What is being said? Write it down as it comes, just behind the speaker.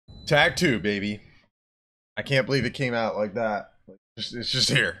Tag 2, baby. I can't believe it came out like that. It's just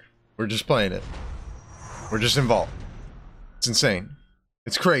here. We're just playing it. We're just involved. It's insane.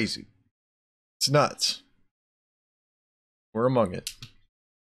 It's crazy. It's nuts. We're among it.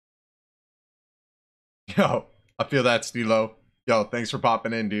 Yo, I feel that, Stilo. Yo, thanks for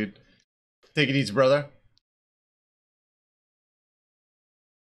popping in, dude. Take it easy, brother.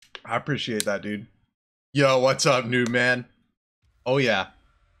 I appreciate that, dude. Yo, what's up, new man? Oh, yeah.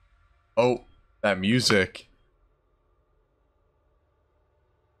 Oh, that music.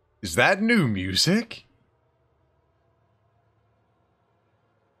 Is that new music?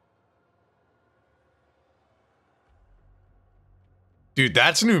 Dude,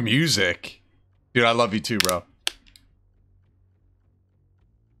 that's new music. Dude, I love you too, bro.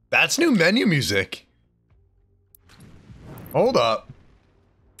 That's new menu music. Hold up.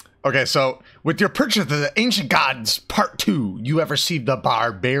 Okay, so with your purchase of the Ancient Gods Part 2, you have received the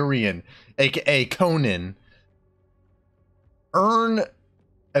Barbarian, aka Conan. Earn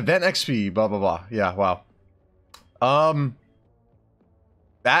event XP, blah blah blah. Yeah, wow.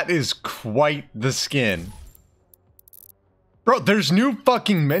 That is quite the skin. Bro, there's new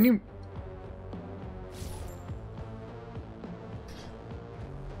fucking menu.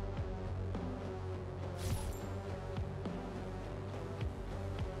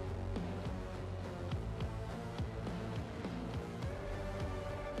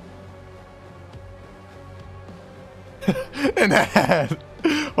 And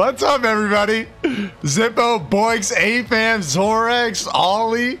what's up, everybody? Zippo, Boix, AFAM, Zorex,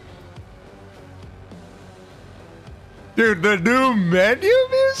 Ollie. Dude, the new menu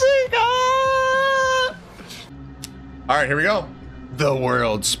music? Ah! Alright, here we go. The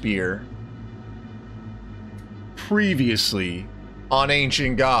World Spear. Previously on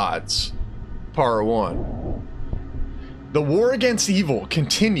Ancient Gods, Part 1. The war against evil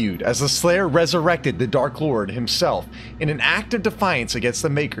continued as the Slayer resurrected the Dark Lord himself in an act of defiance against the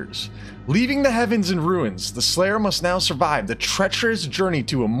Makers. Leaving the heavens in ruins, the Slayer must now survive the treacherous journey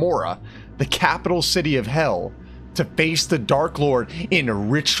to Amora, the capital city of Hell, to face the Dark Lord in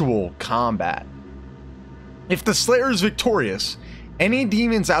ritual combat. If the Slayer is victorious, any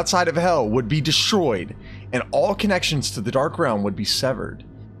demons outside of Hell would be destroyed, and all connections to the Dark Realm would be severed.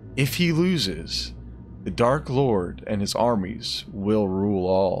 If he loses, the Dark Lord and his armies will rule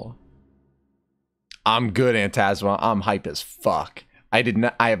all. I'm good, Antasma. I'm hype as fuck. I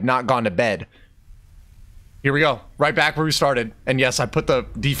have not gone to bed. Here we go. Right back where we started. And yes, I put the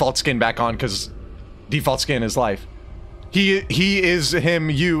default skin back on because default skin is life. He is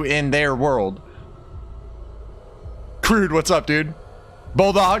him, you in their world. Crude, what's up, dude?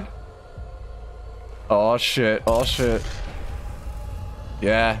 Bulldog. Oh shit. Oh shit.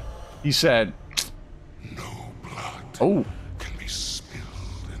 Yeah. He said. Oh. Can be spilled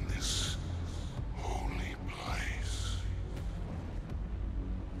in this holy place.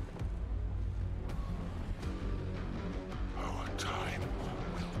 Our time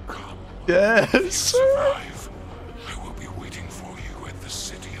will come. Yes. Survive. I will be waiting for you at the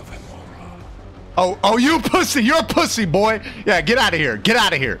city of Amora. Oh, you pussy. You're a pussy, boy. Yeah, get out of here. Get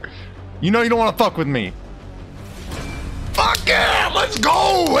out of here. You know you don't want to fuck with me. Fuck yeah. Let's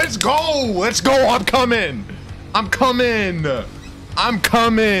go. Let's go. Let's go. I'm coming. I'm coming. I'm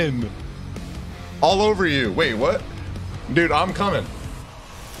coming. All over you. Wait, what? Dude, I'm coming.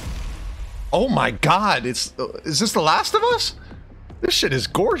 Oh my god. Is this The Last of Us? This shit is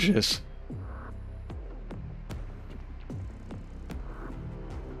gorgeous.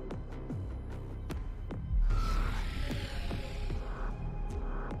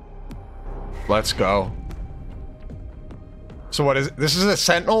 Let's go. So what is this? Is a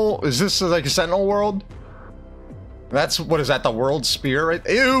Sentinel? Is this like a Sentinel world? That's, what is that, the World Spear, right?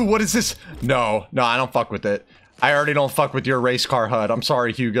 Ew, what is this? No, I don't fuck with it. I already don't fuck with your race car HUD. I'm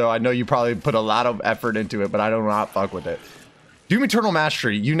sorry, Hugo. I know you probably put a lot of effort into it, but I do not fuck with it. Doom Eternal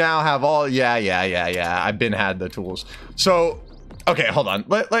Mastery. You now have all, yeah. I've been had the tools. So, okay, hold on.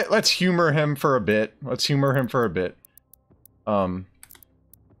 Let's humor him for a bit. Let's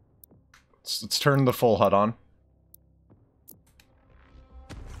turn the full HUD on.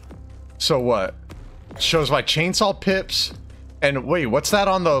 So what? Shows my chainsaw pips. And wait, what's that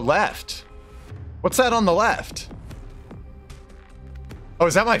on the left? What's that on the left? Oh,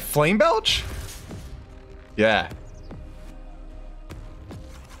 is that my flame belch? Yeah.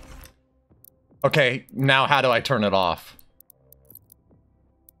 Okay, now how do I turn it off?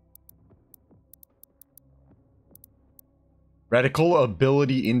 Reticle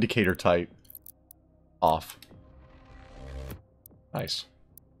ability indicator type. Off. Nice.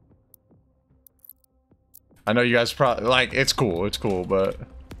 I know you guys probably, like, it's cool, but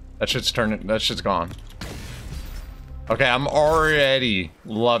That shit's turning. That shit's gone. Okay, I'm already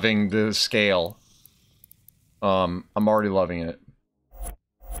loving the scale. I'm already loving it.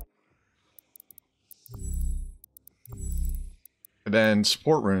 And then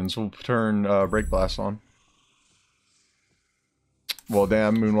support runes will turn Break Blast on. Well,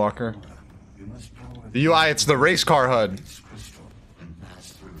 damn, Moonwalker. The UI, it's the race car HUD.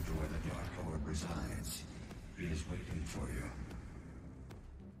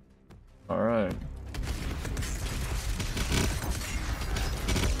 Alright.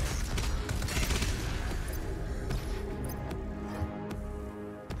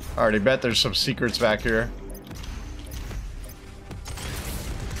 I already bet there's some secrets back here.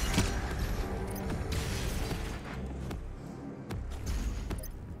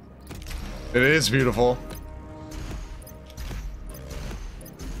 It is beautiful.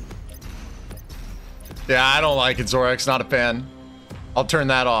 Yeah, I don't like it, Zorax. Not a fan. I'll turn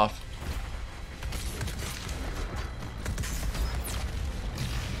that off.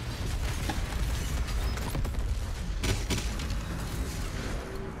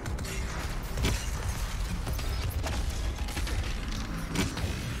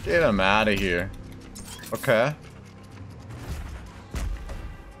 Get him out of here. Okay.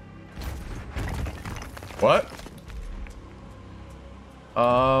 What?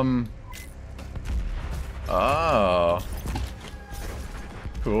 Oh.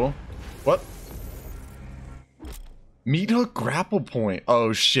 Cool. What? Meat hook grapple point.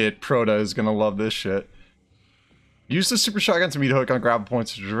 Oh shit, Proto is gonna love this shit. Use the super shotgun to meat hook on grapple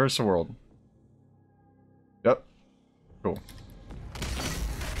points to traverse the world. Yep. Cool.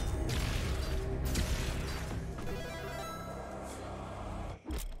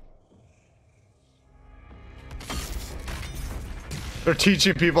 They're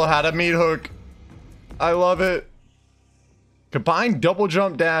teaching people how to meat hook. I love it. Combine double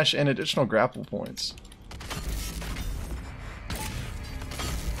jump dash and additional grapple points.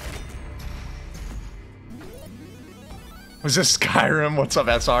 Was this Skyrim? What's up,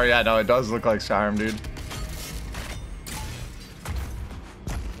 SR? Yeah, no, it does look like Skyrim, dude.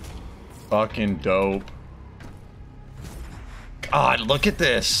 Fucking dope. God, look at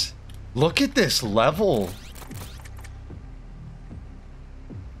this. Look at this level.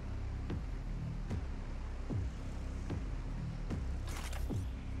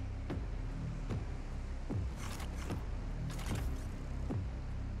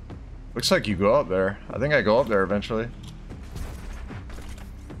 Looks like you go up there. I think I go up there eventually.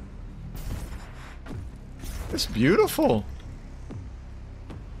 It's beautiful.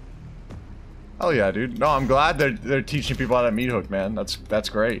 Hell yeah, dude. No, I'm glad they're teaching people how to meat hook, man. That's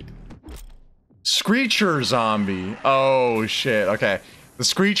great. Screecher zombie. Oh shit. Okay. The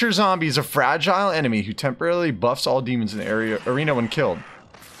Screecher zombie is a fragile enemy who temporarily buffs all demons in the arena when killed.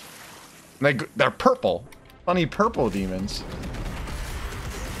 They're purple. Funny purple demons.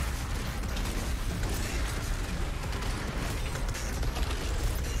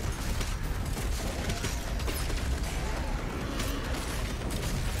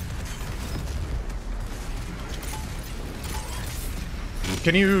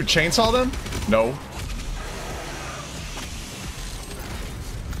 Can you chainsaw them? No.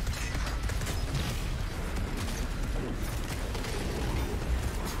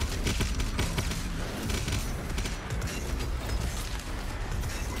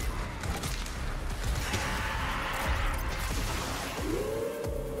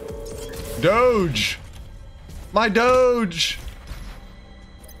 Doge! My Doge!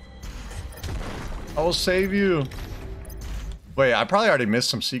 I will save you. Wait, I probably already missed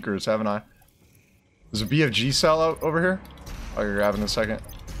some secrets, haven't I? There's a BFG cell out over here. I'll grab in a second.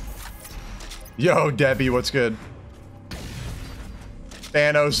 Yo, Debbie, what's good?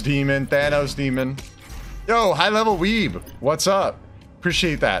 Thanos demon, Thanos demon. Yo, high level weeb, what's up?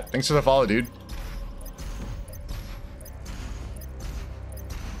 Appreciate that. Thanks for the follow, dude.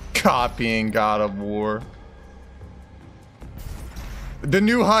 Copying God of War. The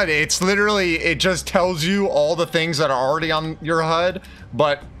new HUD, it's literally, it just tells you all the things that are already on your HUD,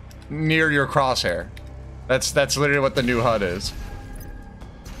 but near your crosshair. That's literally what the new HUD is.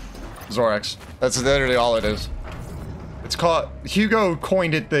 Zorax. That's literally all it is. It's called, Hugo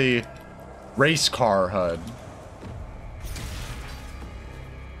coined it the race car HUD.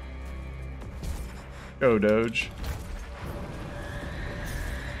 Go, Doge.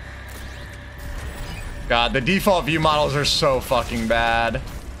 God, the default view models are so fucking bad.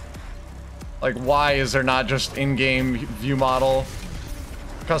 Like, why is there not just in-game view model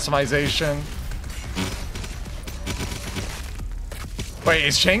customization? Wait,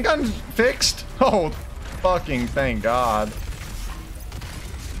 is chain gun fixed? Oh, fucking thank God.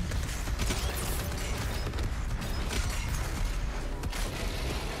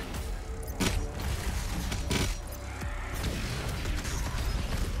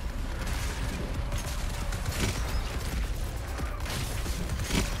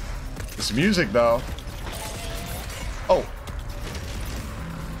 This music, though. Oh.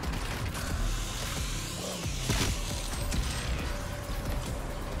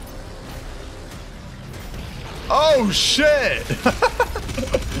 Oh, shit!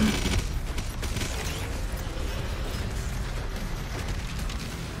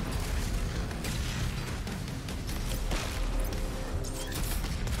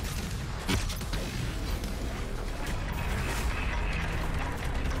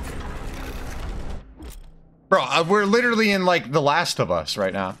 Bro, we're literally in, like, The Last of Us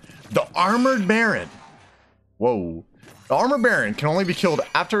right now. The Armored Baron. Whoa. The Armored Baron can only be killed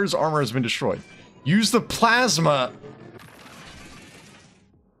after his armor has been destroyed. Use the plasma.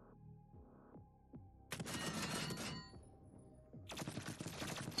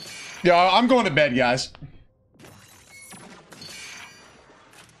 Yeah, I'm going to bed, guys.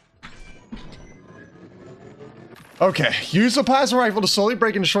 Okay, use the plasma rifle to slowly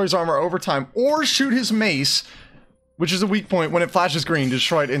break and destroy his armor over time, or shoot his mace, which is a weak point. When it flashes green,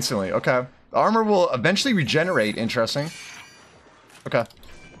 destroy it instantly. Okay. The armor will eventually regenerate. Interesting. Okay.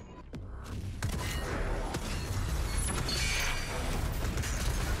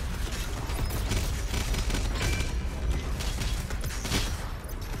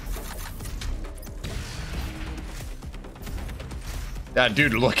 Yeah,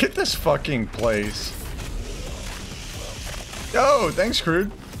 dude, look at this fucking place. Yo, thanks, Crude.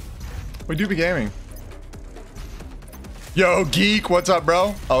 We do be gaming. Yo, Geek, what's up,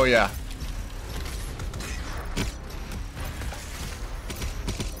 bro? Oh, yeah.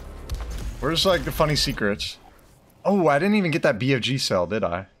 Where's, like, the funny secrets? Oh, I didn't even get that BFG cell, did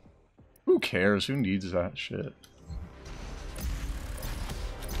I? Who cares? Who needs that shit?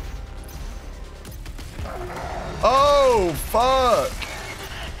 Oh, fuck!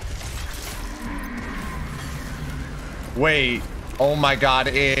 Wait. Oh my god,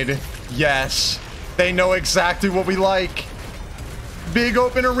 id. Yes. They know exactly what we like. Big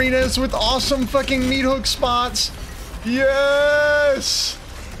open arenas with awesome fucking meat hook spots. Yes!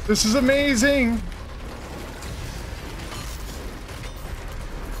 This is amazing.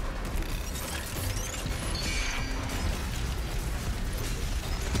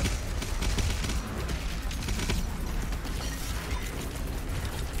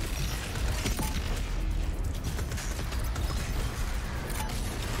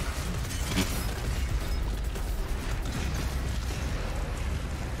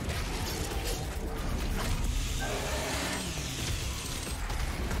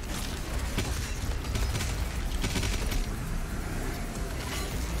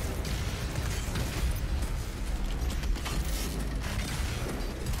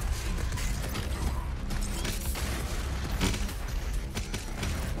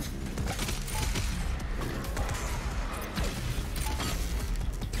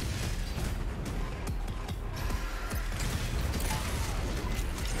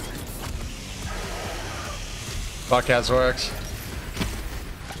 Fuck Azorix.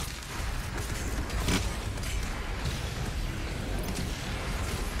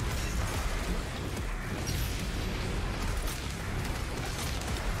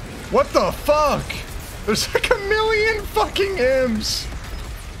 What the fuck? There's like a million fucking imps.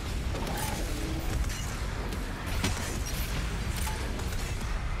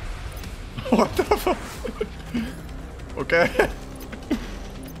 What the fuck? Okay.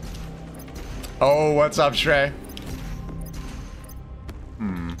 Oh, what's up, Shrey?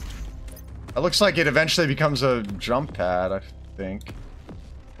 It looks like it eventually becomes a jump pad, I think.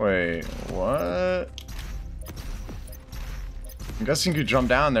 Wait, what? I'm guessing you could jump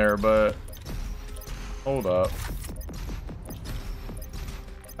down there, but... Hold up.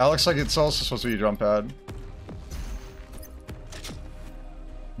 That looks like it's also supposed to be a jump pad.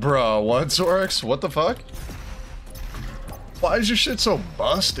 Bro, what, Zorix? What the fuck? Why is your shit so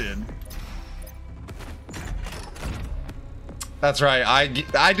busted? That's right,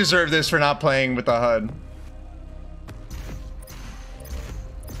 I deserve this for not playing with the HUD.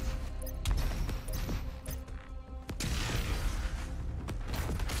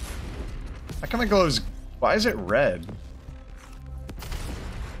 How come it glows? Why is it red?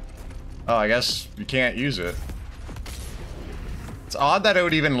 Oh, I guess you can't use it. It's odd that it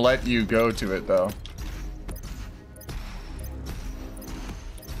would even let you go to it, though.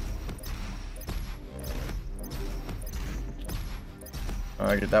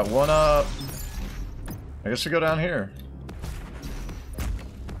 Alright, get that one up. I guess we go down here.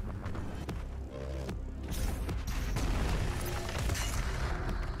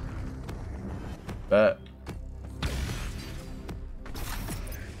 Bet.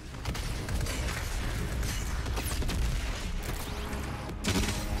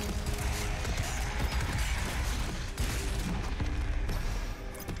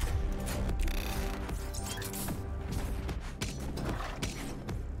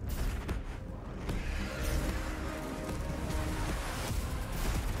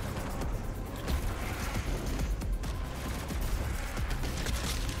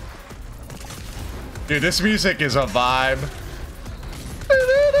 Dude, this music is a vibe.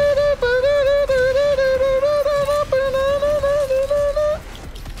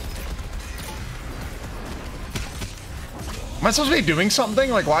 Am I supposed to be doing something?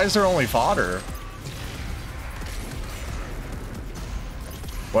 Like, why is there only fodder?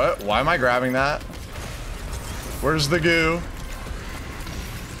 What? Why am I grabbing that? Where's the goo?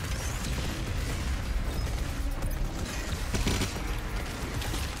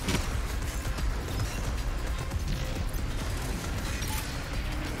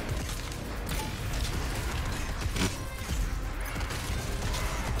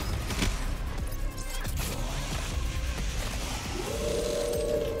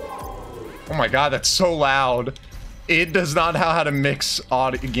 Oh my god, that's so loud. It does not know how to mix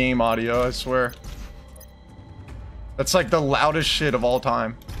game audio, I swear. That's like the loudest shit of all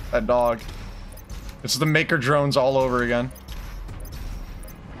time. That dog. It's the Maker drones all over again.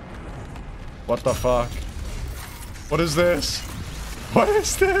 What the fuck? What is this? What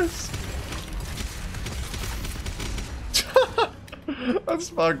is this? That's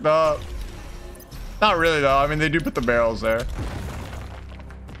fucked up. Not really though. I mean, they do put the barrels there.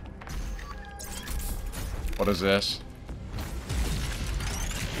 What is this?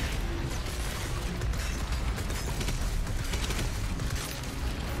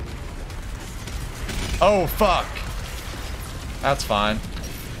 Oh, fuck. That's fine.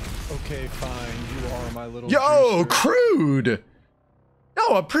 Okay, fine. You are my little Yo, juicer. Crude!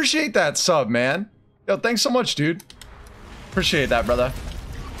 Yo, appreciate that sub, man. Yo, thanks so much, dude. Appreciate that, brother.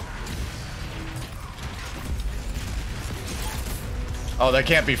 Oh, that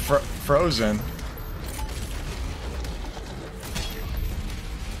can't be frozen.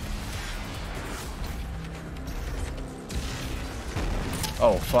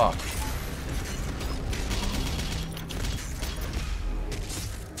 Oh, fuck.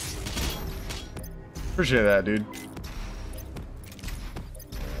 Appreciate that, dude.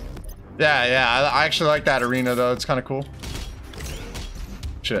 Yeah, I actually like that arena, though. It's kind of cool.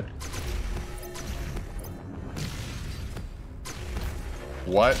 Shit.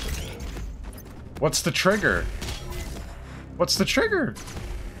 What? What's the trigger? What's the trigger?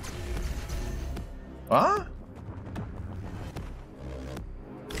 Huh?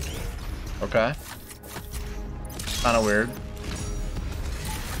 Okay. Kind of weird.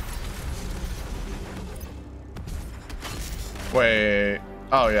 Wait.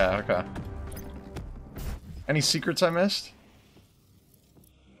 Oh, yeah, okay. Any secrets I missed?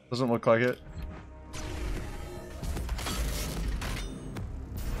 Doesn't look like it.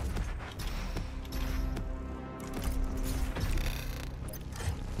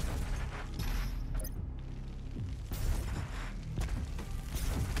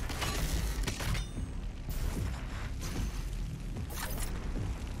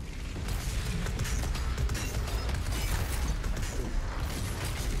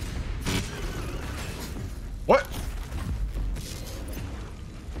 What?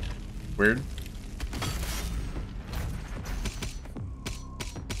 Weird.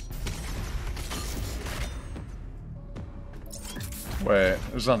 Wait,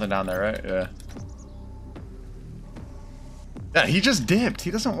 there's nothing down there, right? Yeah. Yeah, he just dipped.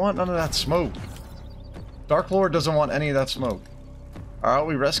 He doesn't want none of that smoke. Dark Lord doesn't want any of that smoke. Alright,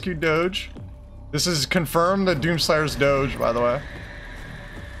 we rescued Doge. This is confirmed that Doomslayer's Doge, by the way.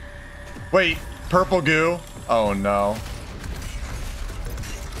 Wait, purple goo. Oh no.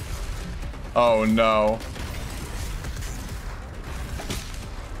 Oh no.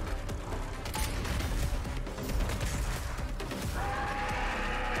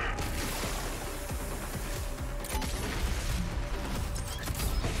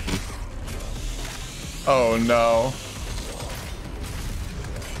 Oh no.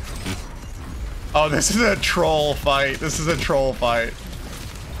 Oh, this is a troll fight. This is a troll fight.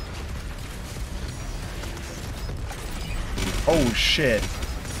 Oh shit.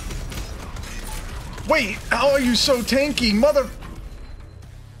 Wait, how are you so tanky, mother?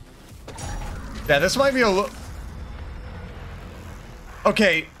 Yeah, this might be a little...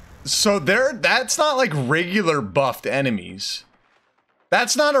 Okay, so that's not like regular buffed enemies.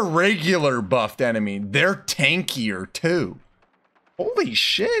 That's not a regular buffed enemy. They're tankier too. Holy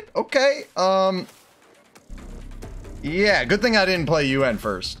shit. Okay. Yeah, good thing I didn't play UN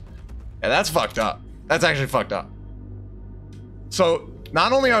first. Yeah, that's fucked up. That's actually fucked up. So,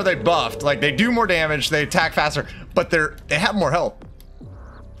 not only are they buffed, like they do more damage, they attack faster, but they have more health.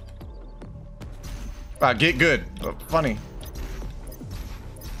 Wow, get good. Funny.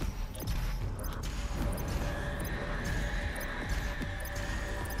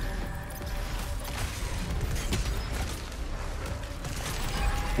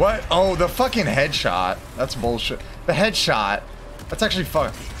 What? Oh, the fucking headshot. That's bullshit. The headshot. That's actually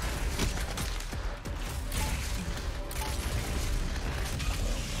fuck.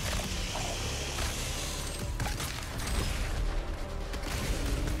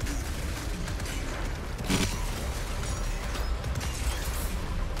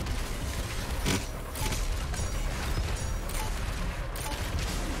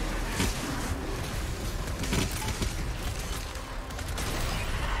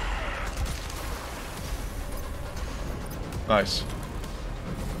 Nice.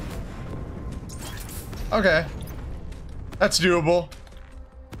 Okay. That's doable.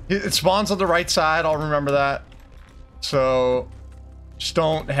 It spawns on the right side, I'll remember that. So, just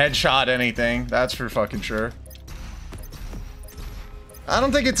don't headshot anything, that's for fucking sure. I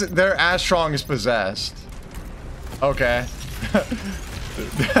don't think they're as strong as possessed. Okay.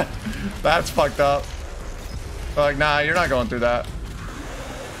 That's fucked up. Like, nah, you're not going through that.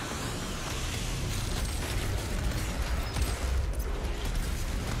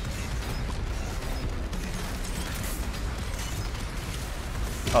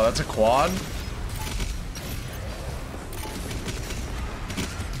 Oh, that's a quad?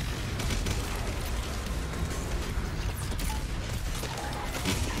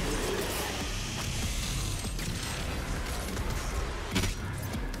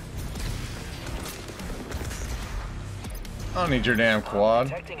 I don't need your damn quad.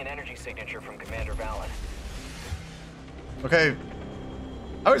 Detecting an energy signature from Commander Valen. Okay.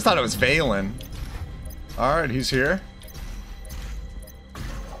 I always thought it was Valen. Alright, he's here.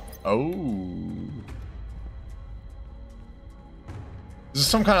 Oh. This is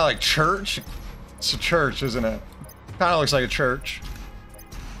some kind of like church? It's a church, isn't it? Kind of looks like a church.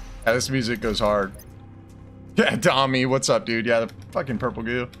 Yeah, this music goes hard. Yeah, Dommy, what's up, dude? Yeah, the fucking purple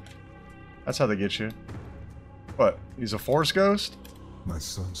goo. That's how they get you. What? He's a force ghost? My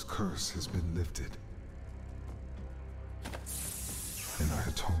son's curse has been lifted, and I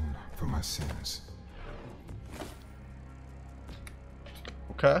atone for my sins.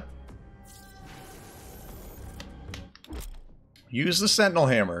 Okay. Use the Sentinel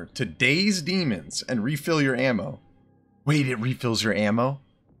Hammer to daze demons and refill your ammo. Wait, it refills your ammo?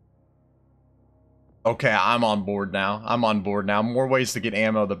 Okay, I'm on board now. I'm on board now. More ways to get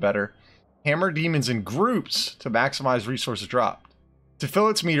ammo, the better. Hammer demons in groups to maximize resources dropped. To fill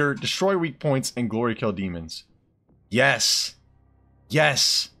its meter, destroy weak points and glory kill demons. Yes.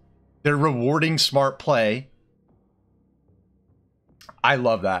 Yes. They're rewarding smart play. I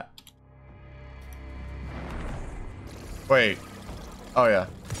love that. Wait. Oh yeah.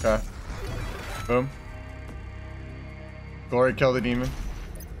 Okay. Boom. Glory kill the demon.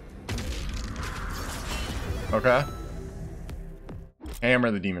 Okay. Hammer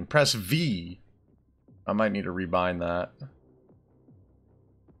the demon. Press V. I might need to rebind that.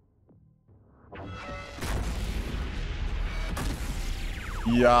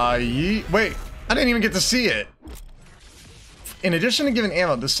 Yeah. Wait. I didn't even get to see it. In addition to giving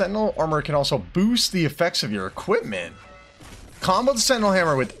ammo, the Sentinel armor can also boost the effects of your equipment. Combo the Sentinel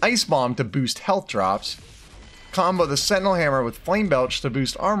Hammer with Ice Bomb to boost health drops. Combo the Sentinel Hammer with Flame Belch to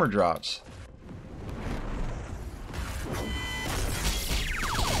boost armor drops.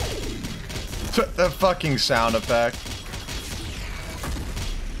 The fucking sound effect.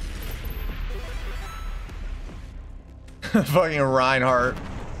 Fucking Reinhardt.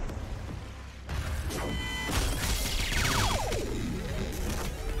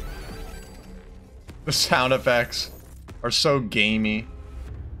 The sound effects are so gamey.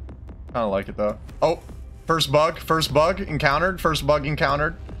 I don't like it though. Oh, first bug encountered. First bug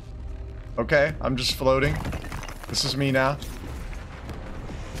encountered. Okay, I'm just floating. This is me now.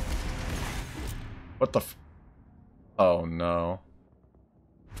 What the f— oh no.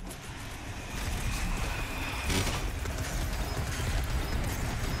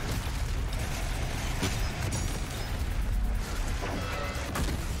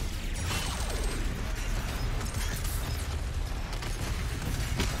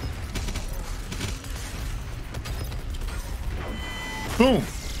 Boom.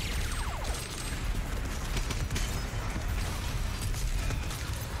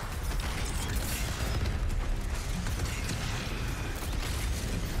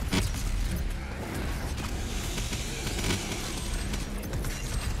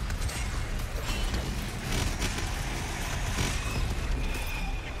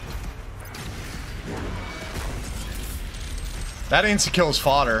 That insta-kill is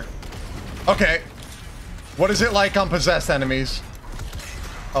fodder. Okay. What is it like on possessed enemies?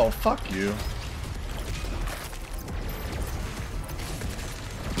 Oh, fuck you.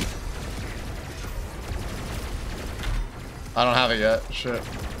 I don't have it yet. Shit.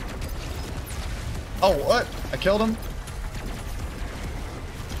 Oh, what? I killed him?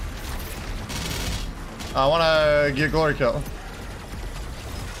 I want to get glory kill.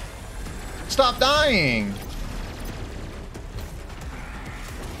 Stop dying!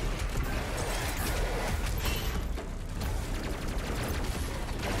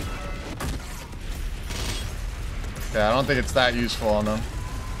 Yeah, I don't think it's that useful on them.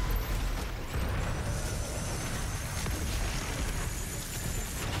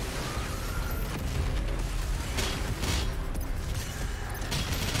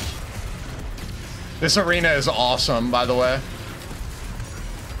 This arena is awesome, by the way.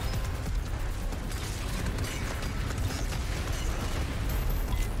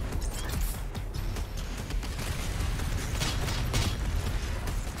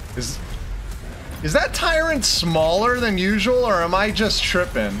 Is that tyrant smaller than usual, or am I just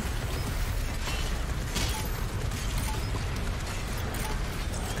tripping?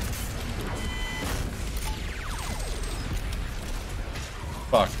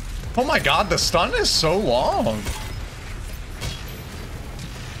 Fuck. Oh my god, the stun is so long.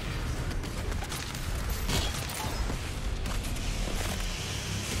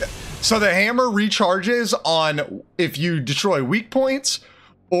 So the hammer recharges on if you destroy weak points,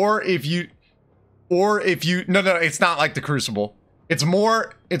 or if you no, it's not like the Crucible. It's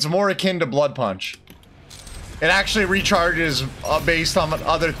more akin to Blood Punch. It actually recharges based on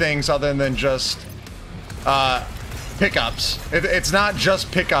other things other than just pickups. It's not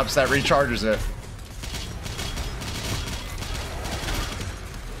just pickups that recharges it.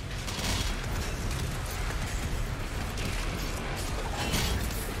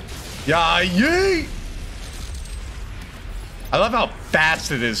 Yeah, yeet! I love how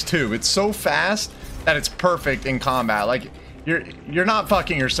fast it is too. It's so fast that it's perfect in combat. Like you're not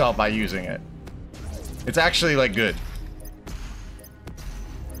fucking yourself by using it. It's actually like good.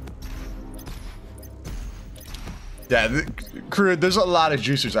 Yeah, crew, there's a lot of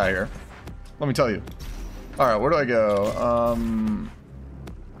juicers out here. Let me tell you. All right, where do I go?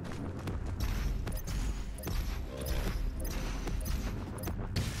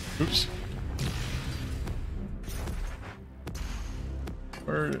 Oops.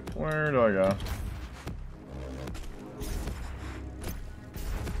 Where do I go?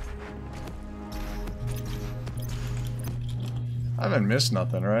 I haven't missed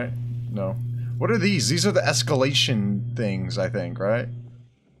nothing, right? No. What are these? These are the escalation things, I think, right?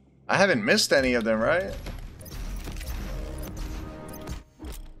 I haven't missed any of them, right?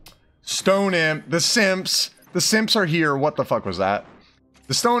 Stone Imp, the Simps. The Simps are here. What the fuck was that?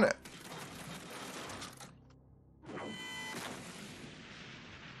 The Stone...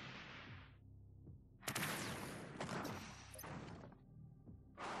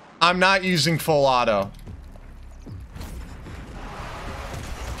 I'm not using full auto.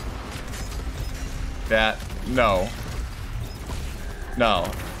 That, no. No.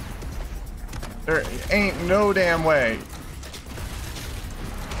 There ain't no damn way.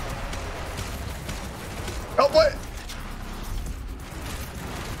 Oh, what?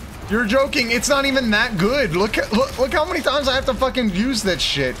 You're joking. It's not even that good. Look how many times I have to fucking use that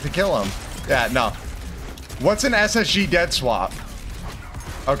shit to kill him. Yeah, no. What's an SSG dead swap?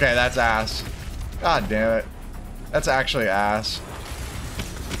 Okay, that's ass. God damn it. That's actually ass.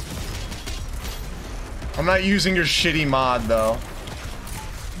 I'm not using your shitty mod, though.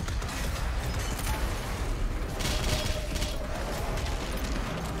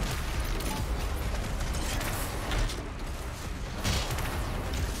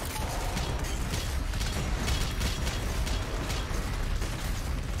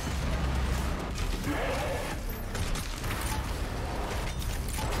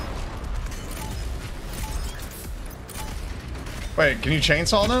 Wait, can you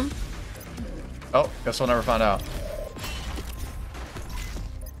chainsaw them? Oh, guess we'll never find out.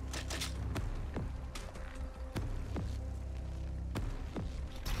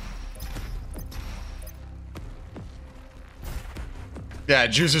 Yeah,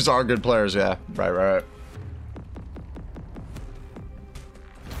 juicers are good players, yeah. Right.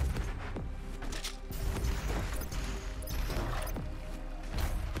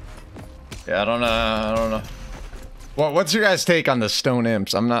 Yeah, I don't know. What's your guys' take on the Stone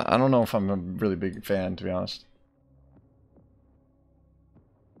Imps? I don't know if I'm a really big fan, to be honest.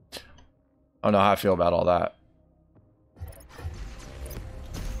 I don't know how I feel about all that.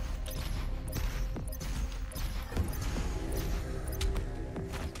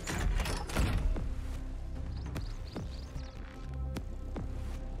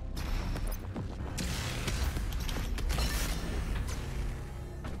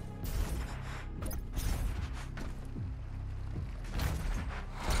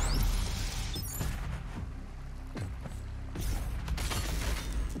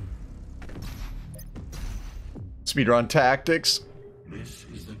 Speedrun tactics. This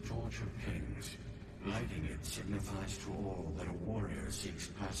is the torch of kings. Lighting it signifies to all that a warrior seeks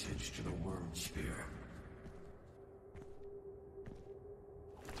passage to the world sphere.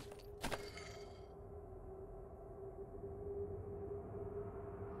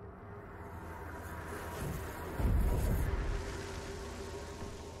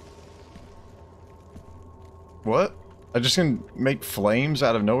 What? I just gonna make flames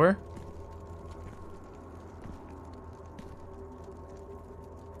out of nowhere?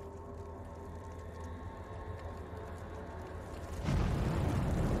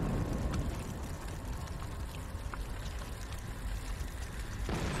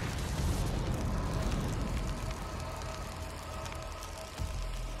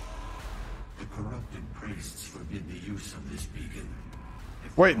 The corrupted priests forbid the use of this beacon.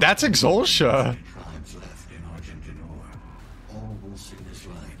 Wait, that's Exultia. Tribes left in Argentinor. All will see this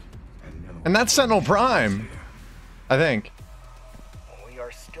light and know. And that's Sentinel Prime, I think. We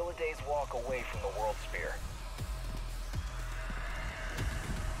are still a day's walk away from the world sphere.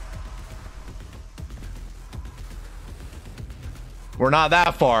 We're not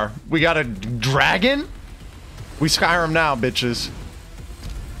that far. We got a dragon? We Skyrim now, bitches.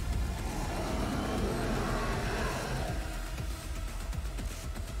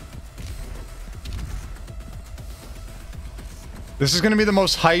 This is gonna be the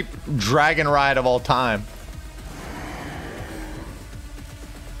most hype dragon ride of all time.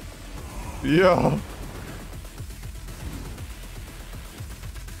 Yo.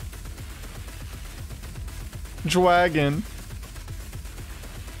 Dragon.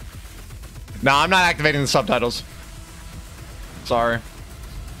 Nah, I'm not activating the subtitles. Sorry.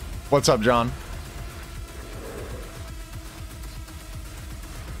 What's up, John?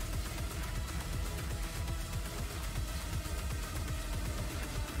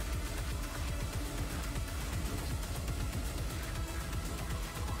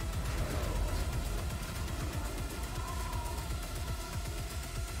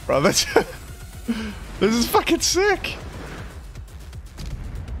 Bro, this is fucking sick.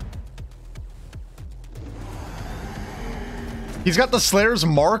 He's got the Slayer's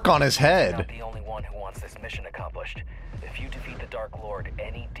mark on his You're head. not the only one who wants this mission accomplished. If you defeat the Dark Lord,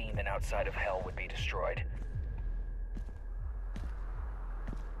 any demon outside of Hell would be destroyed.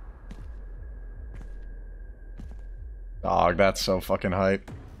 Dog, that's so fucking hype.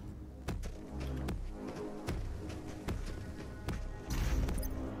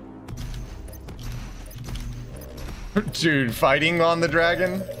 Dude, fighting on the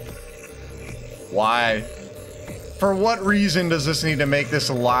dragon? Why? For what reason does this need to make this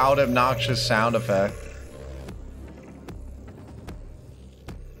loud, obnoxious sound effect?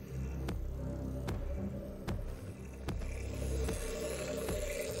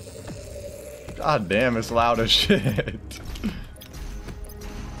 God damn, it's loud as shit.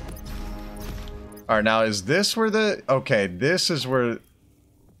 Alright, now is this where the... Okay, this is where...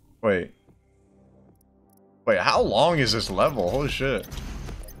 Wait. Wait, how long is this level? Holy shit.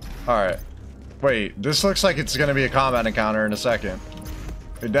 Alright. Wait, this looks like it's gonna be a combat encounter in a second.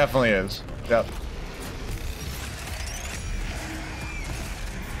 It definitely is. Yep.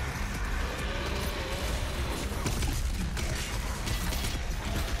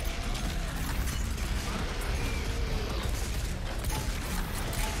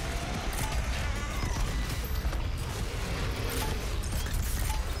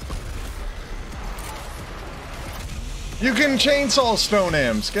 You can chainsaw stone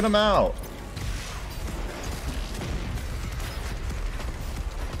imps. Get him out.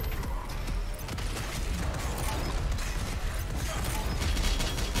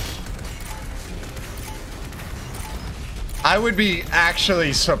 I would be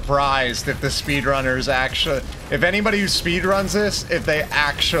actually surprised if the speedrunners actually... If anybody who speedruns this, if they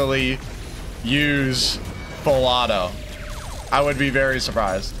actually use full auto. I would be very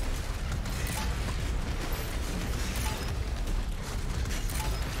surprised.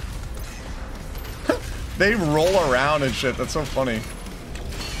 They roll around and shit. That's so funny.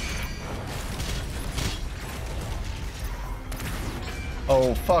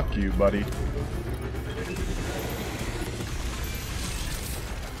 Oh, fuck you, buddy.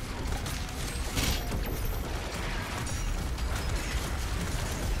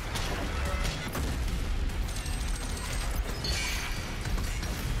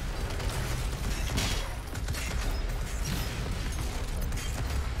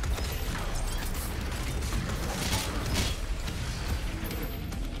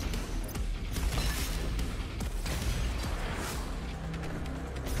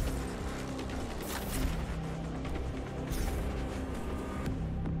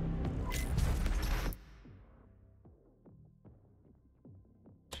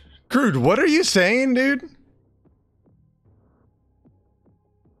 Crude, what are you saying, dude?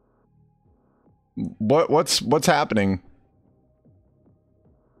 What's happening?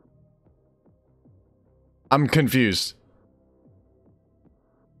 I'm confused.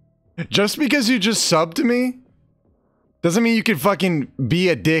 Just because you just subbed to me doesn't mean you can fucking be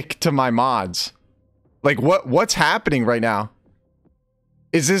a dick to my mods. Like what's happening right now?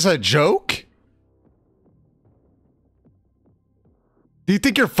 Is this a joke? Do you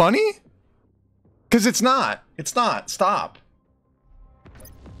think you're funny? Because it's not. It's not. Stop.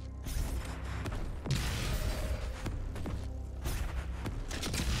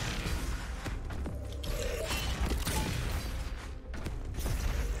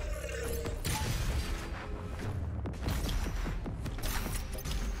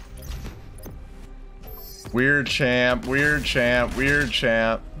 Weird champ, weird champ, weird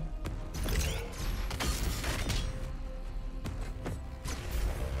champ.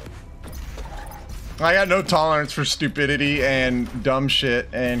 I got no tolerance for stupidity and dumb shit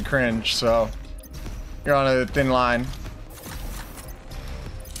and cringe, so you're on a thin line.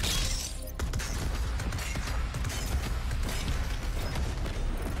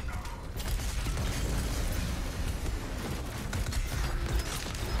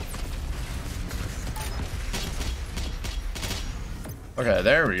 Okay,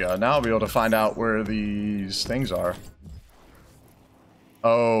 there we go. Now I'll be able to find out where these things are.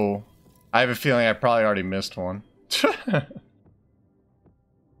 Oh, I have a feeling I probably already missed one.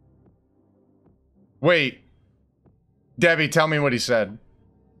 Wait. Debbie, tell me what he said.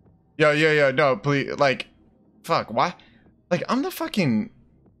 Yo, no, please, like, fuck, why? Like, I'm the fucking...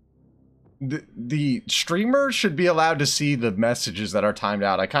 The streamer should be allowed to see the messages that are timed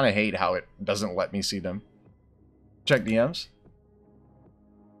out. I kind of hate how it doesn't let me see them. Check DMs.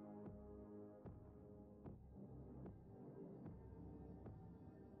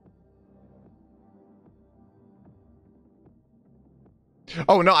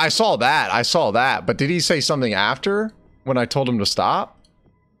 Oh, no, I saw that. I saw that. But did he say something after when I told him to stop?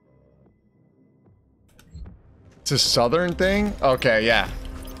 It's a southern thing? Okay, yeah.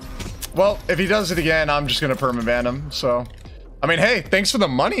 Well, if he does it again, I'm just going to permaban him. So, I mean, hey, thanks for the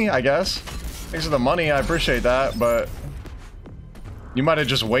money, I guess. Thanks for the money. I appreciate that. But you might have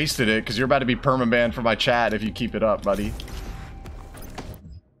just wasted it because you're about to be permabanned for my chat if you keep it up, buddy.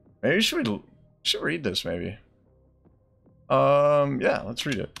 Maybe you should read this, maybe. Yeah, let's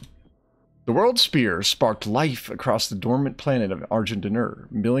read it. The World Spear sparked life across the dormant planet of Argentinur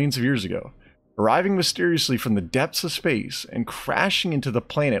millions of years ago, arriving mysteriously from the depths of space and crashing into the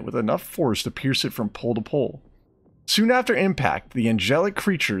planet with enough force to pierce it from pole to pole. Soon after impact, the angelic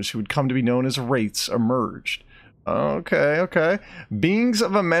creatures who would come to be known as wraiths emerged. Okay. Beings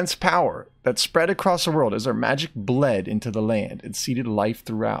of immense power that spread across the world as their magic bled into the land and seeded life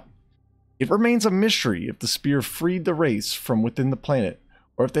throughout. It remains a mystery if the spear freed the wraiths from within the planet,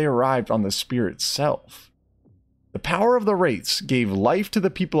 or if they arrived on the spear itself. The power of the wraiths gave life to the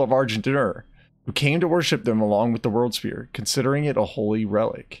people of Argentinur, who came to worship them along with the World Spear, considering it a holy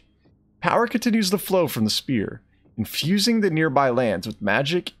relic. Power continues to flow from the spear, infusing the nearby lands with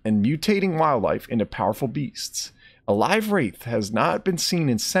magic and mutating wildlife into powerful beasts. A live wraith has not been seen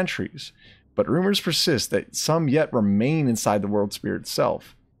in centuries, but rumors persist that some yet remain inside the World Spear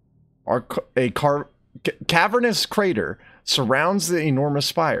itself. A cavernous crater surrounds the enormous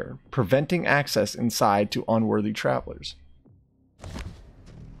spire, preventing access inside to unworthy travelers.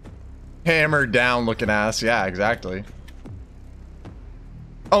 Hammered down looking ass. Yeah, exactly.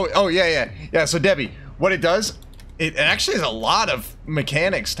 Oh, yeah. So Debbie, what it does, it actually has a lot of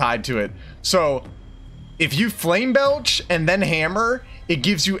mechanics tied to it. So if you flame belch and then hammer, it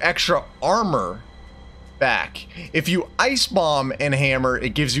gives you extra armor back. If you ice bomb and hammer,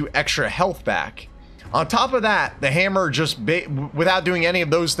 it gives you extra health back. On top of that, the hammer just without doing any of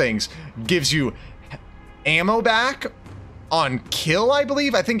those things gives you ammo back on kill, I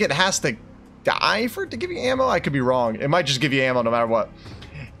believe. I think it has to die for it to give you ammo. I could be wrong. It might just give you ammo no matter what.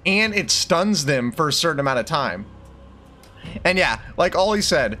 And it stuns them for a certain amount of time. And yeah, like Ollie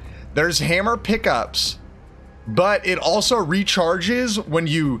said, there's hammer pickups, but it also recharges when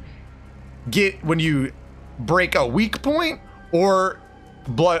you break a weak point or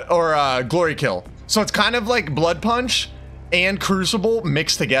glory kill. So it's kind of like blood punch and crucible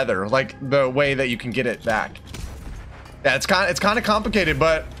mixed together, like the way that you can get it back. Yeah, it's kind of complicated,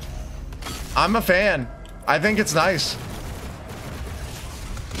 but I'm a fan. I think it's nice.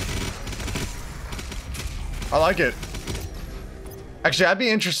 I like it. Actually, I'd be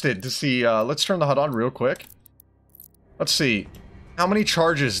interested to see, let's turn the HUD on real quick. Let's see. How many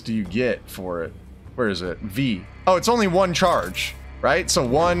charges do you get for it? Where is it? V. Oh, it's only one charge. right? So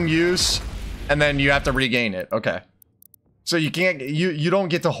 1 use, and then you have to regain it. Okay. So you can't, you don't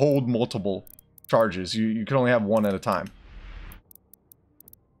get to hold multiple charges. You can only have 1 at a time.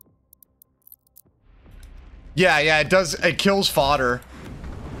 Yeah, it does, it kills fodder.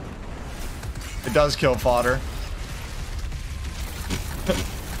 It does kill fodder.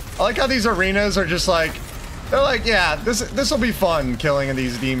 I like how these arenas are just like, they're like, yeah, this will be fun killing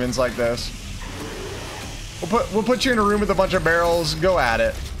these demons like this. We'll put you in a room with a bunch of barrels, go at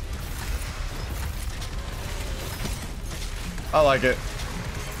it. I like it.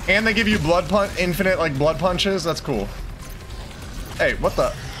 And they give you infinite like blood punches, that's cool. Hey, what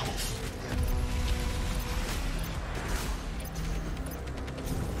the?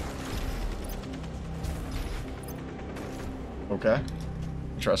 Okay.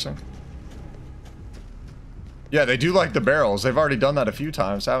 Interesting. Yeah, they do like the barrels. They've already done that a few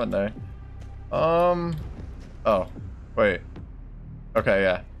times, haven't they? Oh. Wait. Okay,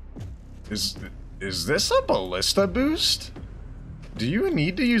 yeah. Is this a ballista boost? Do you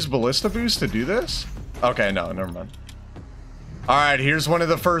need to use ballista boost to do this? Okay, no, never mind. Alright, here's one of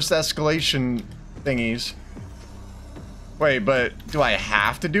the first escalation thingies. Wait, but do I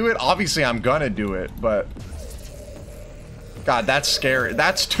have to do it? Obviously, I'm gonna do it, but... God, that's scary.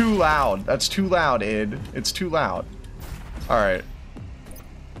 That's too loud. That's too loud, id. It's too loud. Alright.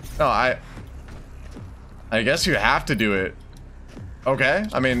 No, I guess you have to do it. Okay.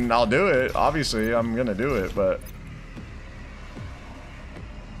 I mean, I'll do it. Obviously, I'm gonna do it, but...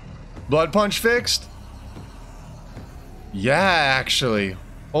 Blood punch fixed? Yeah, actually.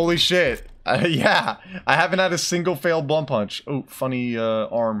 Holy shit. Yeah. I haven't had a single failed blood punch. Oh, funny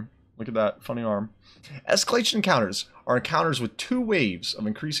arm. Look at that. Funny arm. Escalation encounters are encounters with 2 waves of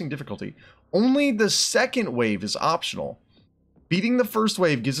increasing difficulty. Only the second wave is optional. Beating the first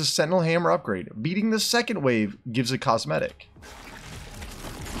wave gives a Sentinel Hammer upgrade. Beating the second wave gives a cosmetic.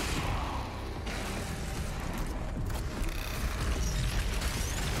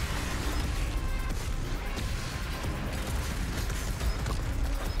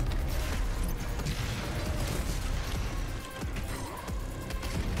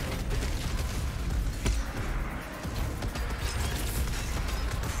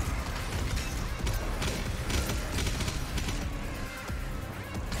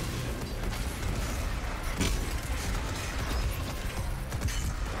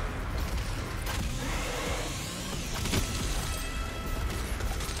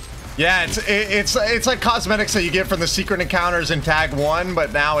 Yeah, it's like cosmetics that you get from the secret encounters in tag 1,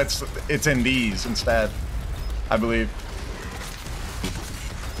 but now it's in these instead, I believe.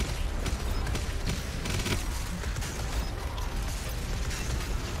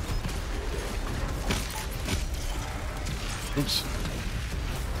 Oops.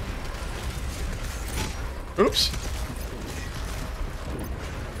 Oops.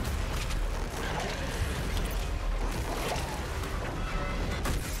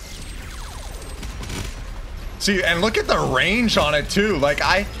 See, and look at the range on it too. Like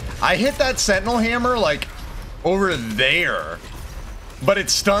I hit that Sentinel Hammer like over there, but it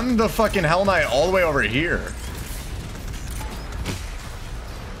stunned the fucking Hell Knight all the way over here.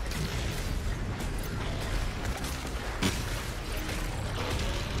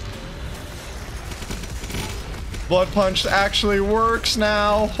 Blood Punch actually works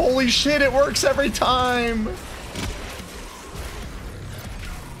now. Holy shit, it works every time.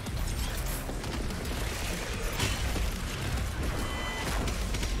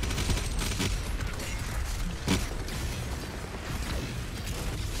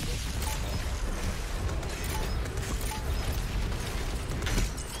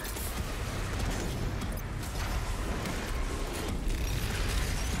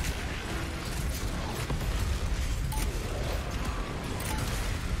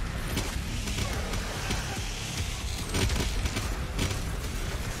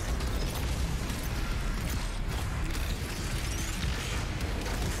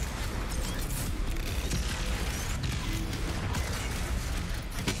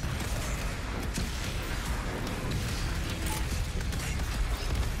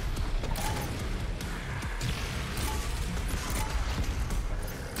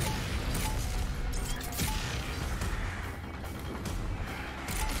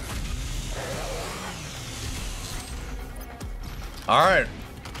 All right,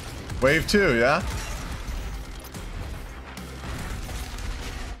 wave 2, yeah?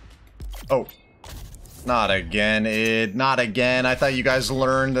 Oh, not again, id, not again. I thought you guys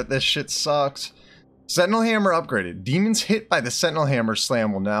learned that this shit sucks. Sentinel Hammer upgraded. Demons hit by the Sentinel Hammer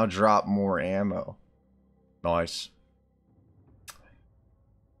slam will now drop more ammo. Nice.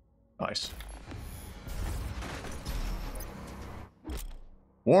 Nice.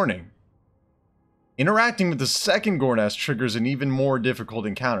 Warning. Interacting with the second gore nest triggers an even more difficult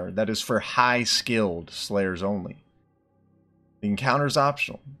encounter that is for high-skilled slayers only. The encounter is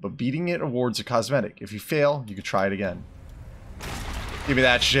optional, but beating it awards a cosmetic. If you fail, you can try it again. Give me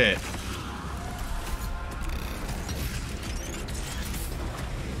that shit.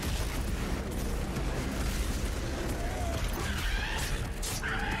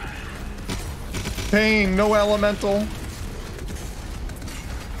 Pain, no elemental.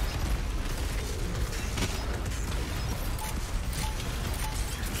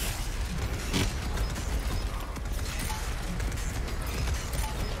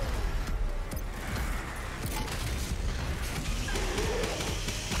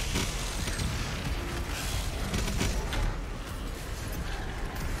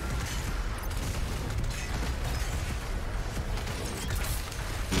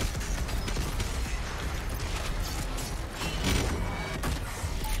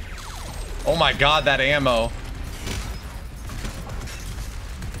 Oh my god, that ammo.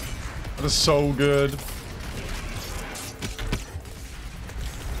 That is so good.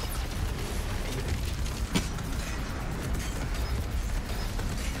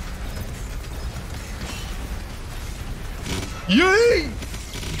 Yay!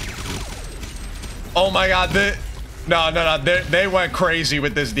 Oh my god, no, they went crazy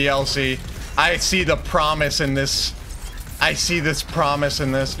with this DLC. I see the promise in this. I see this promise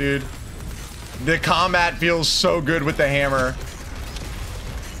in this, dude. The combat feels so good with the hammer.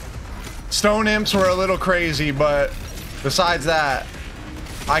 Stone imps were a little crazy, but besides that,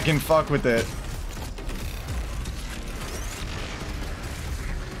 I can fuck with it.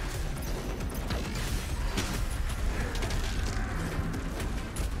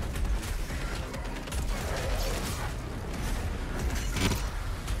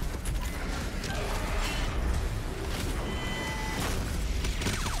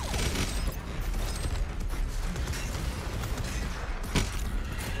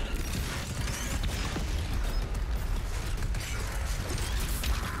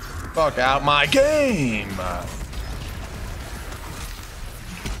 Fuck out my game!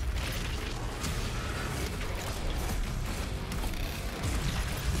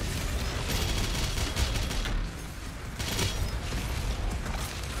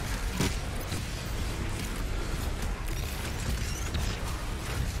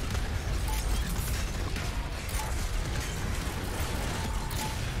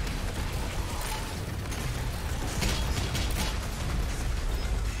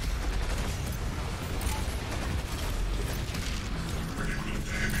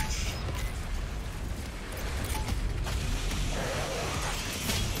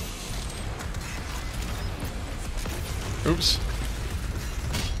 Oops.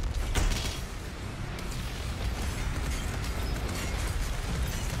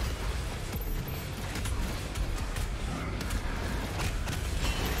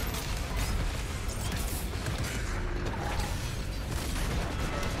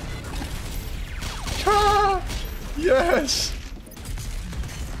 Ah, yes.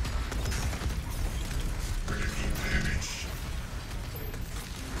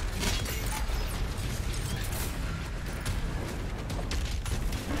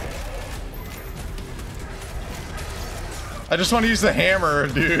 I just want to use the hammer,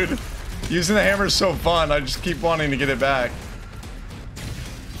 dude. Using the hammer is so fun. I just keep wanting to get it back.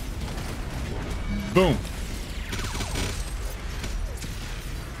 Boom.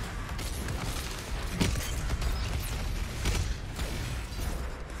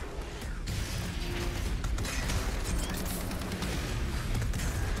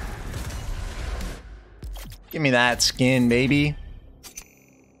 Give me that skin, baby.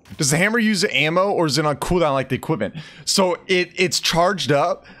 Does the hammer use ammo or is it on cooldown like the equipment? So it's charged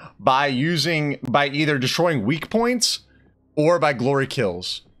up by either destroying weak points or by glory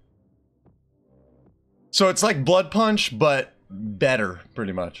kills. So it's like Blood Punch, but better,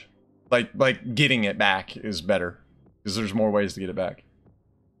 pretty much. Like getting it back is better because there's more ways to get it back.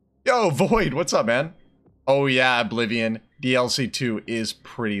 Yo, Void, what's up, man? Oh yeah, Oblivion DLC 2 is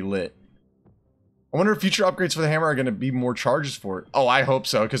pretty lit. I wonder if future upgrades for the hammer are going to be more charges for it. Oh, I hope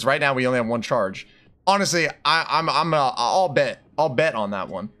so, because right now we only have one charge. Honestly, I'll bet on that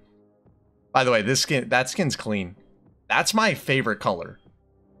one. By the way, that skin's clean. That's my favorite color.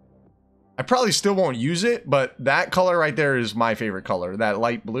 I probably still won't use it, but that color right there is my favorite color. That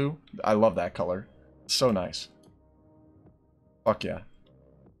light blue, I love that color. It's so nice. Fuck yeah.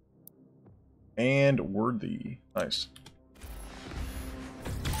 And worthy, nice.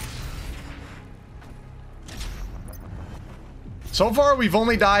 So far, we've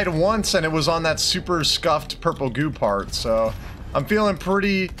only died once, and it was on that super scuffed purple goo part, so I'm feeling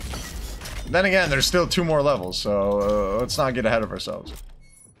pretty... Then again, there's still 2 more levels, so let's not get ahead of ourselves.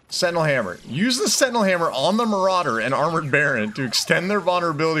 Sentinel Hammer. Use the Sentinel Hammer on the Marauder and Armored Baron to extend their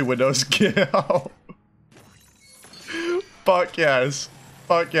vulnerability windows. Fuck yes.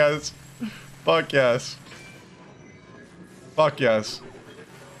 Fuck yes. Fuck yes. Fuck yes.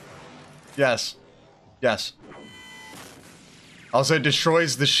 Yes. Yes. Also, it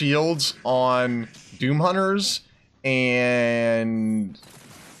destroys the shields on Doom Hunters, and...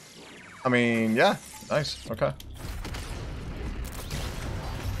 I mean, yeah. Nice. Okay.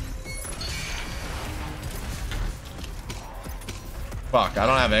 Fuck, I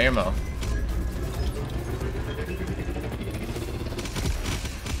don't have ammo.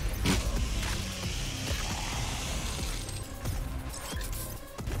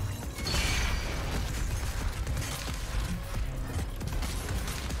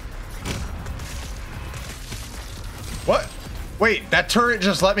 What? Wait, that turret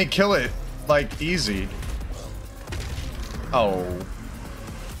just let me kill it, like, easy. Oh.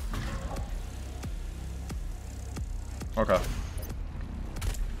 Okay.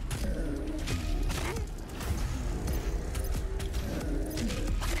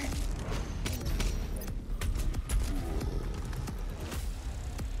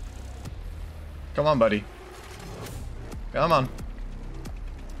 Come on, buddy. Come on.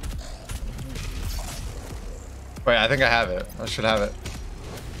 Wait, I think I have it. I should have it.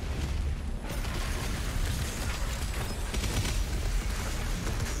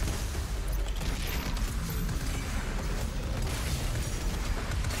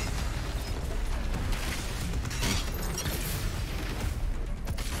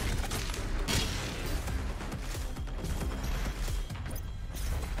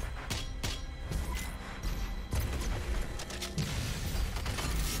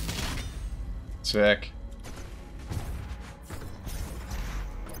 Sick.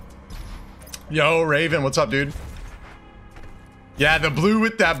 Yo, Raven, what's up, dude? Yeah, the blue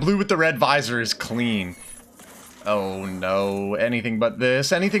with the red visor is clean. Oh no, anything but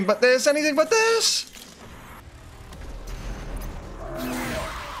this, anything but this, anything but this!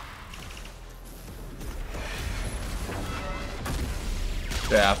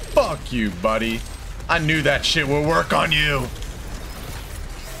 Yeah, fuck you, buddy. I knew that shit would work on you.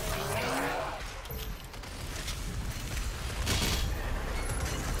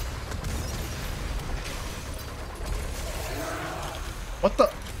 What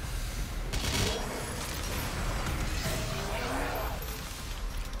the?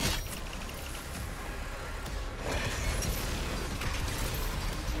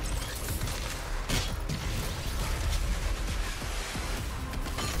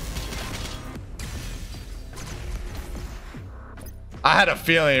 I had a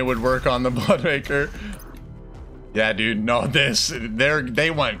feeling it would work on the Bloodmaker. Yeah, dude, no, they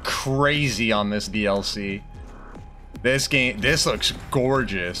went crazy on this DLC. This game, this looks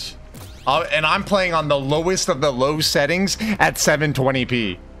gorgeous. And I'm playing on the lowest of the low settings at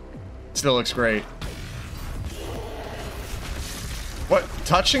 720p. Still looks great. What?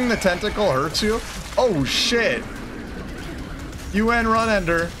 Touching the tentacle hurts you? Oh, shit. UN run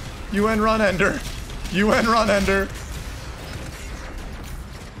ender. UN run ender. UN run ender.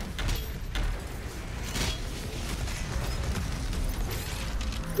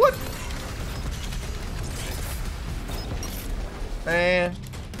 What? Man.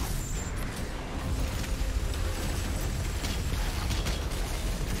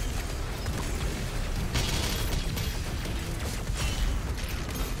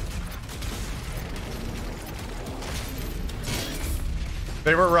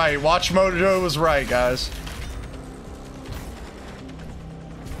 They were right. Watch Mojo was right, guys.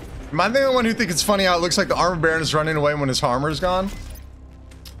 Am I the only one who thinks it's funny how it looks like the Armor Baron is running away when his armor's gone?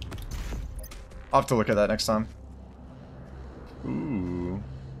 I'll have to look at that next time. Ooh.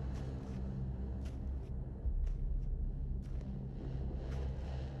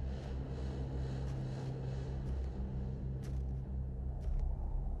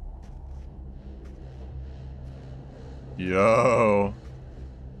 Yo.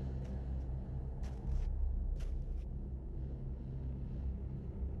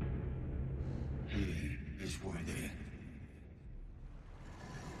 He is worthy.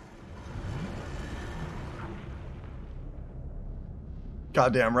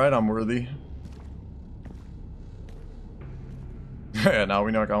 Goddamn right I'm worthy. Yeah, now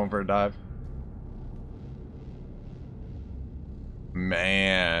we know I'm going for a dive.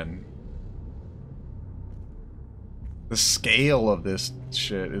 Man. The scale of this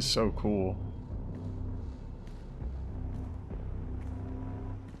shit is so cool.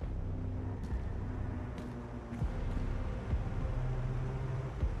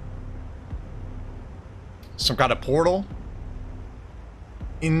 some kind of portal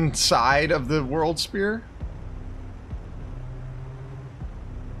inside of the world spear.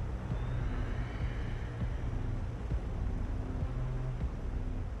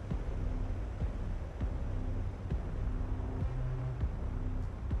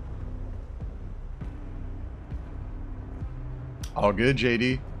 All good,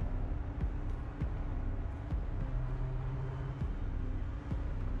 JD.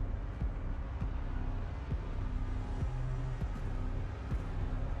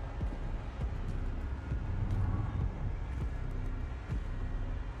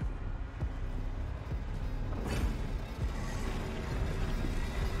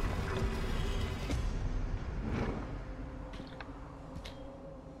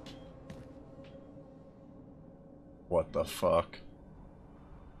 What the fuck?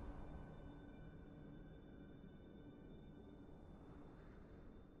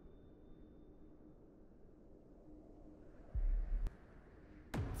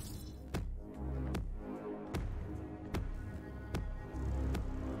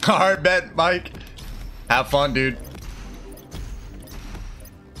 Alright, bet, Mike. Have fun, dude.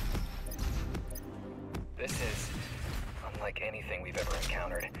 This is unlike anything we've ever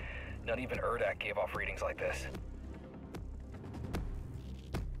encountered. Not even Urdak gave off readings like this.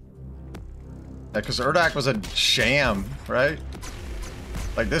 Yeah, because Urdak was a sham, right?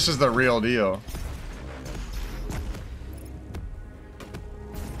 Like, this is the real deal.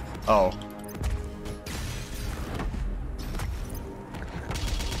 Oh.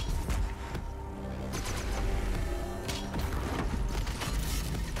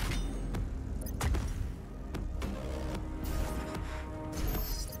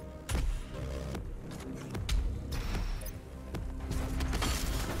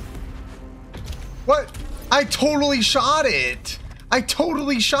 What? I totally shot it. I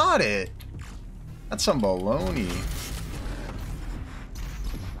totally shot it. That's some baloney.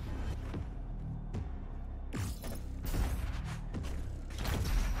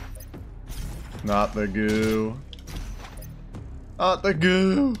 Not the goo. Not the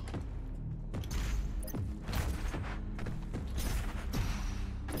goo.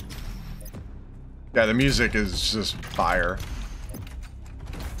 Yeah, the music is just fire.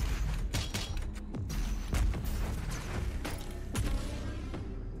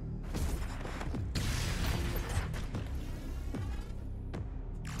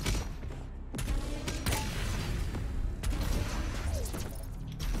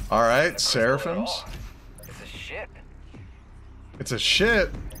 All right, Seraphims. It's a ship. It's a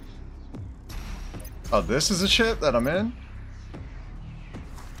ship. Oh, this is a ship that I'm in?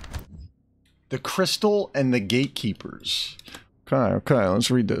 The Crystal and the Gatekeepers. Okay, let's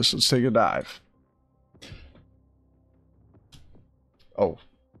read this. Let's take a dive. Oh.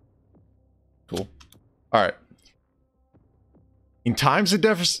 Cool. All right. In times of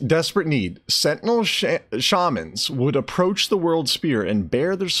desperate need, sentinel shamans would approach the world spear and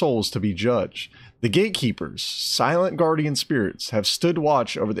bare their souls to be judged. The gatekeepers, silent guardian spirits, have stood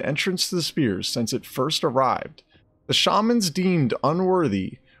watch over the entrance to the spear since it first arrived. The shamans deemed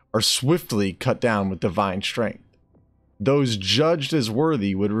unworthy are swiftly cut down with divine strength. Those judged as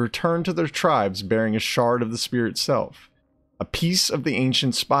worthy would return to their tribes bearing a shard of the spear itself, a piece of the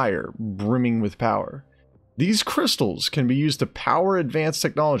ancient spire brimming with power. These crystals can be used to power advanced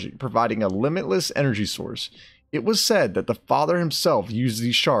technology, providing a limitless energy source. It was said that the Father himself used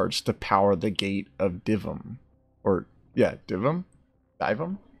these shards to power the Gate of Divum. Or, yeah, Divum?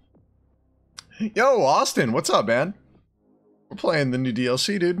 Divum? Yo, Austin, what's up, man? We're playing the new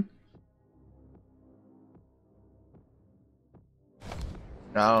DLC, dude.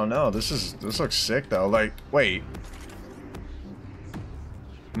 I don't know. This looks sick, though. Like, wait.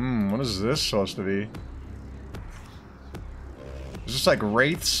 What is this supposed to be? Is this like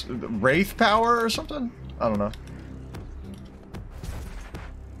Wraith power or something? I don't know.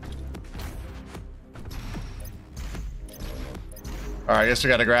 Alright, I guess we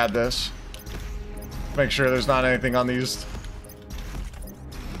gotta grab this. Make sure there's not anything on these.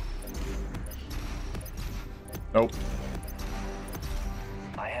 Nope.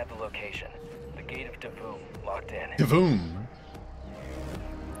 I have the location. The Gate of Divum locked in. Divum.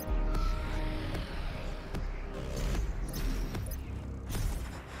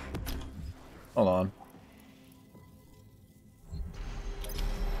 Hold on.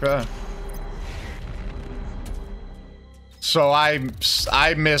 Okay. So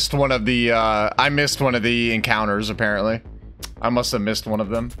I missed one of the encounters apparently. I must have missed one of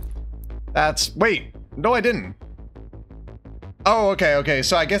them. Wait, no I didn't. Oh, okay.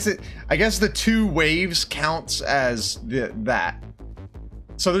 So I guess the two waves counts as that.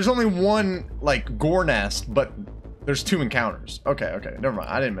 So there's only one, like, gore nest, but there's 2 encounters. Okay, okay. Never mind.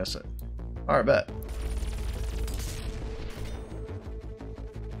 I didn't miss it. Alright, bet.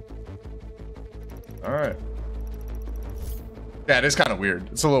 Alright. Yeah, it is kind of weird.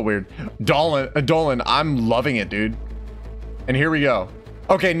 It's a little weird. Dolan, I'm loving it, dude. And here we go.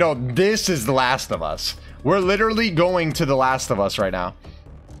 Okay, no, this is The Last of Us. We're literally going to The Last of Us right now.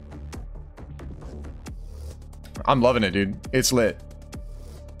 I'm loving it, dude. It's lit.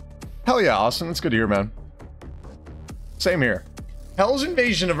 Hell yeah, Austin. It's good to hear, man. Same here. Hell's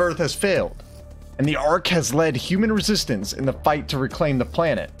invasion of Earth has failed, and the Ark has led human resistance in the fight to reclaim the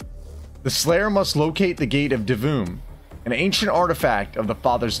planet. The Slayer must locate the Gate of Divum, an ancient artifact of the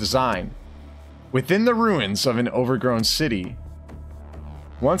Father's design, within the ruins of an overgrown city.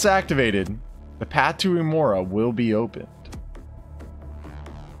 Once activated, the path to Emora will be opened.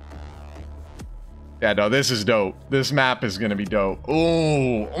 Yeah, no, this is dope. This map is gonna be dope.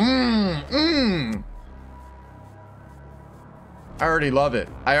 Oh, I already love it.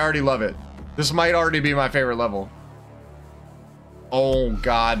 I already love it. This might already be my favorite level. Oh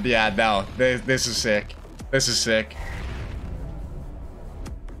god, yeah, no, this is sick. This is sick.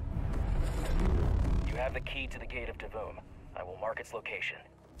 You have the key to the Gate of Divum. I will mark its location.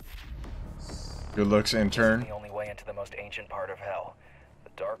 Good looks, intern. This is the only way into the most ancient part of Hell. The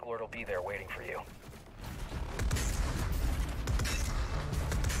Dark Lord will be there waiting for you.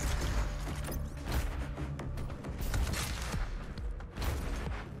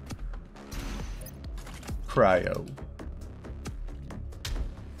 Cryo.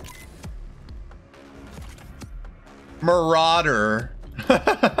 Marauder.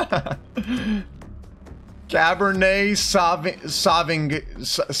 Cabernet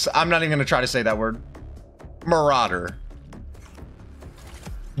Sauvignon. I'm not even gonna try to say that word. Marauder.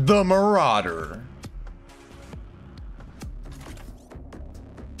 The Marauder.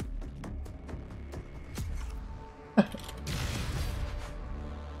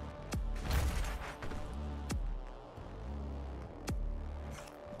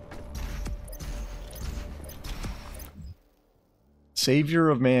 Savior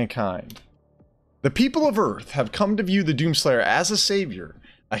of mankind. The people of Earth have come to view the Doomslayer as a savior,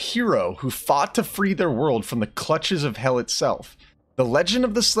 a hero who fought to free their world from the clutches of Hell itself. The legend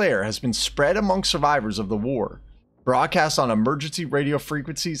of the Slayer has been spread among survivors of the war, broadcast on emergency radio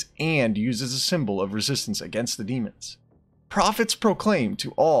frequencies, and used as a symbol of resistance against the demons. Prophets proclaim to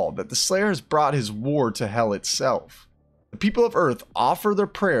all that the Slayer has brought his war to Hell itself. The people of Earth offer their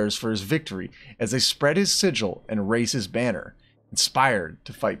prayers for his victory as they spread his sigil and raise his banner, inspired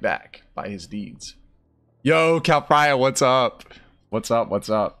to fight back by his deeds. Yo, Calpria, what's up? What's up? What's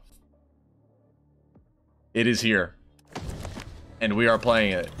up? It is here. And we are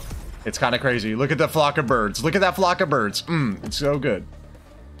playing it. It's kind of crazy. Look at the flock of birds. Look at that flock of birds. It's so good.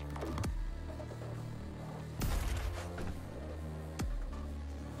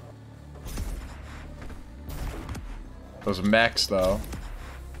 Those mechs, though.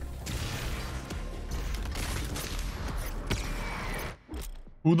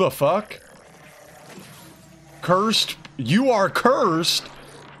 Who the fuck? Cursed? You are cursed?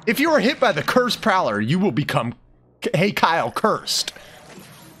 If you are hit by the cursed prowler, you will become HeyKyle cursed.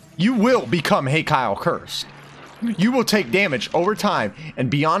 You will become HeyKyle cursed. You will take damage over time and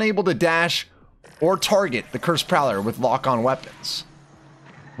be unable to dash or target the cursed prowler with lock-on weapons.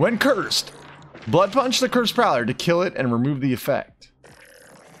 When cursed, blood punch the cursed prowler to kill it and remove the effect.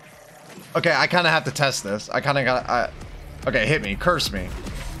 Okay, I kind of have to test this. I kind of got. Okay, hit me, curse me.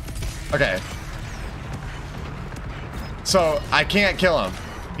 Okay. So I can't kill him.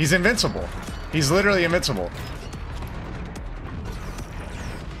 He's invincible. He's literally invincible.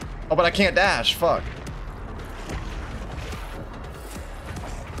 Oh, but I can't dash. Fuck.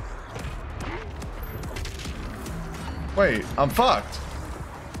 Wait, I'm fucked.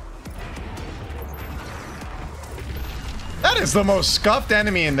 That is the most scuffed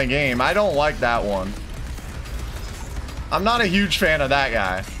enemy in the game. I don't like that one. I'm not a huge fan of that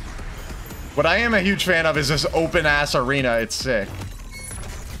guy. What I am a huge fan of is this open-ass arena. It's sick.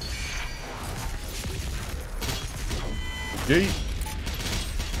 Yeet.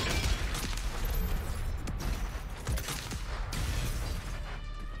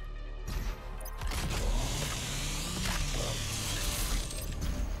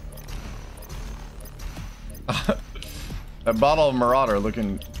 That bottle of Marauder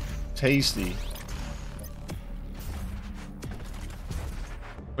looking tasty.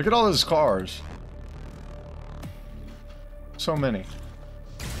 Look at all those cars. So many.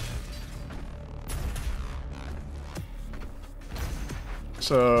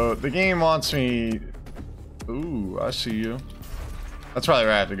 So the game wants me. Ooh, I see you. That's probably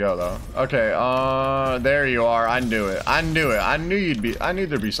where I have to go though. Okay, there you are. I knew it. I knew it. I knew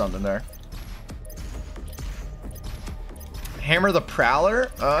there'd be something there. Hammer the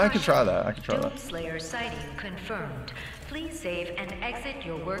Prowler? I could try that. I could try that. Slayer sighting confirmed. Please save and exit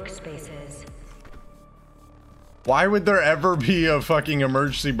your workspaces. Why would there ever be a fucking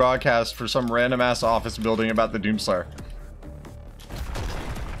emergency broadcast for some random ass office building about the Doomslayer?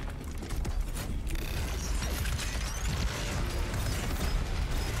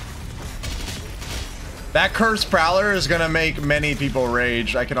 That cursed Prowler is gonna make many people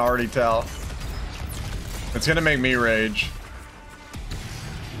rage. I can already tell. It's gonna make me rage.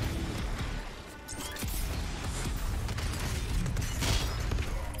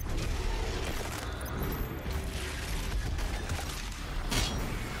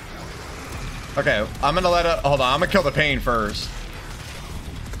 Okay, I'm gonna let it. Hold on, I'm gonna kill the pain first.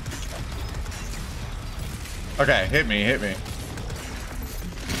 Okay, hit me, hit me.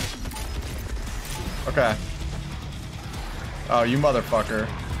 Okay. Oh, you motherfucker.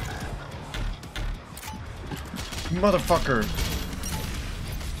 You motherfucker.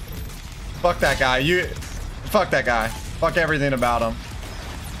 Fuck that guy. Fuck that guy. Fuck everything about him.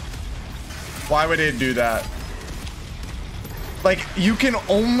 Why would it do that? Like, you can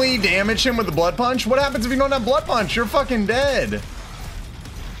only damage him with the blood punch? What happens if you don't have blood punch? You're fucking dead.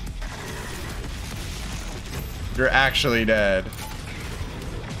 You're actually dead.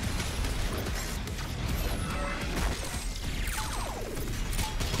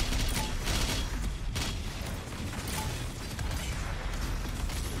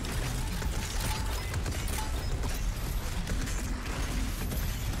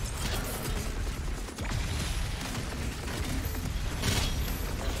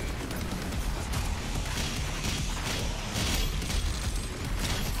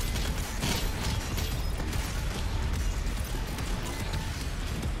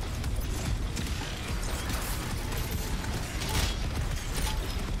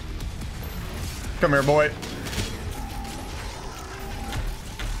 Come here, boy.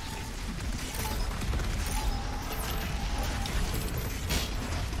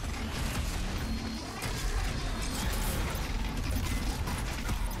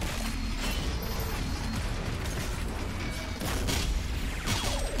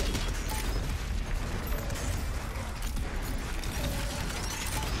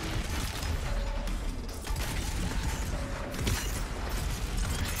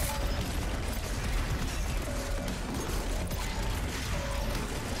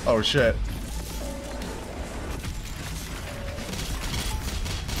 Oh shit.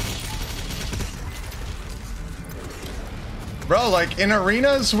 Bro, like in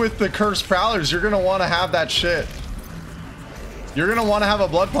arenas with the cursed prowlers, you're gonna want to have that shit. You're gonna want to have a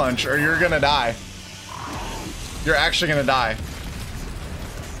blood punch or you're gonna die. You're actually gonna die.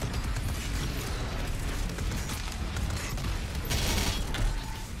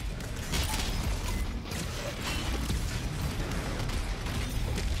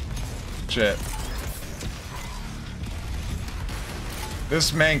 Shit.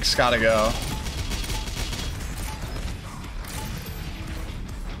 This Manx gotta go.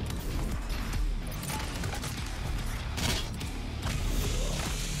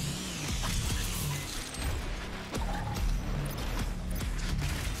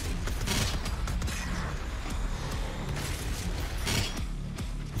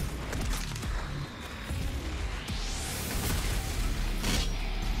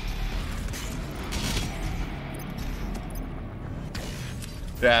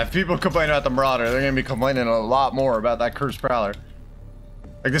 Yeah, if people complain about the Marauder, they're gonna be complaining a lot more about that Cursed Prowler.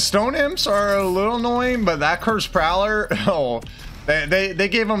 Like, the Stone Imps are a little annoying, but that Cursed Prowler, oh, they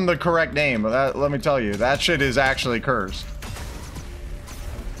gave him the correct name. That, let me tell you, that shit is actually cursed.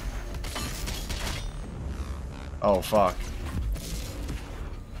 Oh, fuck.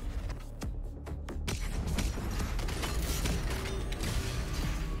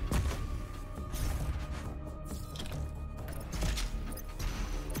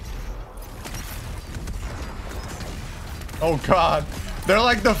 Oh god, they're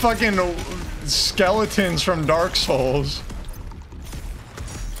like the fucking skeletons from Dark Souls.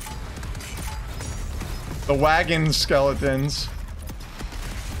 The wagon skeletons.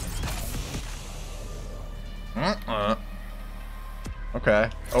 Okay.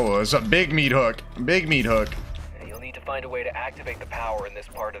 Oh, it's a big meat hook. Big meat hook. You'll need to find a way to activate the power in this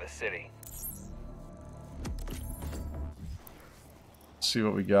part of the city. Let's see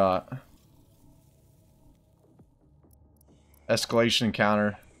what we got. Escalation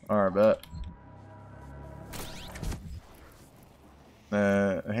encounter. Alright, bet.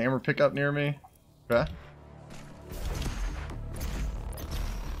 A hammer pickup near me. Okay.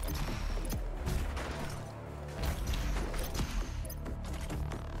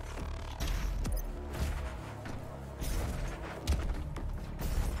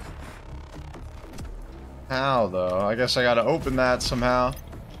 How, though? I guess I gotta open that somehow.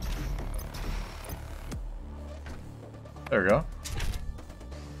 There we go.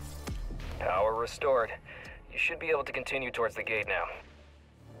 Power restored. You should be able to continue towards the gate now.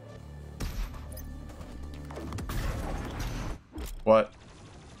 What?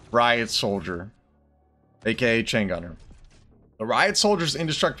 Riot Soldier, aka Chain Gunner. The Riot Soldier's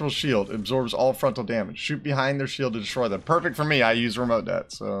indestructible shield absorbs all frontal damage. Shoot behind their shield to destroy them. Perfect for me. I use remote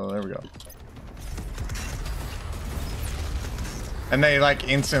det, so there we go. And they like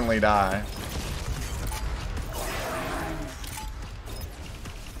instantly die.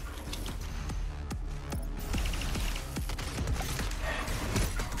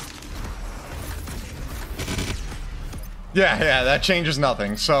 Yeah, that changes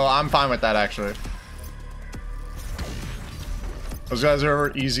nothing. So I'm fine with that, actually. Those guys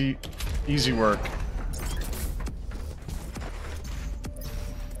are easy work.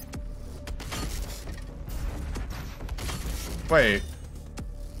 Wait.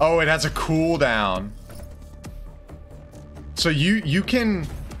 Oh, it has a cooldown. So you can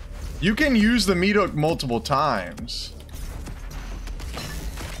use the meat hook multiple times.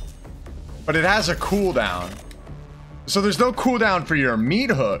 But it has a cooldown. So there's no cooldown for your meat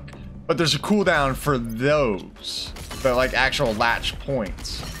hook, but there's a cooldown for those. The like actual latch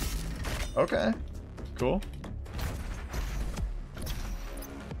points. Okay. Cool.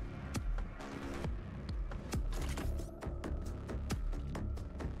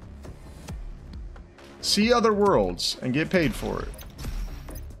 See other worlds and get paid for it.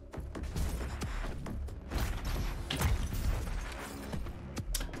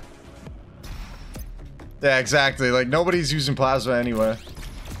 Yeah, exactly. Like, nobody's using plasma anyway.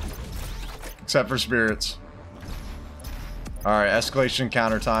 Except for spirits. Alright, escalation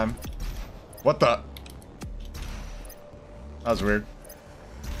counter time. What the? That was weird.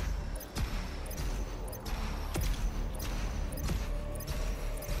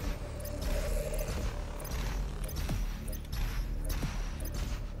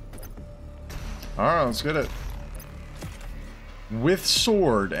 Alright, let's get it. With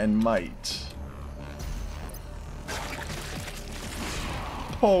sword and might.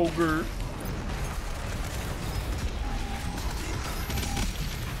 Ogre.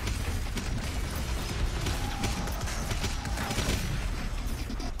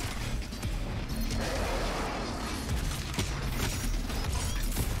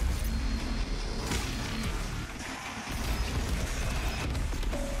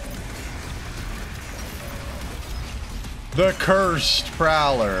 The Cursed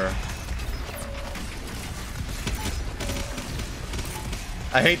Prowler.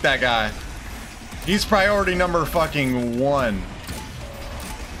 I hate that guy. He's priority number fucking 1.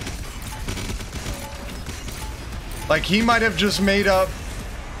 Like, he might have just made up...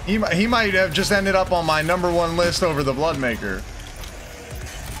 He might have just ended up on my #1 list over the Bloodmaker.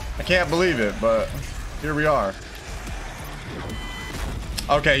 I can't believe it, but here we are.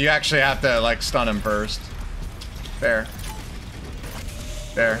 Okay, you actually have to, like, stun him first. There.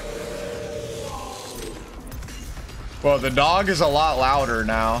 There. Well, the dog is a lot louder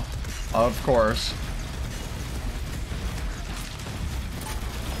now, of course.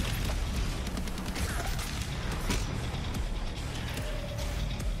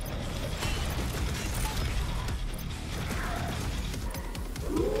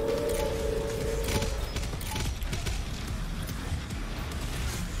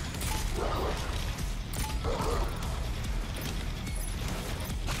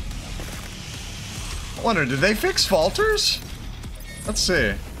 I wonder, did they fix falters? Let's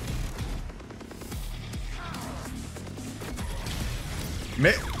see.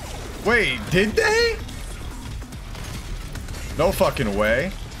 Wait, did they? No fucking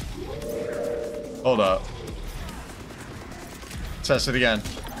way. Hold up. Test it again.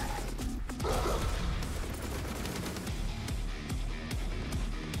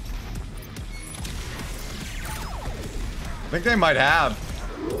 I think they might have.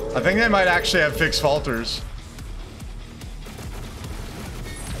 I think they might actually have fixed falters.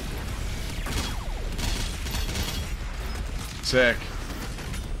 Sick.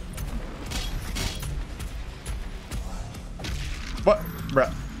 What?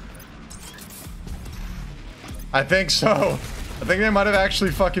 Bruh. I think so. I think they might have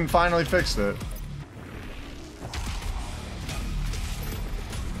actually fucking finally fixed it.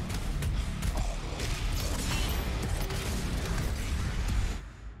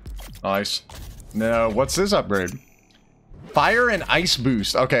 Nice. No, what's this upgrade? Fire and ice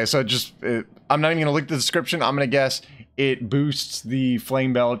boost. Okay, so I'm not even gonna look at the description. I'm gonna guess it boosts the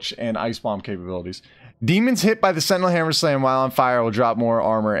flame belch and ice bomb capabilities. Demons hit by the sentinel hammer slam while on fire will drop more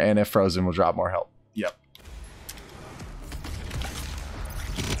armor, and if frozen will drop more health. Yep.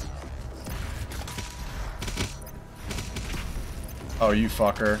 Oh, you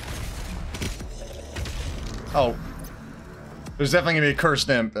fucker. Oh. There's definitely gonna be a cursed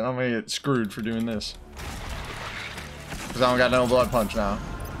imp, and I'm gonna get screwed for doing this. Because I don't got no blood punch now.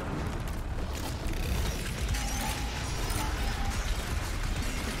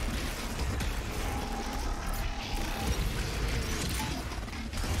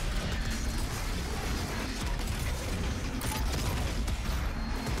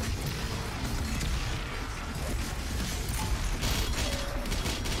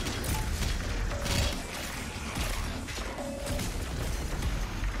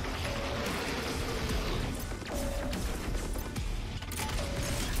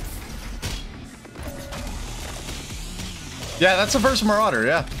 Yeah, that's the first Marauder,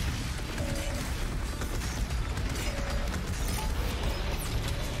 yeah.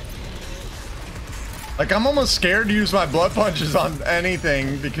 Like, I'm almost scared to use my blood punches on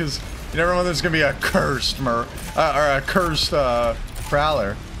anything because you never know there's gonna be a cursed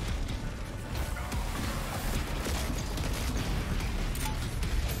Prowler.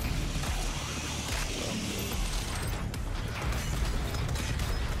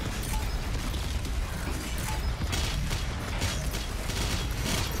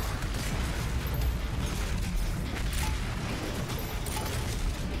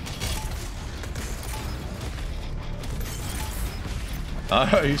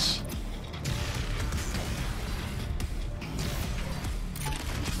 Nice.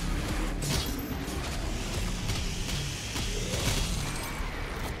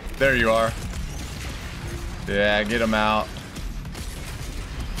 There you are. Yeah, get him out.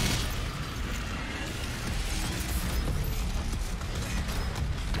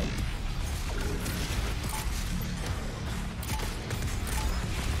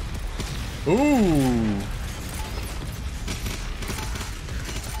 Ooh.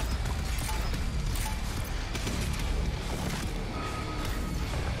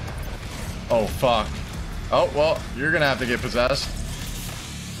 Oh, fuck. Oh, well, you're gonna have to get possessed.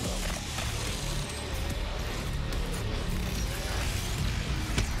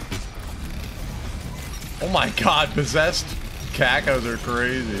 Oh my god, possessed cacos are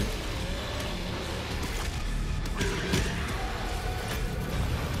crazy.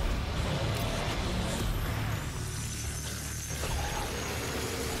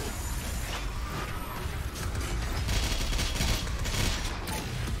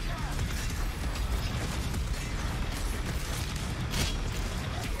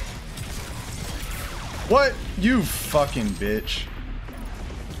 What? You fucking bitch.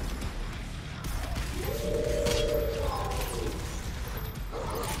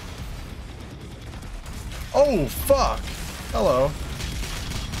 Oh, fuck. Hello.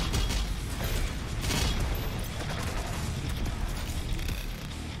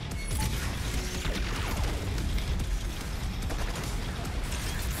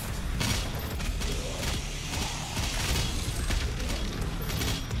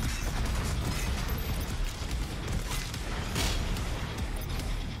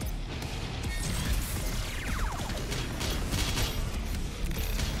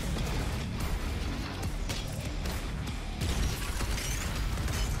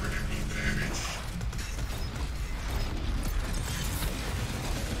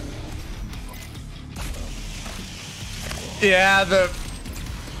 Yeah, the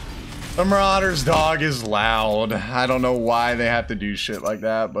Marauder's dog is loud. I don't know why they have to do shit like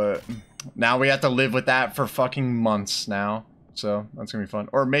that, but now we have to live with that for fucking months now. So that's gonna be fun.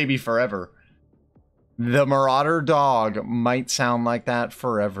 Or maybe forever. The Marauder dog might sound like that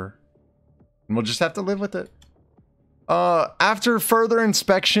forever. And we'll just have to live with it. After further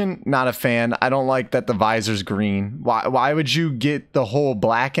inspection, not a fan. I don't like that the visor's green. Why would you get the whole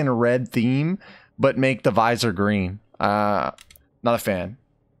black and red theme, but make the visor green? Not a fan.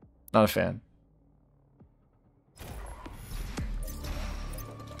 Not a fan.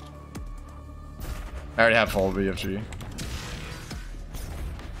 I already have full BFG.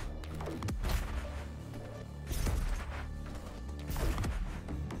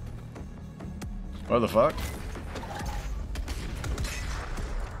 What the fuck?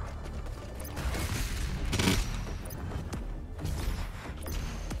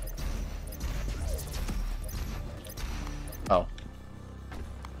 Oh.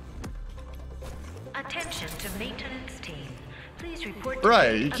 Attention to maintenance team. Please report.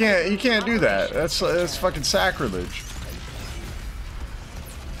 Right, you can't do that. That's fucking sacrilege.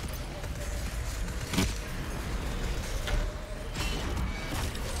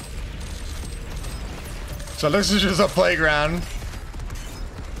 So this is just a playground.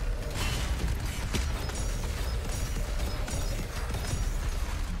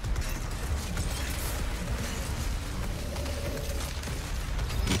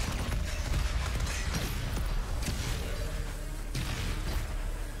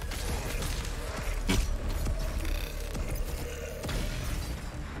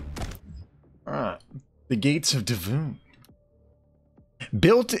 the gates of Devum.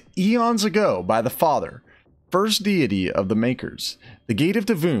 Built eons ago by the Father, first deity of the Makers, the Gate of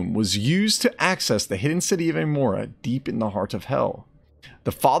Devum was used to access the hidden city of Amora deep in the heart of Hell.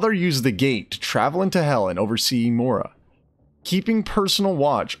 The Father used the gate to travel into Hell and oversee Amora, keeping personal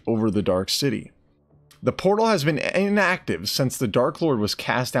watch over the Dark City. The portal has been inactive since the Dark Lord was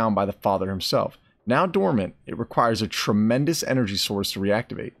cast down by the Father himself. Now dormant, it requires a tremendous energy source to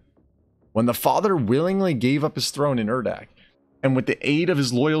reactivate. When the Father willingly gave up his throne in Urdak, and with the aid of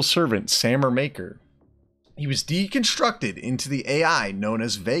his loyal servant, Samur Maker, he was deconstructed into the AI known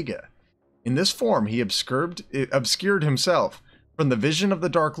as Vega. In this form, he obscured himself from the vision of the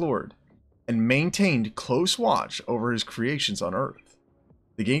Dark Lord, and maintained close watch over his creations on Earth.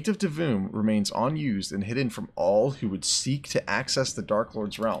 The Gate of Devum remains unused and hidden from all who would seek to access the Dark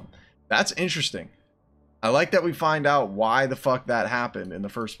Lord's realm. That's interesting. I like that we find out why the fuck that happened in the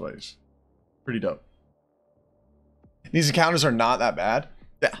first place. Pretty dope. These encounters are not that bad.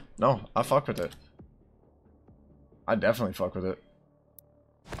 Yeah, no, I fuck with it. I definitely fuck with it.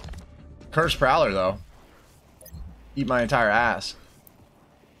 Cursed Prowler, though. Eat my entire ass.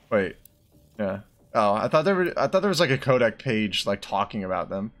 Wait. Yeah. Oh, I thought there was like a codec page like talking about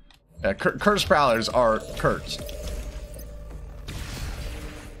them. Yeah, Cursed Prowlers are cursed.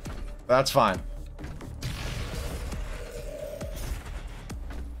 That's fine.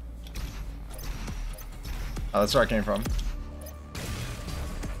 Oh, that's where I came from.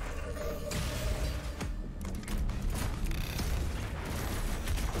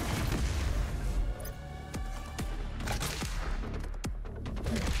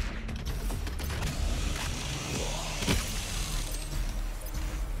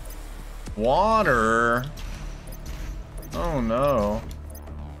 Water. Oh no.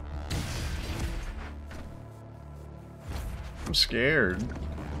 I'm scared.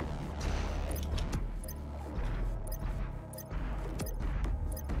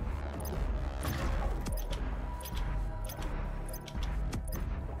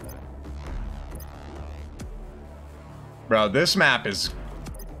 Bro, this map is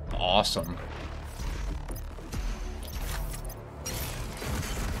awesome.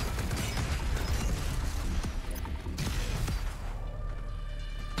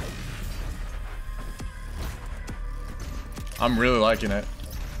 I'm really liking it.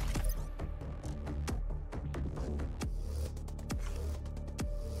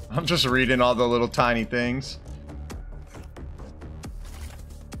 I'm just reading all the little tiny things.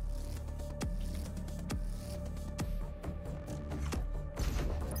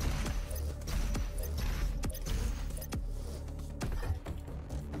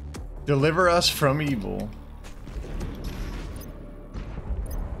 Deliver us from evil.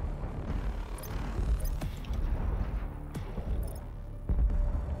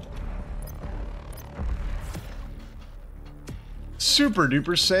 Super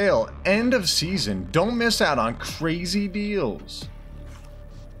duper sale, end of season. Don't miss out on crazy deals.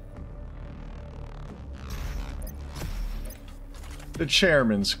 The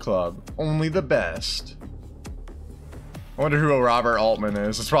Chairman's Club, only the best. I wonder who Robert Altman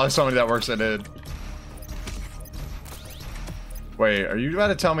is. It's probably somebody that works at id. Wait, are you about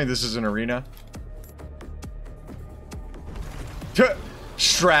to tell me this is an arena?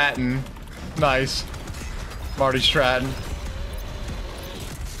 Stratton. Nice. Marty Stratton.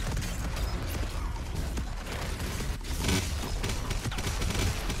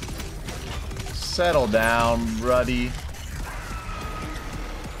 Settle down, Ruddy.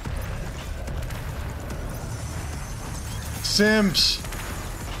 Simps.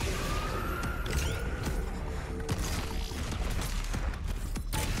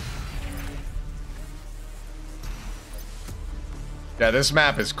 Yeah, this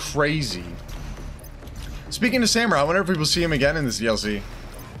map is crazy. Speaking of Samurai, I wonder if we will see him again in this DLC.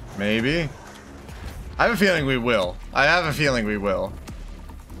 Maybe. I have a feeling we will. I have a feeling we will.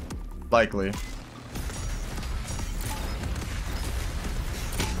 Likely.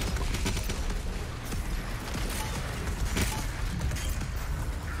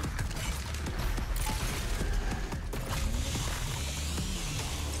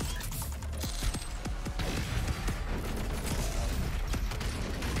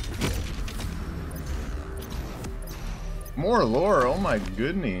 More lore, oh my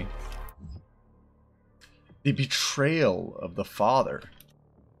goodness. The betrayal of the father.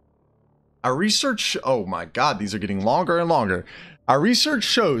 Our research, oh my god, these are getting longer and longer. Our research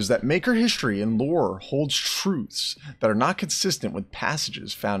shows that Maker history and lore holds truths that are not consistent with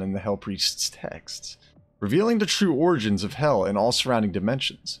passages found in the Hell Priest's texts, revealing the true origins of Hell and all surrounding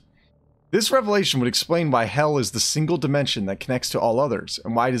dimensions. This revelation would explain why hell is the single dimension that connects to all others,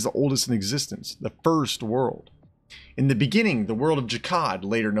 and why it is the oldest in existence, the first world. In the beginning, the world of Jakad,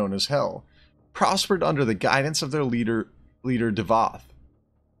 later known as Hell, prospered under the guidance of their leader Davith,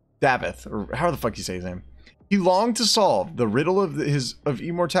 or how the fuck you say his name. He longed to solve the riddle of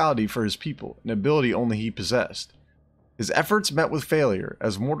immortality for his people, an ability only he possessed. His efforts met with failure,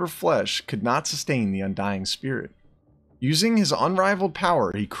 as mortal flesh could not sustain the undying spirit. Using his unrivaled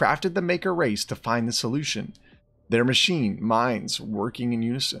power, he crafted the Maker race to find the solution, their machine minds working in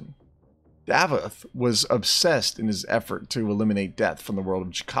unison. Davith was obsessed in his effort to eliminate death from the world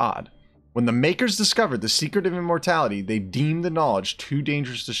of Jakad. When the Makers discovered the secret of immortality, they deemed the knowledge too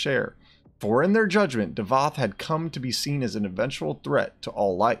dangerous to share, for in their judgment, Davith had come to be seen as an eventual threat to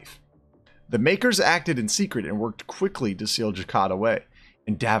all life. The Makers acted in secret and worked quickly to seal Jakad away,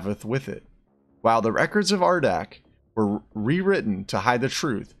 and Davith with it. While the records of Ardak were rewritten to hide the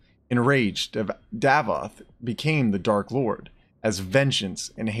truth, enraged, Davith became the Dark Lord, as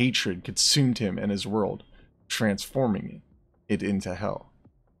vengeance and hatred consumed him and his world, transforming it into hell.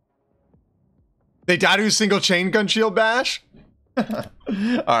 They died to a single chain gun shield bash?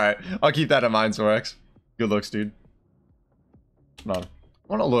 Alright, I'll keep that in mind, Zorex. Good looks, dude. Hold on. I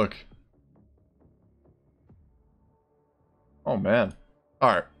want to look. Oh, man.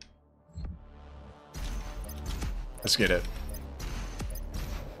 Alright. Let's get it.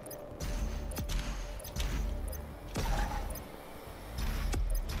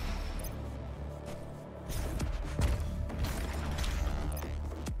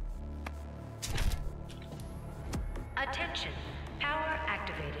 Attention. Power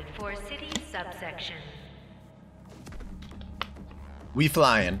activated for city subsection. We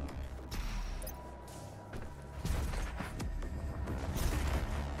flying.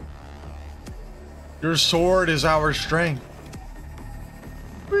 Your sword is our strength.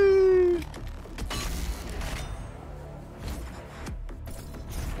 Whee!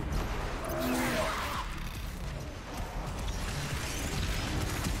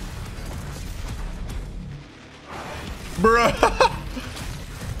 Bruh.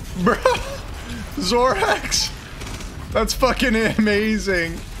 Bruh. Zorax. That's fucking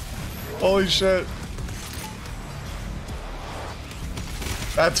amazing. Holy shit.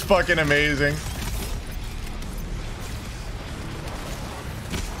 That's fucking amazing.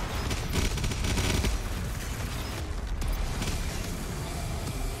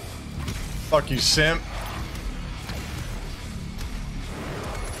 Fuck you, simp.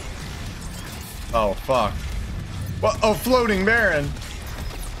 Oh, fuck. What? Oh, floating Baron.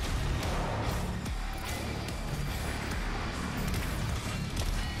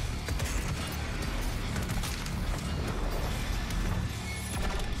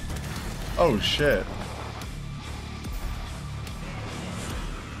 Oh, shit.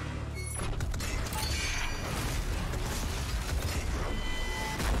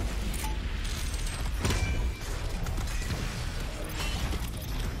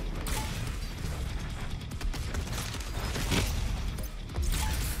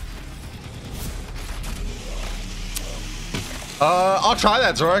 I'll try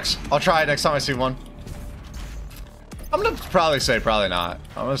that, Zorax. I'll try it next time I see one. I'm gonna probably say probably not.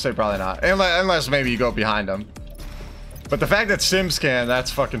 I'm gonna say probably not. Unless maybe you go behind him. But the fact that Sims can,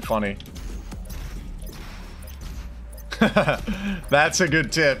 that's fucking funny. That's a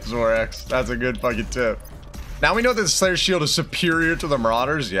good tip, Zorax. That's a good fucking tip. Now we know that the Slayer Shield is superior to the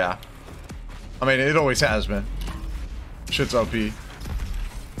Marauders, yeah. I mean, it always has been. Shit's OP.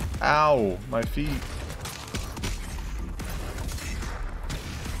 Ow, my feet.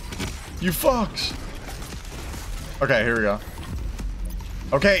 You fucks. Okay, here we go.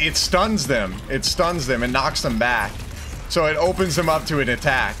 Okay, it stuns them. It stuns them and knocks them back. So it opens them up to an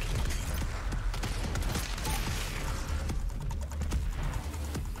attack.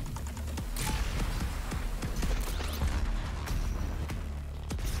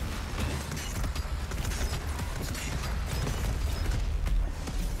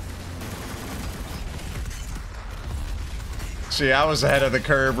 See, I was ahead of the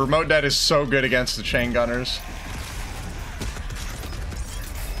curve. Remote Dead is so good against the chain gunners.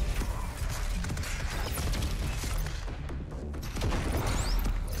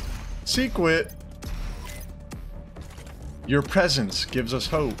 Sequit. Your presence gives us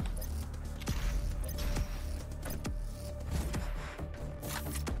hope.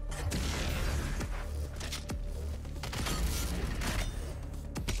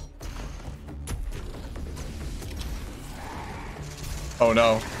 Oh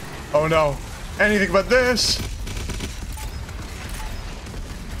no. Oh no. Anything but this.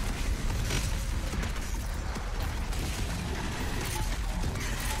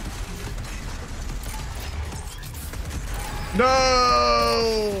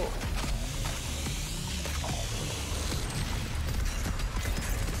 No!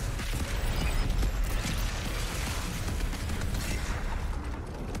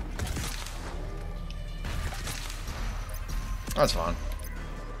 That's fine.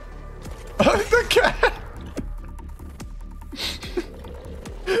 The cat!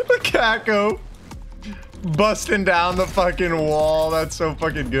 The cat go busting down the fucking wall. That's so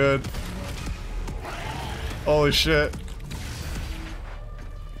fucking good. Holy shit.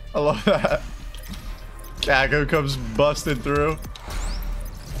 I love that. Kako comes busted through.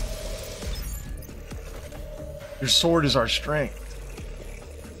 Your sword is our strength.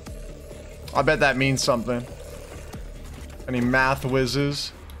 I bet that means something. Any math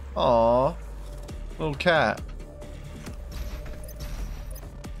whizzes? Aw, little cat.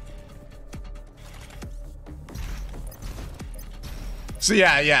 So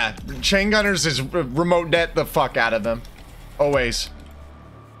yeah. Chain gunners is remote net the fuck out of them. Always.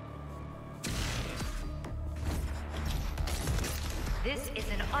 This is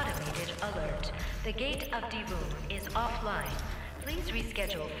an automated alert. The gate of Divoom is offline. Please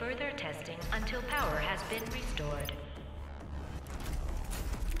reschedule further testing until power has been restored.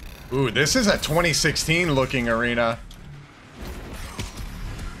 Ooh, this is a 2016 looking arena.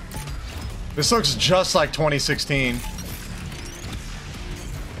 This looks just like 2016.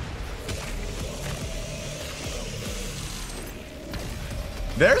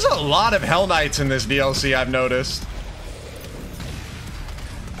 There's a lot of Hell Knights in this DLC, I've noticed.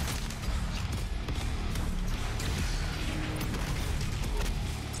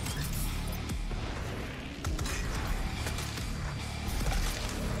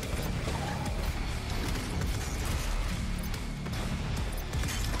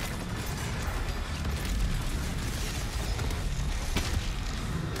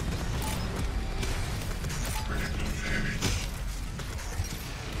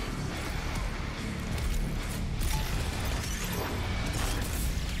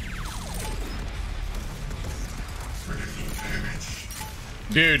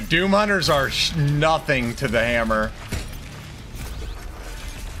 Dude, Doom Hunters are nothing to the hammer.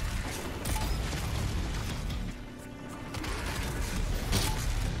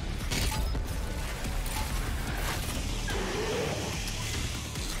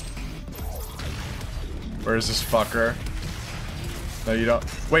 Where's this fucker? No, you don't.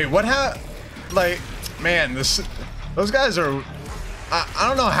 Wait, what like, man, those guys are, I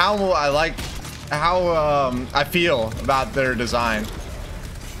don't know how I feel about their design.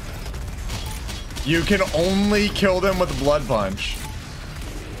 You can only kill them with a blood punch.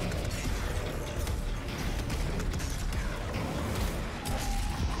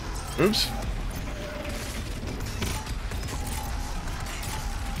 Oops.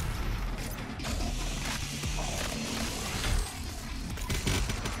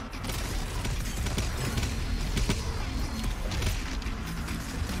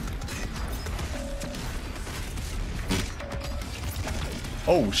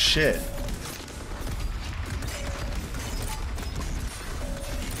 Oh shit.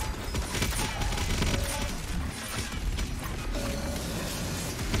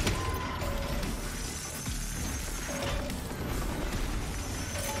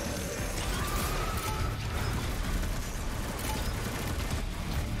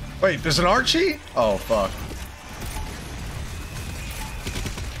 Wait, there's an Archie? Oh, fuck.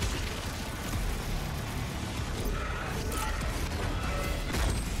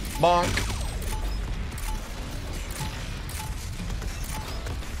 Bonk.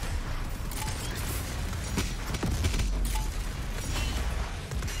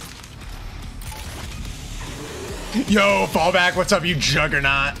 Yo, fallback, what's up, you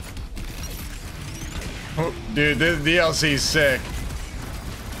juggernaut? Oh, dude, this DLC is sick.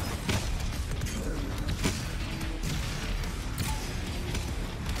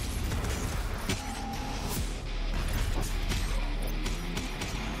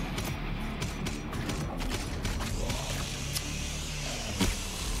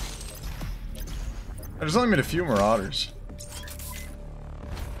 There's only been a few Marauders.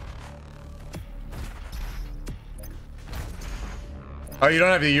 Oh, you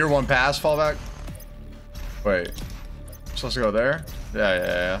don't have the year 1 pass fallback? Wait. I'm supposed to go there?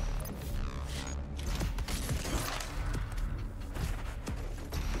 Yeah.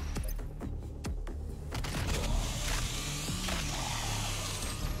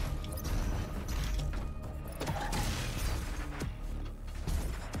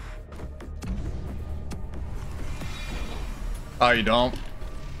 Oh, you don't?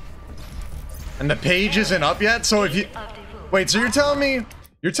 And the page isn't up yet? So if you... Wait, so you're telling me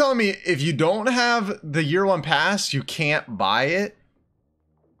You're telling me if you don't have the year 1 pass, you can't buy it?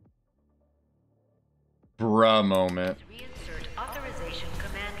 Bruh moment. Reinsert authorization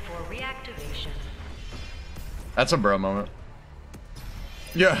command for reactivation. That's a bruh moment.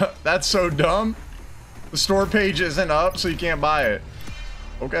 Yeah, that's so dumb. The store page isn't up, so you can't buy it.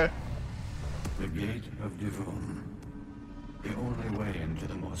 Okay. The Gate of Divoom. The only way into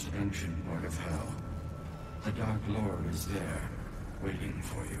the most ancient part of Hell. The Dark Lord is there, waiting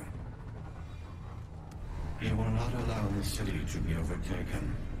for you. He will not allow the city to be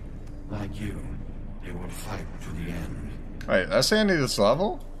overtaken. Like you, he will fight to the end. Wait, that's the end of this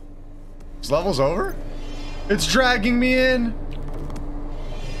level? This level's over? It's dragging me in!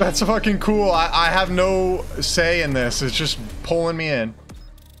 That's fucking cool. I have no say in this. It's just pulling me in.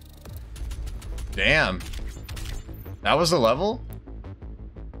 Damn. That was the level?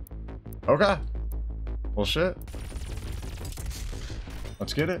 Okay. Well, shit.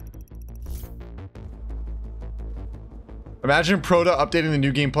 Let's get it. Imagine Proto updating the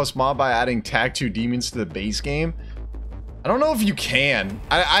New Game Plus mod by adding Tag 2 Demons to the base game. I don't know if you can.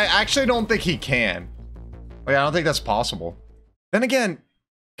 I actually don't think he can. Like, I don't think that's possible. Then again,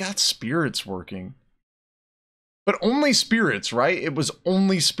 got spirits working. But only spirits, right? It was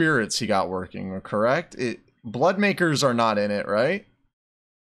only spirits he got working, correct? Bloodmakers are not in it, right?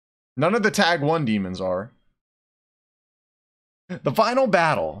 None of the Tag 1 demons are. The final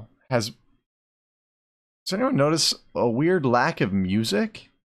battle has... Does anyone notice a weird lack of music?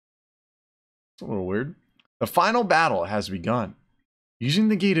 It's a little weird. The final battle has begun. Using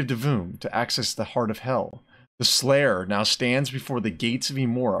the Gate of Divoom to access the heart of Hell, the Slayer now stands before the gates of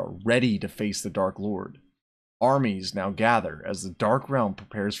Emora, ready to face the Dark Lord. Armies now gather as the Dark Realm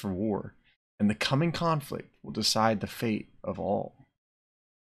prepares for war, and the coming conflict will decide the fate of all.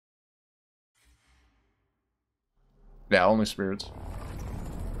 Yeah, only spirits.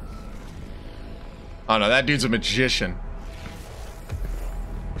 Oh no, that dude's a magician.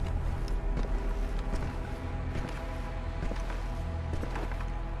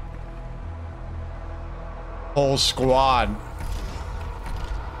 Whole squad.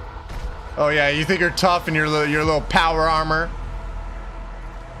 Oh yeah, you think you're tough in your little power armor?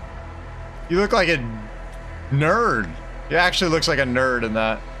 You look like a nerd. He actually looks like a nerd in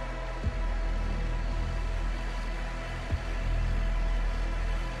that.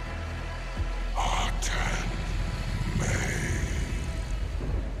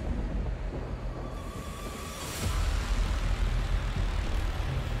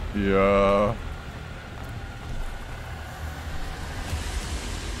 Yeah.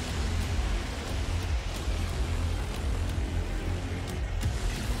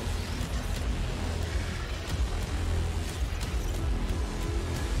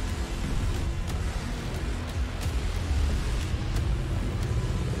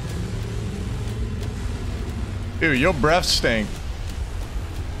 Ew, your breath stink.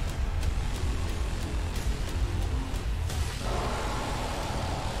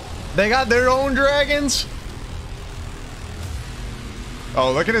 They got their own dragons?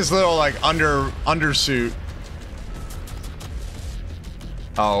 Oh, look at his little like undersuit.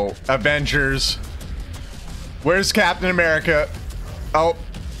 Oh, Avengers. Where's Captain America? Oh,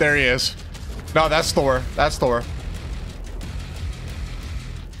 there he is. No, that's Thor. That's Thor.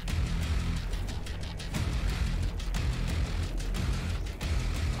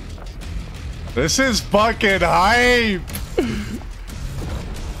 This is fucking hype.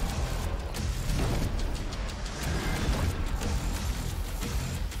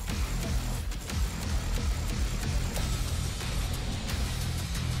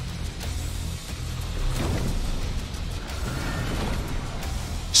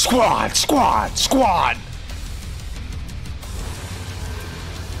 Squad, squad, squad.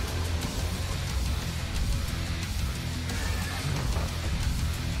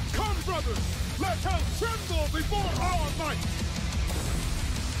 Come, brothers! Let hell tremble before our might!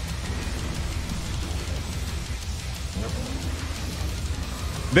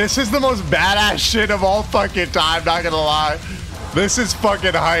 This is the most badass shit of all fucking time, not gonna lie. This is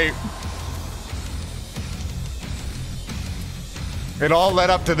fucking hype. It all led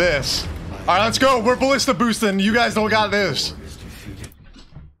up to this. Alright, let's go. We're ballista boosting. You guys don't got this.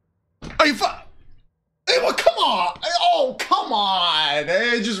 Are you Hey, well, come on. Oh, come on.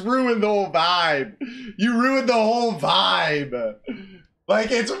 It just ruined the whole vibe. You ruined the whole vibe.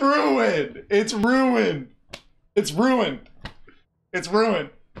 Like, it's ruined. It's ruined. It's ruined. It's ruined.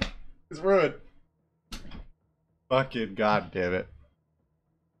 It's ruined. Fucking goddamn it.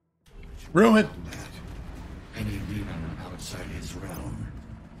 Ruined. Any demon outside his realm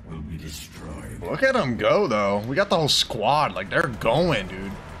will be destroyed. Look at them go, though. We got the whole squad. Like, they're going,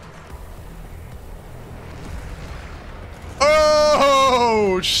 dude.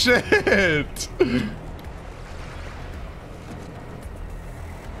 Oh, shit.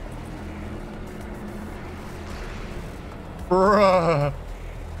 Bruh.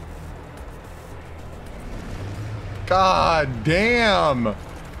 God damn.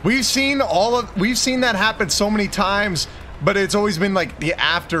 We've seen that happen so many times, but it's always been like the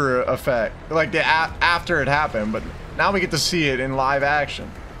after effect, like the after it happened, but now we get to see it in live action.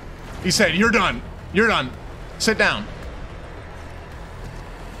 He said, "You're done. You're done. Sit down."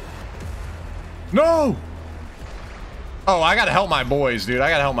 No. Oh, I gotta help my boys, dude. I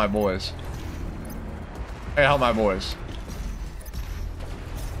gotta help my boys. I gotta help my boys.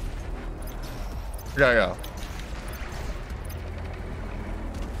 We gotta go.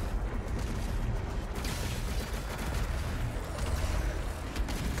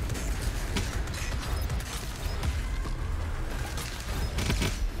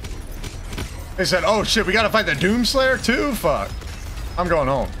 They said, "Oh shit, we gotta fight the Doomslayer too? Fuck. I'm going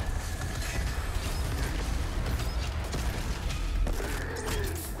home."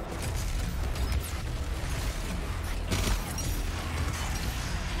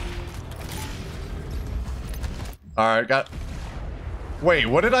 Alright, Wait,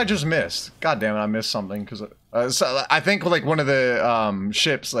 what did I just miss? God damn it, I missed something, because so I think like one of the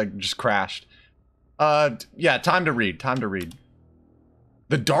ships like just crashed. Yeah, time to read, time to read.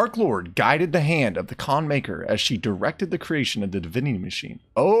 The Dark Lord guided the hand of the Con Maker as she directed the creation of the Divinity Machine.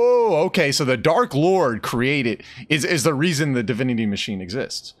 Oh, okay, so the Dark Lord created is the reason the Divinity Machine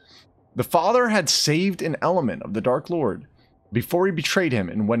exists. The Father had saved an element of the Dark Lord before he betrayed him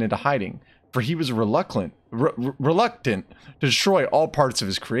and went into hiding, for he was reluctant to destroy all parts of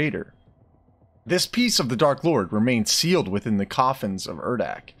his creator. This piece of the Dark Lord remained sealed within the coffins of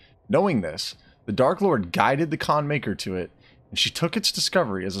Urdak. Knowing this, the Dark Lord guided the Con Maker to it, and she took its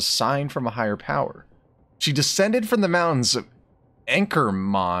discovery as a sign from a higher power. She descended from the mountains of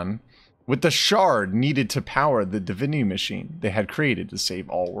Enkerman with the shard needed to power the Divinity Machine they had created to save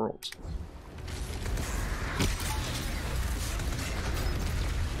all worlds.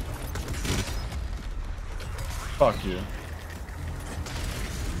 Fuck you.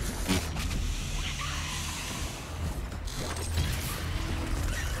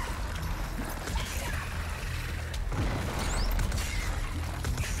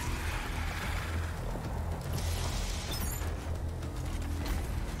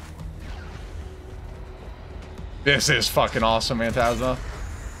 This is fucking awesome, Phantasma.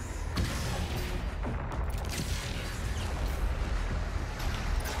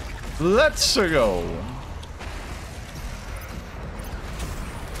 Let's go.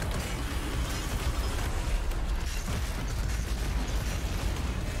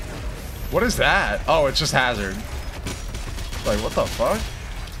 What is that? Oh, it's just Hazard. Like, what the fuck?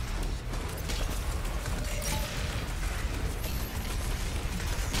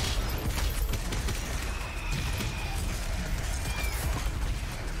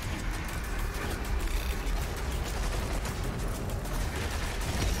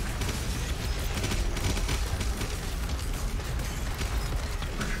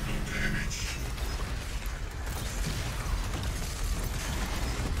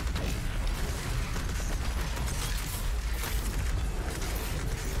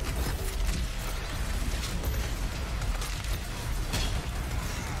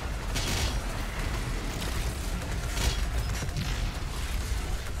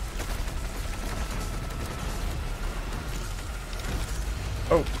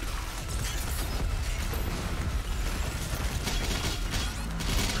 Oh.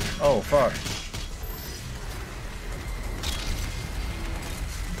 Oh, fuck.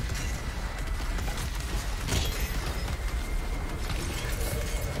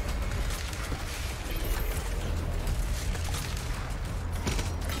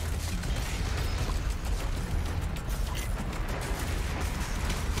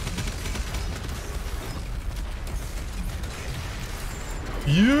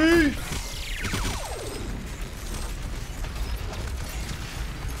 Yay!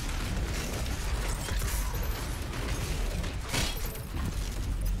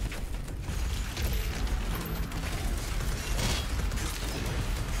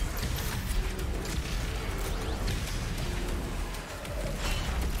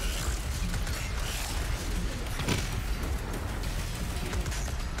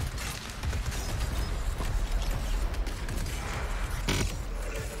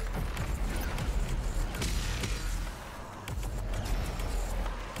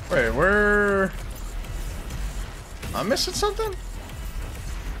 Wait, where? I'm missing something?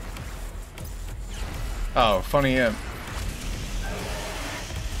 Oh, funny imp.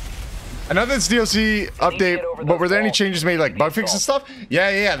 I know this DLC update, but were there any changes made, like bug fix and stuff?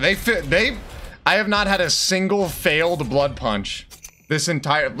 Yeah. I have not had a single failed blood punch. This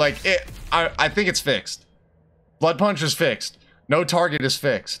entire, like, I think it's fixed. Blood punch is fixed. No target is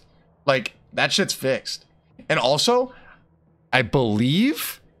fixed. Like, that shit's fixed. And also, I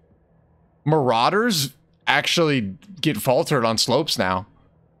believe Marauders actually get faltered on slopes now.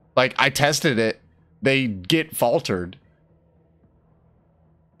 Like, I tested it. They get faltered.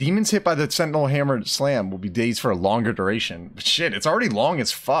 Demons hit by the Sentinel Hammer Slam will be dazed for a longer duration. But shit, it's already long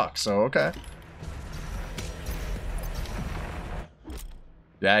as fuck, so okay.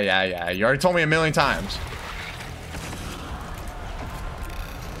 Yeah. You already told me a million times.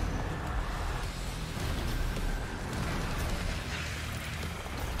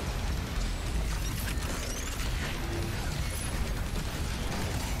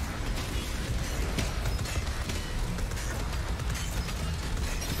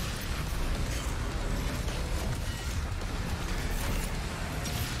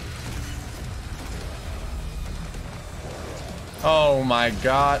 Oh my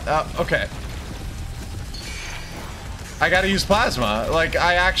god. Okay. I gotta use plasma. Like,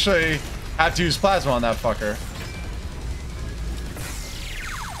 I actually have to use plasma on that fucker.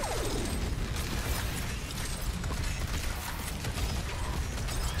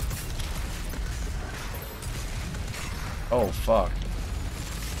 Oh, fuck.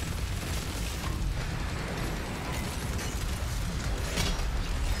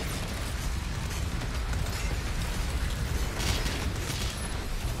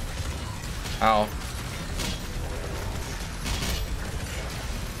 Ow.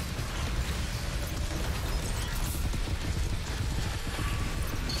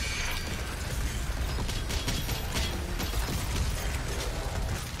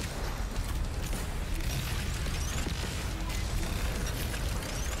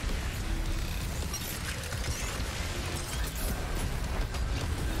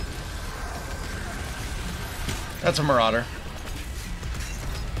 That's a Marauder.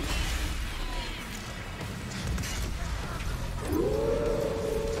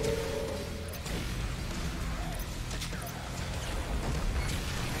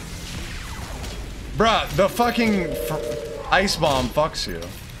 Bruh, the fucking ice bomb fucks you.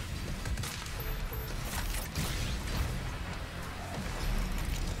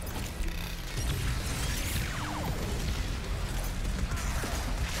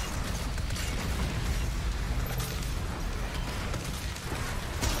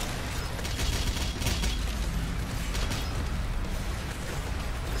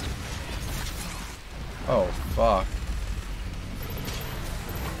 Oh, fuck.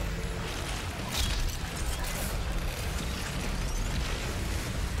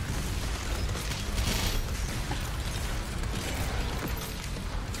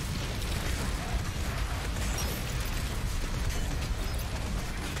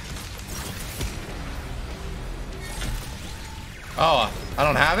 Oh, I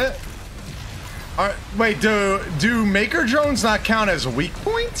don't have it? Alright, wait, do Maker drones not count as weak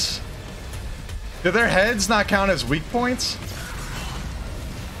points? Do their heads not count as weak points?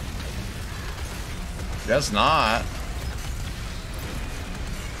 Guess not.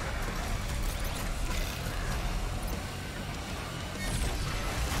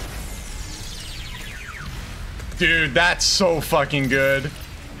 Dude, that's so fucking good.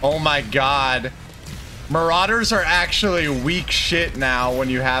 Oh my god. Marauders are actually weak shit now when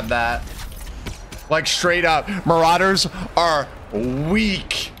you have that. Like, straight up. Marauders are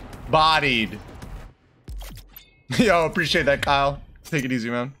weak bodied. Yo, appreciate that, Kyle. Take it easy,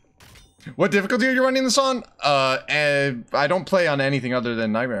 man. What difficulty are you running this on? And I don't play on anything other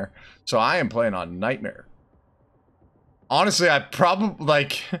than Nightmare. So I am playing on Nightmare. Honestly, I probably,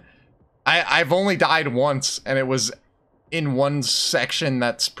 like, I've only died once, and it was in one section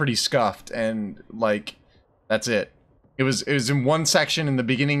that's pretty scuffed, and, like, that's it. It was in one section in the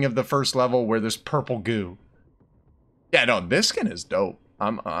beginning of the first level where there's purple goo. Yeah, no, this skin is dope. I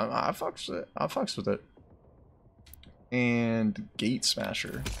fucks with it. I fucks with it. And Gate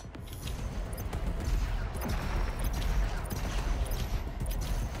Smasher.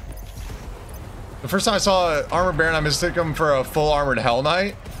 The first time I saw an Armored Baron, I mistook him for a full armored Hell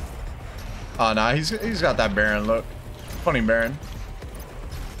Knight. Oh, nah, he's got that Baron look. Funny Baron.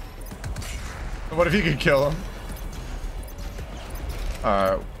 What if you could kill him?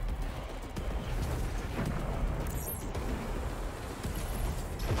 Alright.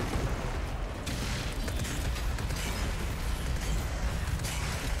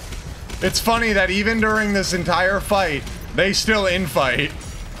 It's funny that even during this entire fight, they still infight.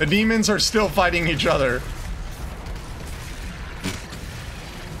 The demons are still fighting each other.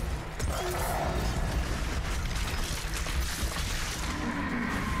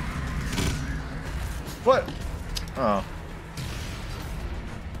 What? Oh.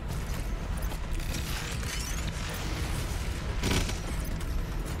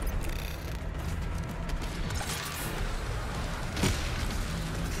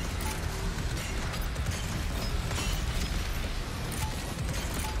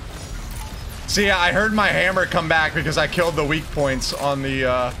 See, I heard my hammer come back because I killed the weak points on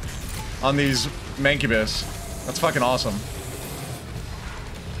the on these Mancubus. That's fucking awesome.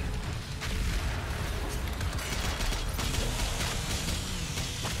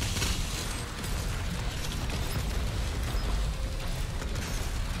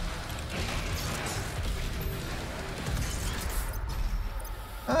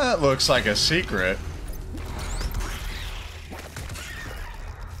 That looks like a secret.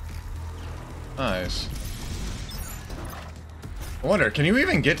 Nice. I wonder, can you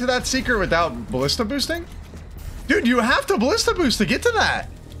even get to that secret without ballista boosting? Dude, you have to ballista boost to get to that.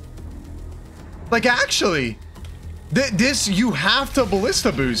 Like, actually. This, you have to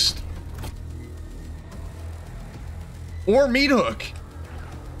ballista boost. Or meat hook.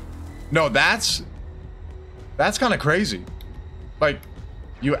 No, that's kind of crazy. Like,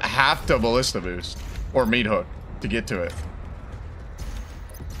 you have to ballista boost. Or meat hook to get to it.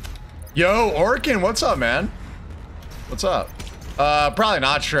 Yo, Orkin, what's up, man? What's up? Probably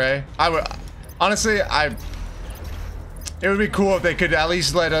not Trey. I would honestly, it would be cool if they could at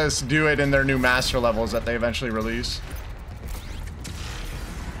least let us do it in their new master levels that they eventually release.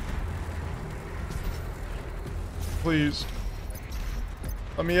 Please.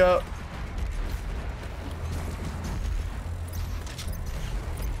 Let me up.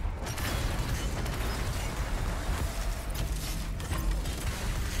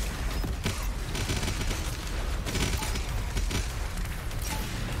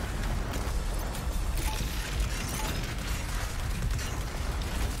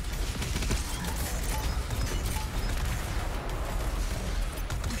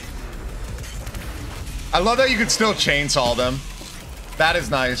 I love that you could still chainsaw them. That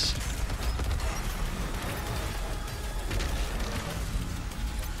is nice.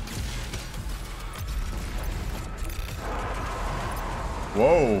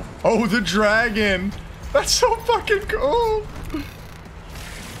 Whoa. Oh, the dragon. That's so fucking cool.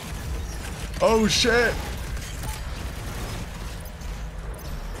 Oh, shit.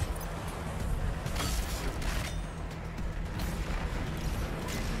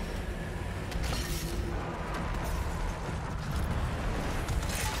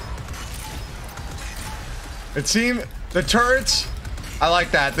 It seemed the turrets, I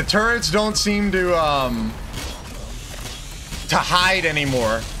like that. The turrets don't seem to hide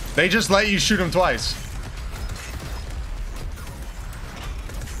anymore. They just let you shoot them twice.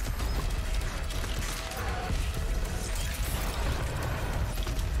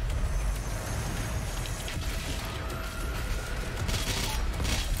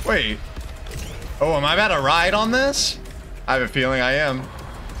 Wait. Oh, am I about to ride on this? I have a feeling I am.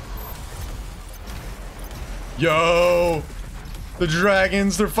 Yo! The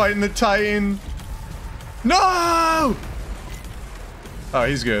dragons, they're fighting the Titan. No! Oh,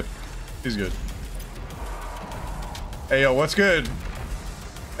 he's good. He's good. Hey, yo, what's good?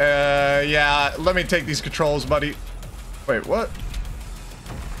 Yeah, let me take these controls, buddy. Wait, what?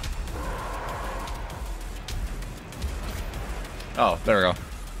 Oh, there we go.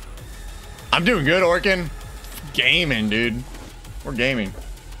 I'm doing good, Orkin. Gaming, dude. We're gaming.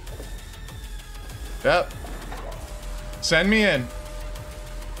 Yep. Send me in.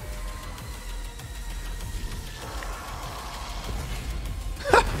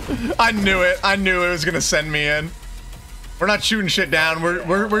 I knew it. I knew it was gonna send me in. We're not shooting shit down.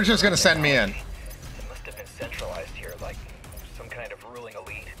 We're just gonna send me in. It must have been centralized here, like some kind of ruling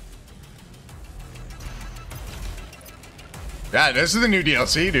elite. Yeah, this is the new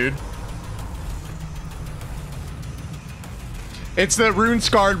DLC, dude. It's the Rune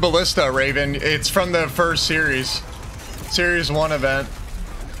Scarred Ballista, Raven. It's from the first series. Series 1 event.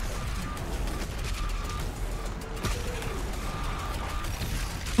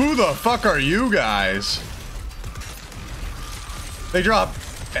 Who the fuck are you guys? They drop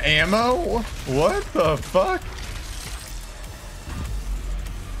ammo? What the fuck?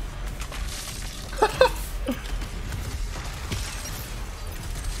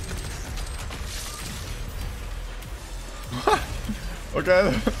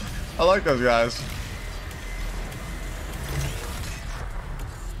 Okay, I like those guys.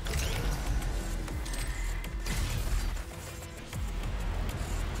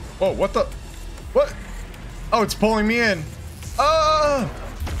 Whoa, what the? What? Oh, it's pulling me in. Ah!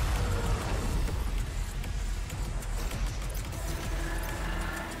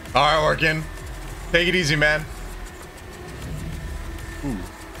 Alright, working. Take it easy, man. Ooh.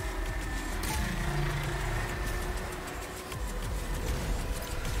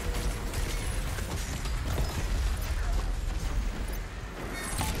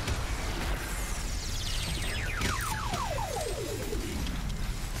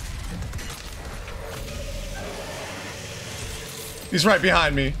 He's right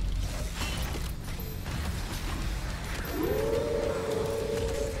behind me.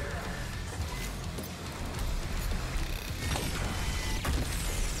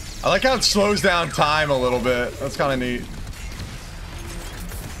 I like how it slows down time a little bit. That's kind of neat.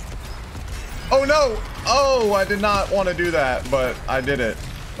 Oh no! Oh, I did not want to do that, but I did it.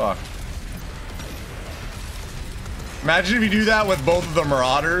 Fuck. Imagine if you do that with both of the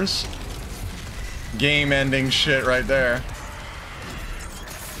Marauders. Game ending shit right there.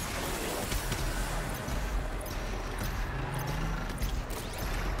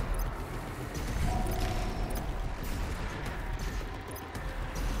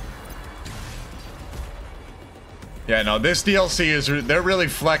 Yeah, no, this DLC is, they're really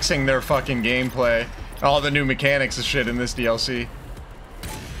flexing their fucking gameplay. All the new mechanics and shit in this DLC.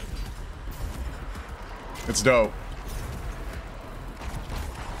 It's dope.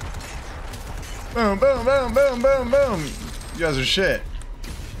 Boom, boom, boom, boom, boom, boom. You guys are shit.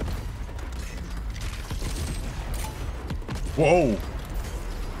 Whoa.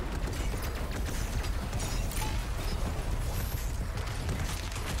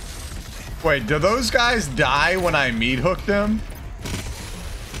 Wait, do those guys die when I meat hook them?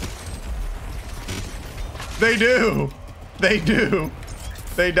 They do. They do.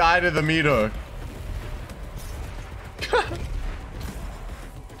 They die to the meat hook.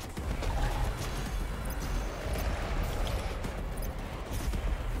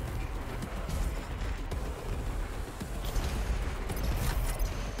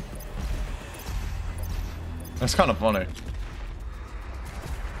 That's kind of funny.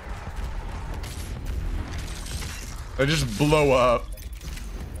 They just blow up.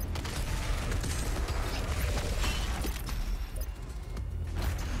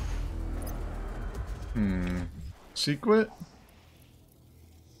 Secret?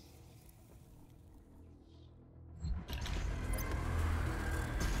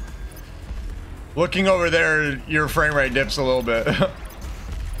 Looking over there, your frame rate dips a little bit.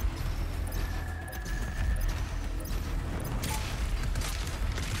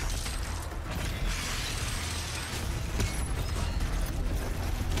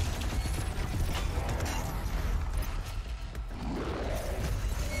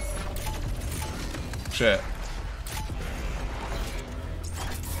 Shit.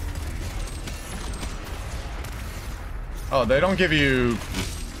 Oh, they don't give you...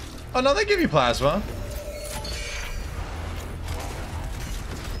 Oh, no, they give you plasma.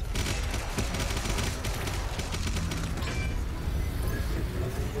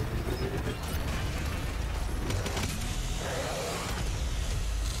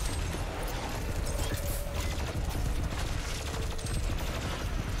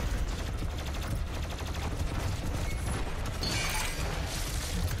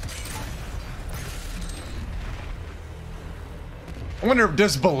 I wonder,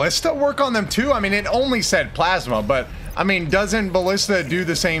 does Ballista work on them too? I mean, it only said plasma, but I mean, doesn't Ballista do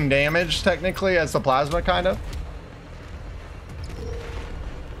the same damage technically as the plasma, kind of?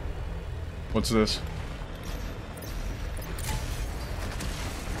 What's this?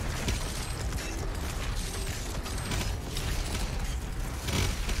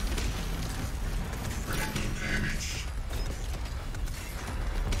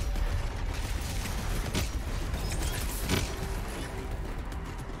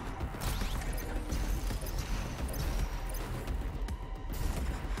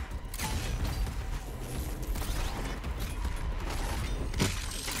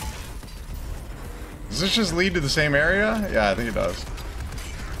 Does this just lead to the same area? Yeah, I think it does.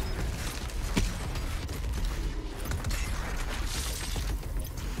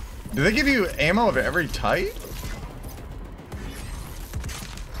 Do they give you ammo of every type?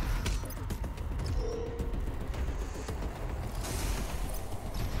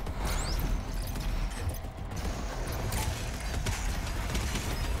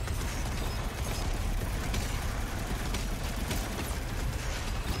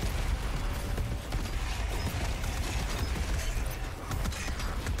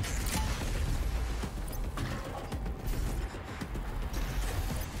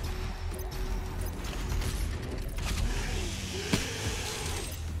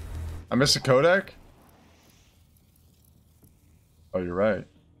 I missed a codec? Oh, you're right.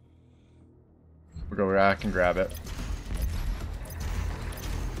 We'll go back and grab it.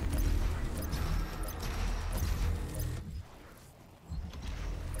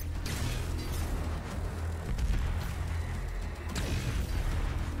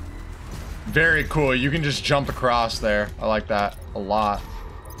 Very cool. You can just jump across there. I like that a lot.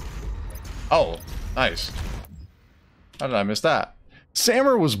 Oh, nice. How did I miss that?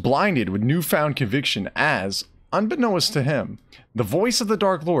 Sammer was blinded with newfound conviction as, unbeknownst to him, the voice of the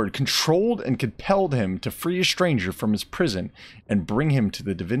Dark Lord controlled and compelled him to free a stranger from his prison and bring him to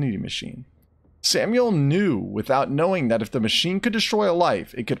the divinity machine. Samuel knew without knowing that if the machine could destroy a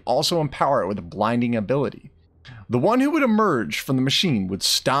life, it could also empower it with a blinding ability. The one who would emerge from the machine would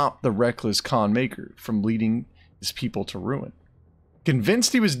stop the reckless Khan Maker from leading his people to ruin.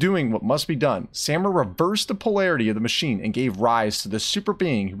 Convinced he was doing what must be done, Sammer reversed the polarity of the machine and gave rise to the super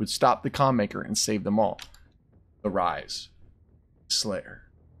being who would stop the Khan Maker and save them all. The Rise. Slayer.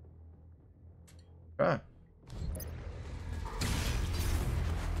 Okay.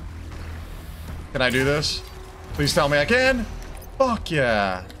 Can I do this? Please tell me I can. Fuck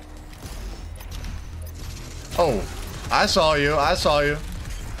yeah. Oh, I saw you. I saw you.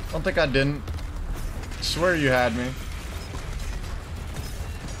 Don't think I didn't. I swear you had me.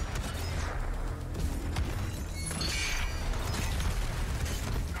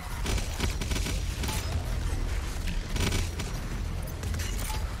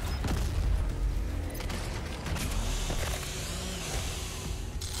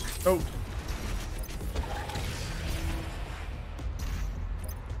 Oh.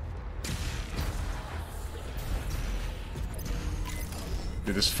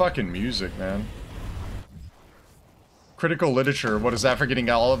 Dude, this fucking music, man. Critical literature. What is that for getting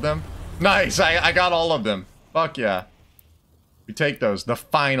all of them? Nice! I got all of them. Fuck yeah. We take those. The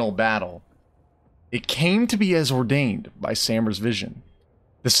final battle. It came to be as ordained by Sammer's vision.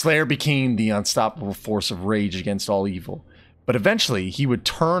 The Slayer became the unstoppable force of rage against all evil. But eventually, he would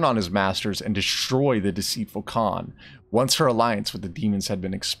turn on his masters and destroy the deceitful Khan once her alliance with the demons had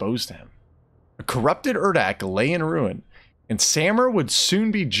been exposed to him. A corrupted Urdak lay in ruin, and Sammer would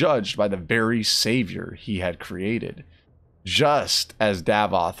soon be judged by the very savior he had created, just as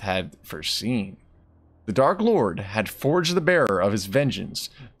Davoth had foreseen. The Dark Lord had forged the bearer of his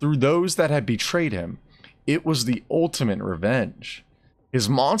vengeance through those that had betrayed him. It was the ultimate revenge. His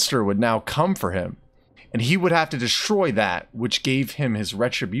monster would now come for him, and he would have to destroy that which gave him his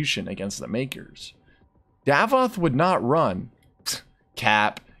retribution against the Makers. Davoth would not run.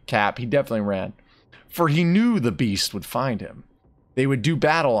 Cap, he definitely ran. For he knew the beast would find him. They would do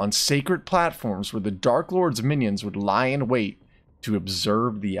battle on sacred platforms where the Dark Lord's minions would lie in wait to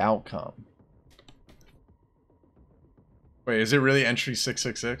observe the outcome. Wait, is it really entry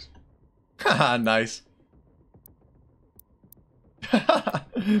 666? Haha, nice.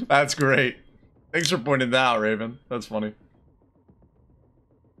 That's great. Thanks for pointing that out, Raven. That's funny.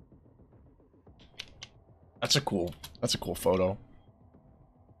 That's a cool photo.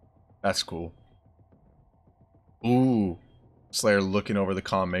 That's cool. Ooh. Slayer looking over the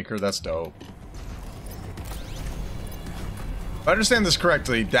Khan Maker. That's dope. If I understand this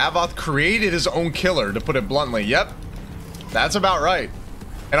correctly, Davoth created his own killer, to put it bluntly. Yep. That's about right.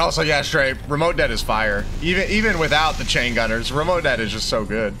 And also, yeah, straight. Remote Dead is fire. Even without the chain gunners, Remote Dead is just so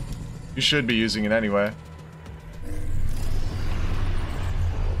good. You should be using it anyway.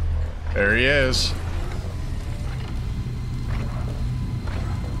 There he is.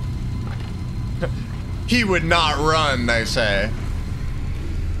 He would not run, they say.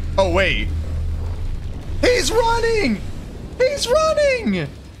 Oh, wait. He's running! He's running!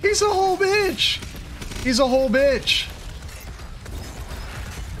 He's a whole bitch! He's a whole bitch!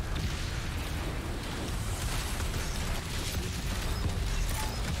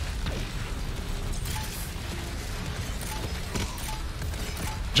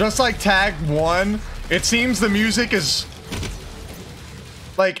 Just like tag 1, it seems the music is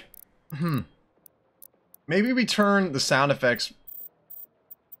like, maybe we turn the sound effects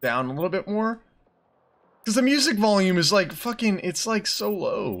down a little bit more, because the music volume is like fucking, it's like so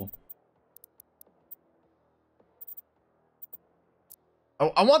low.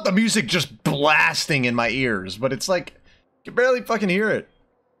 I want the music just blasting in my ears, but it's like, you can barely fucking hear it.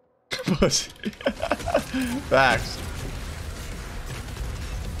 Facts.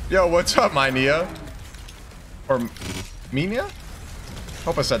 Yo, what's up, my Nia? Or Minia?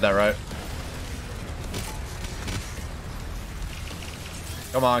 Hope I said that right.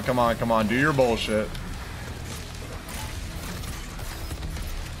 Come on, come on, come on. Do your bullshit.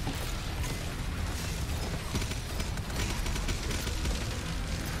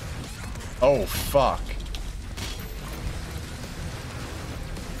 Oh, fuck.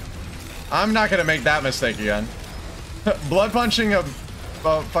 I'm not gonna make that mistake again. Blood punching a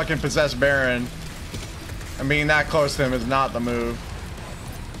fucking possessed Baron and being that close to him is not the move.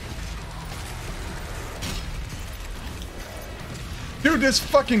 Dude, this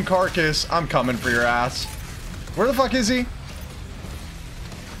fucking carcass. I'm coming for your ass. Where the fuck is he?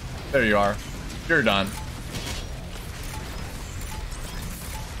 There you are. You're done.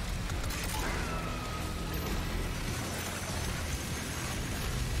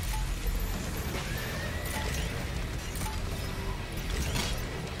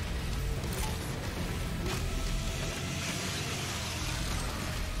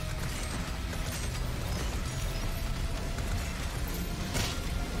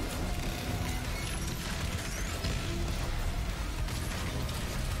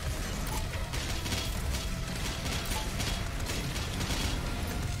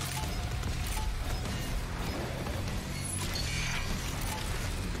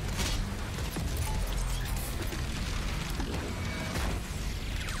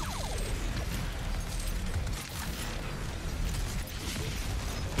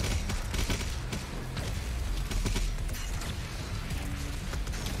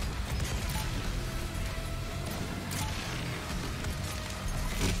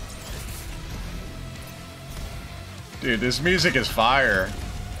 Dude, this music is fire.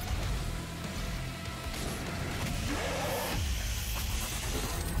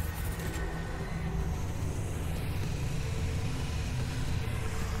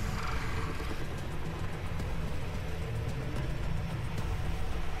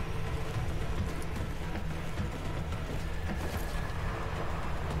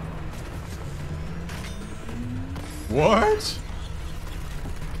 What?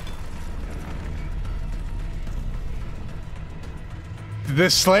 The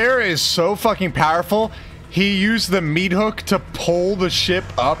Slayer is so fucking powerful. He used the meat hook to pull the ship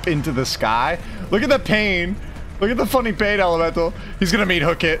up into the sky. Look at the pain. Look at the funny pain, Elemental. He's gonna meat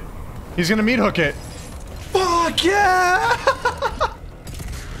hook it. He's gonna meat hook it. Fuck yeah!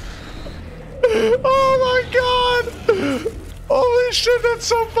 Oh my god! Holy shit, that's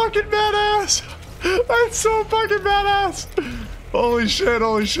so fucking badass! That's so fucking badass! Holy shit,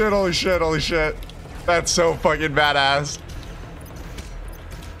 holy shit, holy shit, holy shit. That's so fucking badass.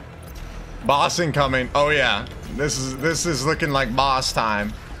 Boss incoming. Oh yeah. This is looking like boss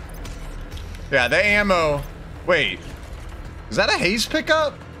time. Yeah, the ammo. Wait. Is that a haze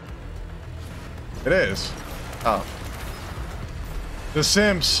pickup? It is. Oh. The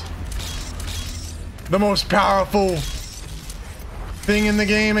Sims. The most powerful thing in the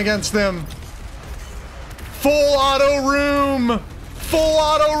game against them. Full auto room. Full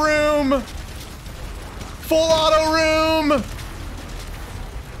auto room. Full auto room.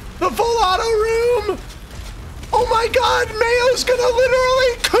 The full auto room! Oh my god, Mayo's gonna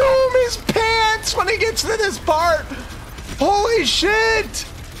literally comb his pants when he gets to this part! Holy shit!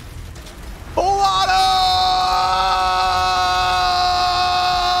 Full auto!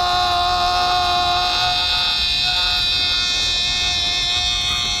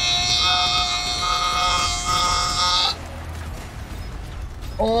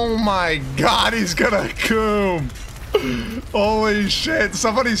 Oh my god, he's gonna comb! Holy shit,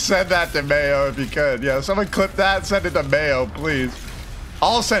 somebody send that to Mayo if you could. Yeah, someone clip that, send it to Mayo, please.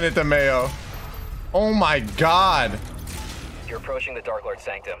 I'll send it to Mayo. Oh my god. You're approaching the Dark Lord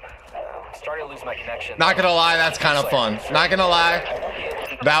Sanctum. I'm starting to lose my connection. Not gonna lie, that's kind of fun. Not gonna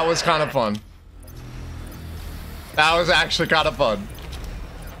lie, that was kind of fun. That was actually kind of fun.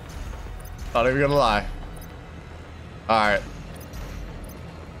 Not even gonna lie. Alright.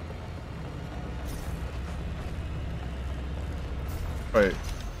 Wait.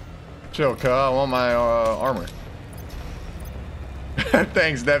 Chill, cuz. I want my armor.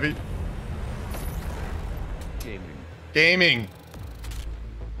 Thanks, Debbie. Gaming.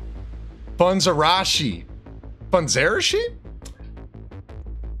 Funzarashi. Funzarashi?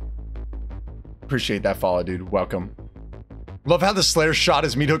 Appreciate that follow, dude. Welcome. Love how the Slayer shot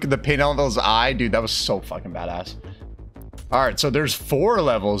his meat hook in the paint elemental's eye. Dude, that was so fucking badass. Alright, so there's 4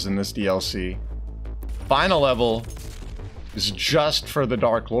 levels in this DLC. Final level is just for the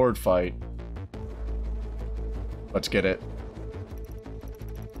Dark Lord fight. Let's get it.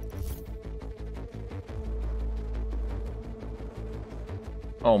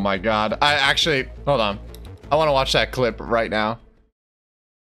 Oh my god. I actually, hold on. I want to watch that clip right now.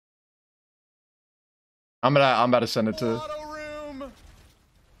 I'm about to send it to... Full auto room!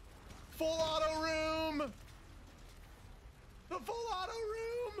 Full auto room! The full auto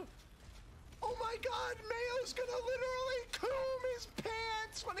room! Oh my god, Mayo's gonna literally comb his pants!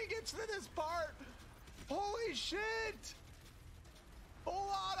 nuts when he gets to this part. Holy shit. Full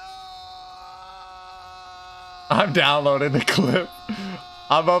auto. I'm downloading the clip.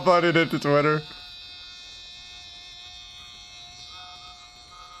 I'm uploading it to Twitter.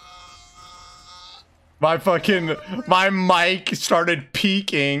 My mic started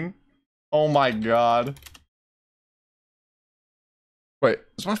peaking. Oh my god. Wait,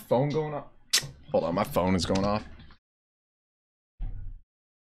 is my phone going off? Hold on, my phone is going off.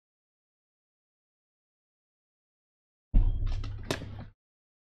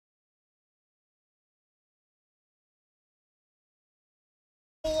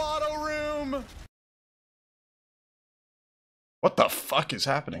 Auto room. What the fuck is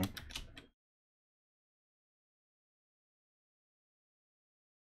happening?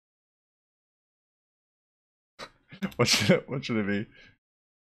 What should it be?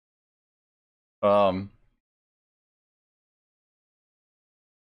 It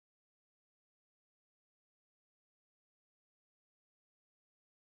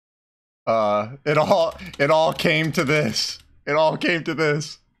all came to this. It all came to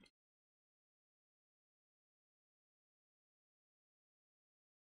this.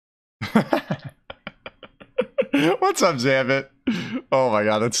 What's up, Zambit? Oh my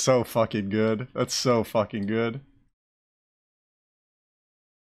god, that's so fucking good. That's so fucking good.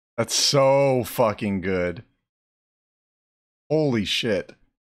 That's so fucking good. Holy shit.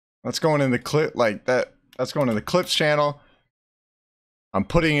 That's going in the clip like that. That's going in the clips channel. I'm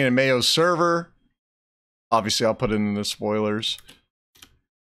putting it in Mayo's server. Obviously, I'll put it in the spoilers.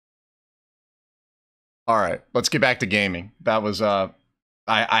 All right, let's get back to gaming. That was I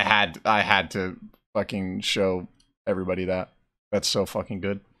had to fucking show everybody that. That's so fucking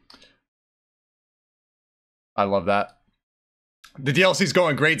good. I love that. The DLC's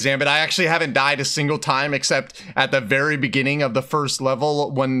going great, Zambit. I actually haven't died a single time except at the very beginning of the first level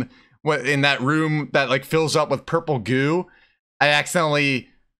when in that room that like fills up with purple goo. I accidentally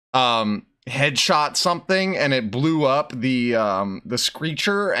headshot something and it blew up the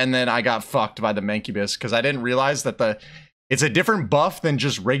Screecher, and then I got fucked by the Mancubus because I didn't realize that it's a different buff than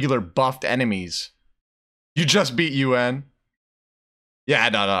just regular buffed enemies. You just beat UN. Yeah,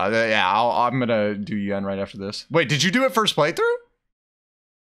 no, yeah, I'm gonna do UN right after this. Wait, did you do it first playthrough?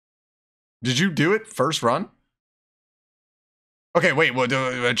 Did you do it first run? Okay, wait, well,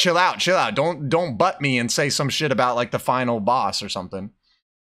 chill out, chill out. Don't butt me and say some shit about like the final boss or something.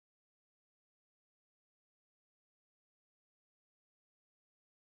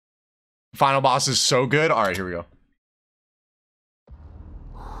 Final boss is so good. All right, here we go.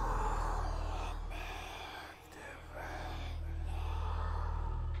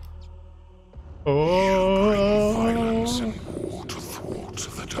 You bring violence and war to thwart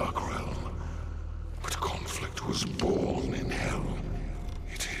the Dark Realm, but conflict was born in Hell.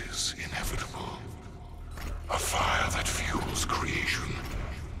 It is inevitable. A fire that fuels creation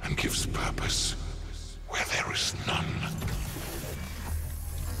and gives purpose where there is none.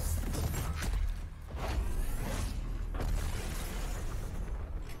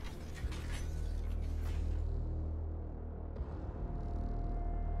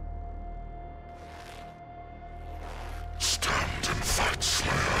 Stand and fight,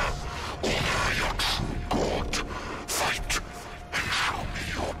 Slayer. Honor your true God. Fight and show me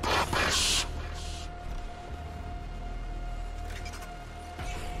your purpose.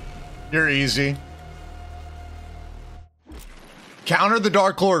 You're easy. Counter the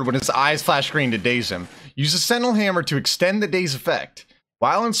Dark Lord when his eyes flash green to daze him. Use a Sentinel Hammer to extend the daze effect.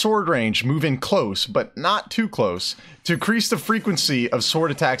 While in sword range, move in close, but not too close, to increase the frequency of sword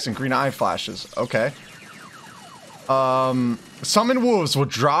attacks and green eye flashes. Okay. Summon wolves will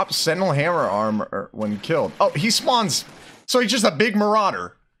drop Sentinel Hammer armor when killed. Oh, he spawns. So he's just a big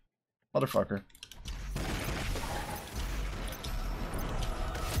marauder. Motherfucker.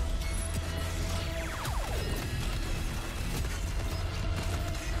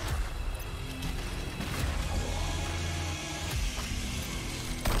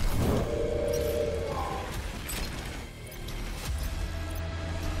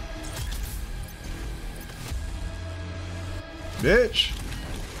 Bitch.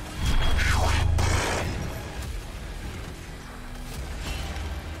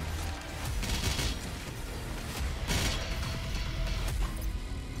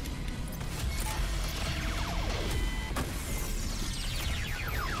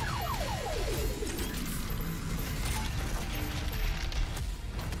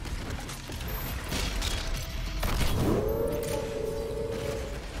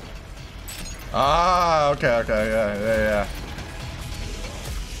 Ah, okay, yeah.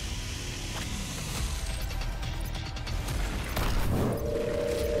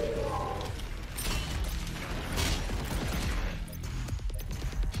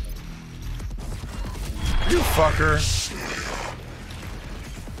 motherfucker.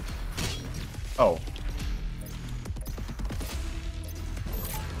 Oh.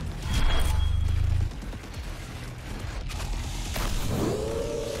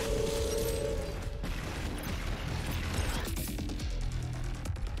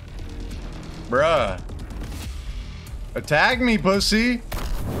 Bruh. Attack me, pussy.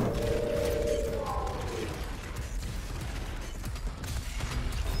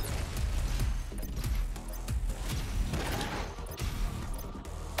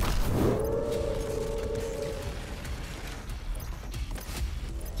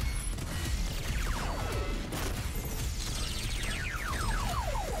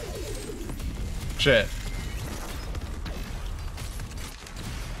 Shit.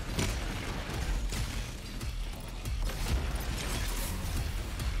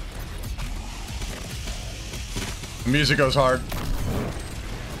 The music goes hard.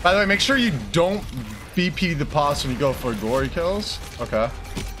 By the way, make sure you don't BP the boss when you go for glory kills. Okay.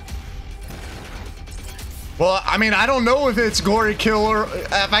 Well, I mean, I don't know if it's glory kill or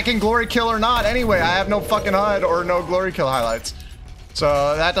if I can glory kill or not. Anyway, I have no fucking HUD or no glory kill highlights.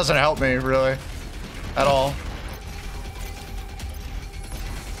 So that doesn't help me really at all.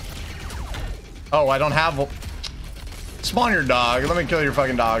 Oh, I don't have... Spawn your dog. Let me kill your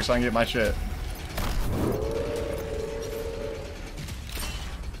fucking dog so I can get my shit.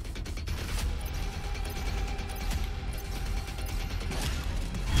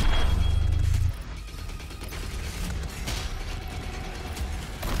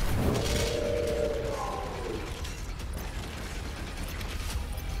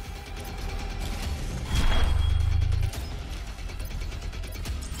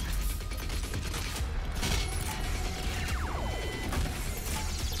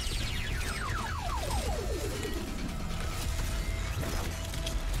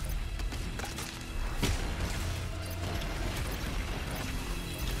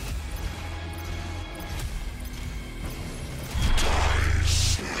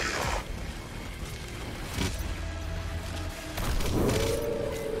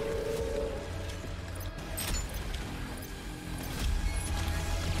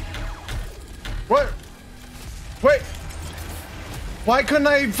 What? Wait. Why couldn't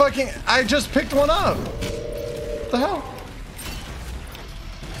I fucking... I just picked one up. What the hell?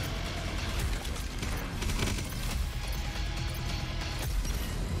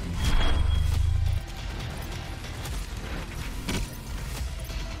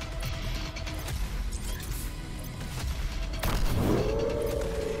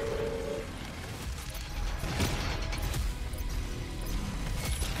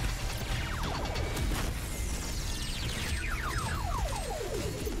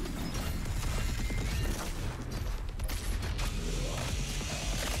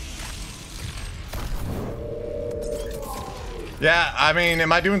 Yeah, I mean,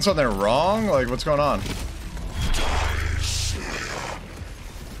 am I doing something wrong? Like, what's going on?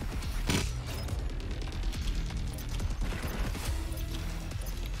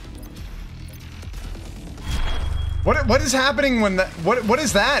 What is happening when that... What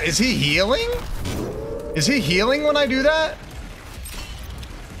is that? Is he healing? Is he healing when I do that?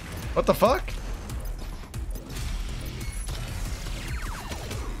 What the fuck?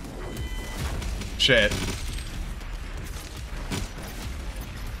 Shit.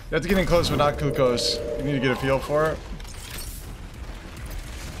 You have to get in close, but not too close. You need to get a feel for it.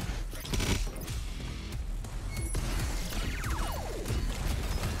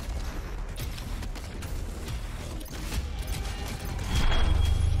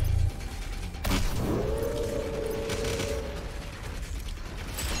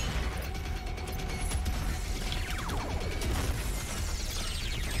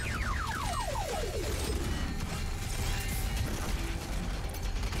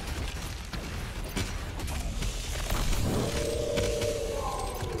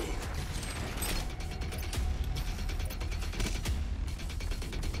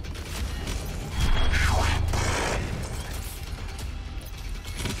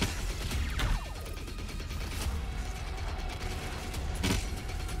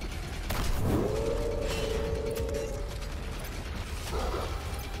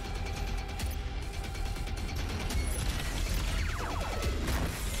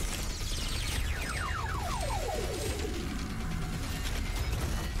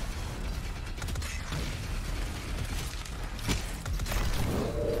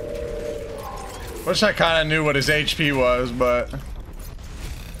 Wish I kind of knew what his HP was, but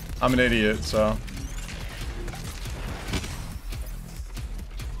I'm an idiot, so.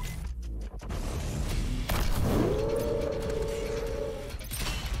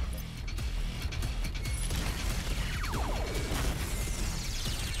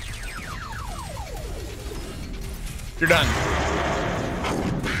 You're done.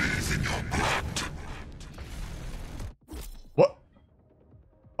 What?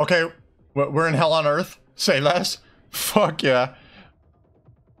 Okay, we're in hell on earth. Say less. Fuck yeah.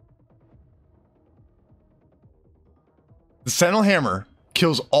 The Sentinel Hammer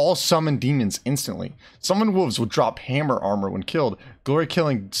kills all summoned demons instantly. Summoned wolves will drop hammer armor when killed. Glory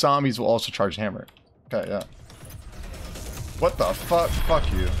killing zombies will also charge hammer. Okay, yeah. What the fuck?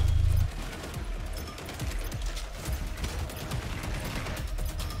 Fuck you.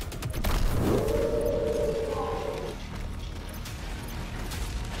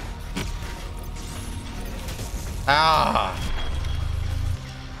 Ah.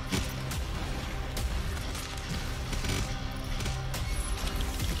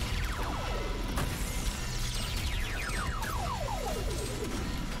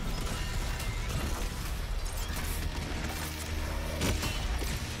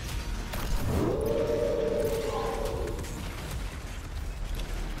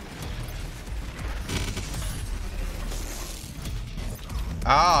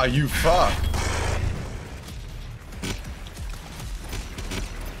 Ah, you fuck.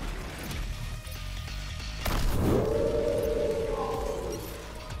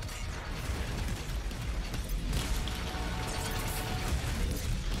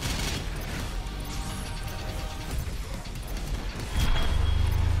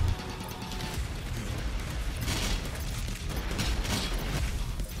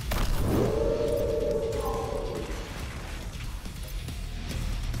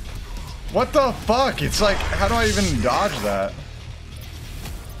 What the fuck? It's like, how do I even dodge that?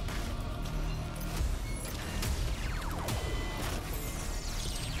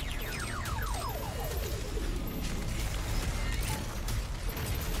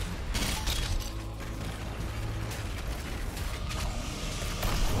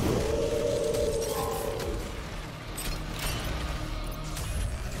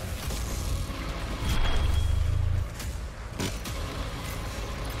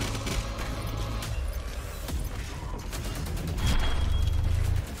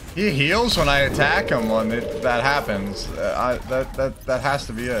 He heals when I attack him when that happens. That has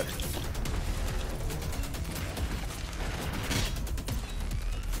to be it.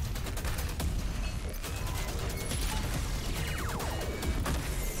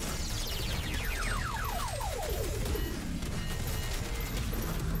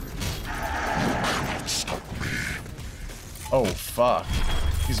 Oh fuck.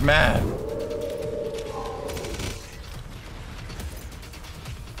 He's mad.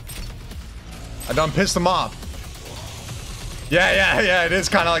 I done pissed him off. Yeah, it is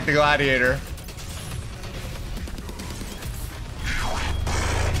kind of like the gladiator.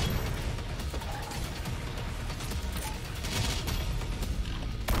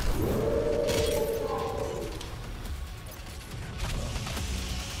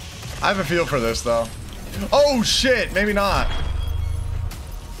 I have a feel for this though. Oh shit, maybe not.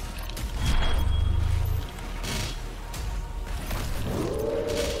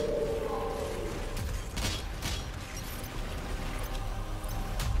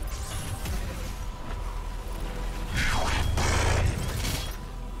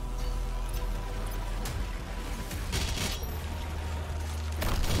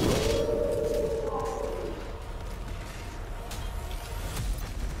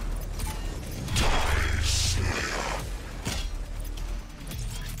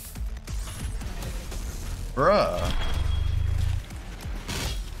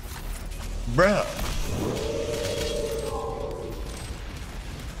 Bruh.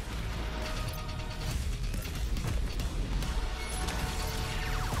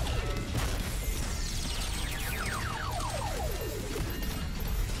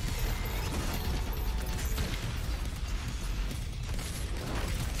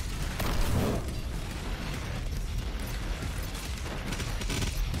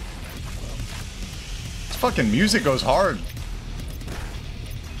 Fucking music goes hard.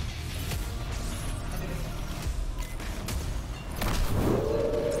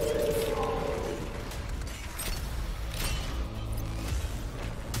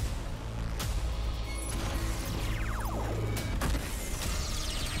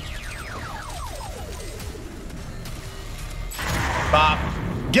 Bop.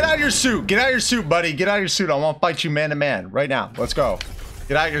 Get out of your suit. Get out of your suit, buddy. Get out of your suit. I want to fight you man to man right now. Let's go.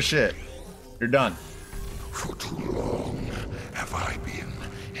 Get out of your shit. You're done. For too long have I been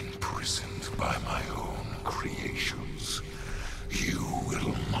imprisoned by my own creations. You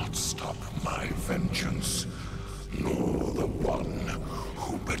will not stop my vengeance, nor the one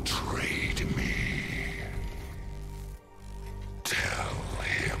who betrayed me. Tell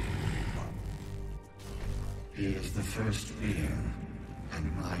him. He is the first being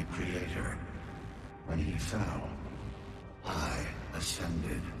and my creator. When he fell, I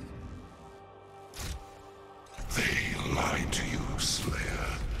ascended. They lied to you, Slayer.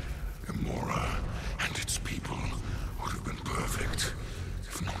 Gamora and its people would have been perfect,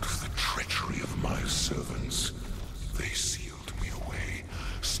 if not for the treachery of my servants. They sealed me away,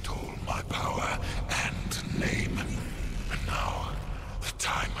 stole my power and name. And now, the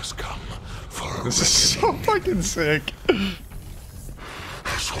time has come for a This is so fucking sick.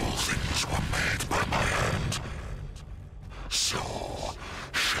 As all things were made by my hand, so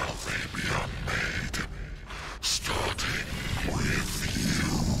shall they be unmade, starting with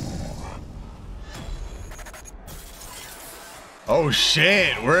you. Oh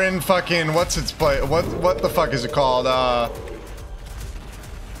shit, we're in fucking what's its play? What the fuck is it called?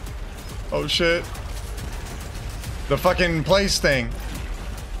 Oh shit, the fucking place thing.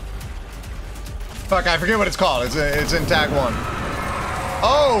 Fuck, I forget what it's called. It's in tag 1.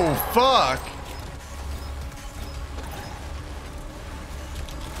 Oh fuck.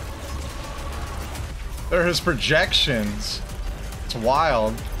 They're his projections. It's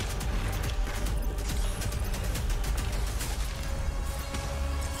wild.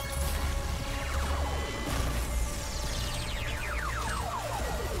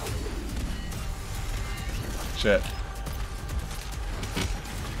 Shit.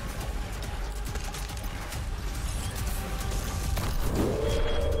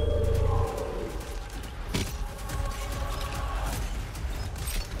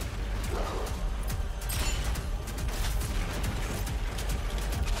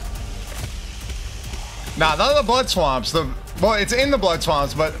 Nah, not the blood swamps. Well, it's in the blood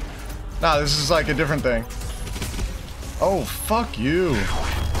swamps, but nah, this is like a different thing. Oh, fuck you.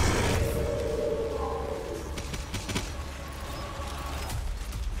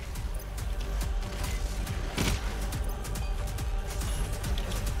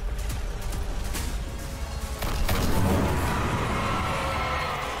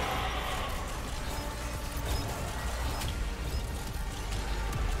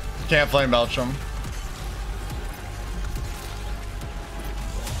 Can't flame belch him.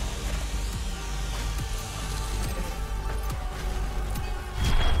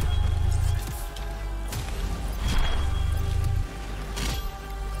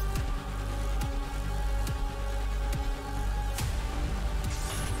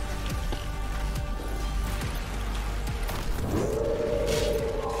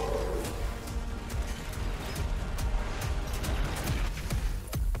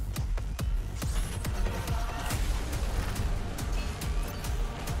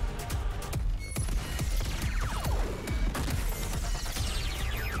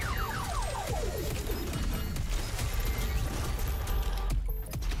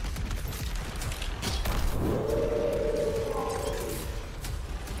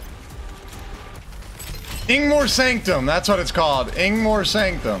 Ingmore Sanctum, that's what it's called. Ingmore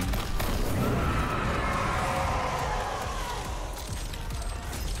Sanctum.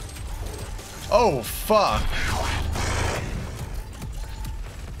 Oh, fuck.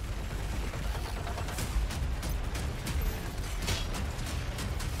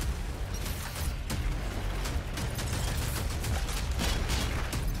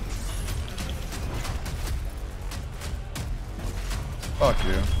 Fuck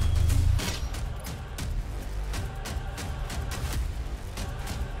you.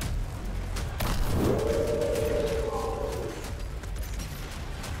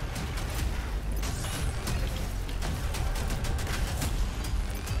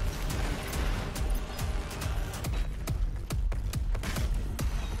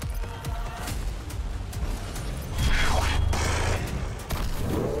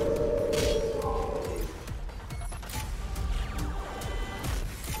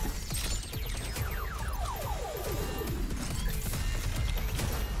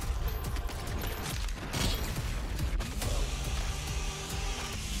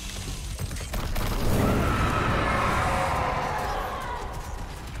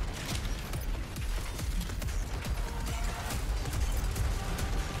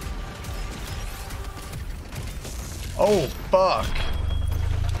 Oh, fuck.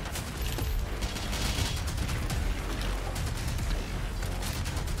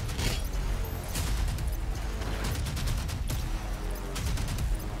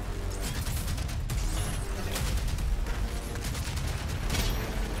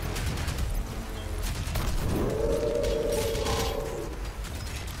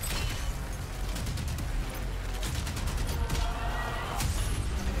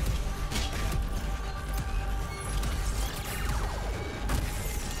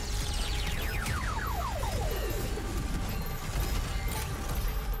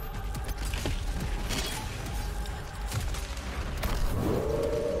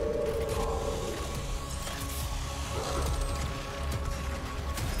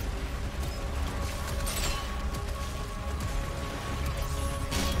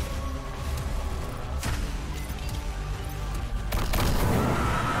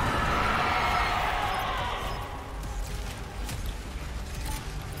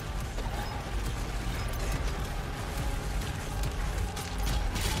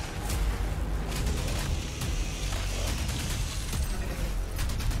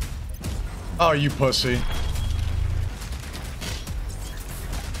 Oh, you pussy.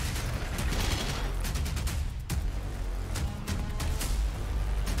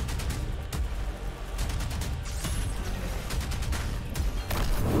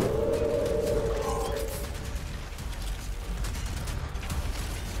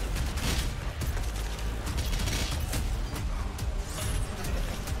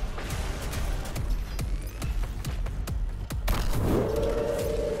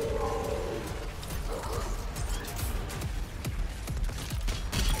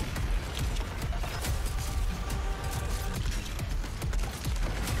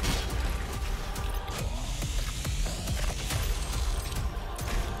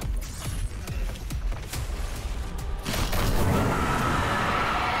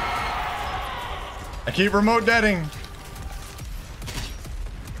 I keep remote deading.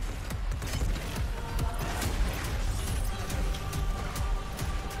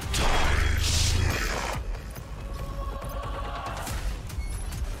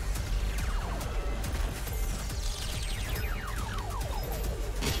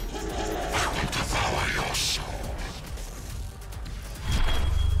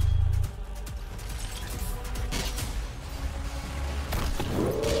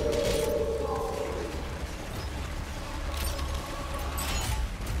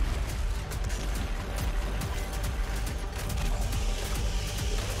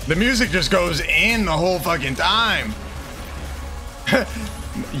 The music just goes in the whole fucking time.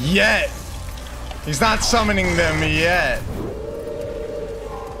 Yet. He's not summoning them yet.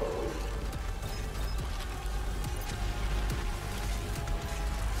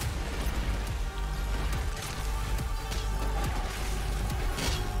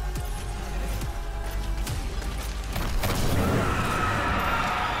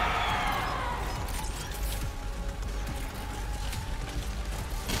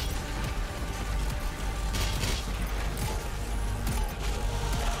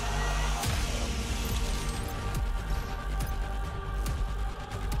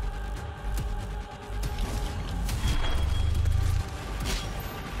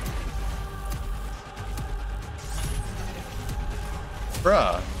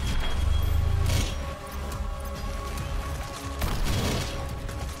 Bruh.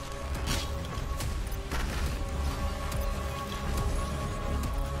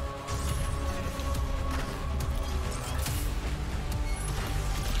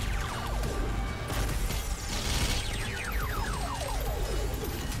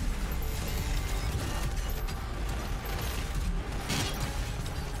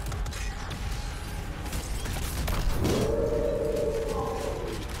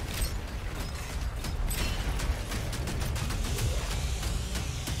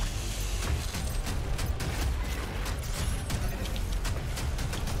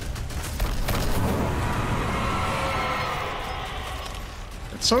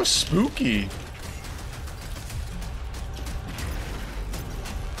 It's so spooky.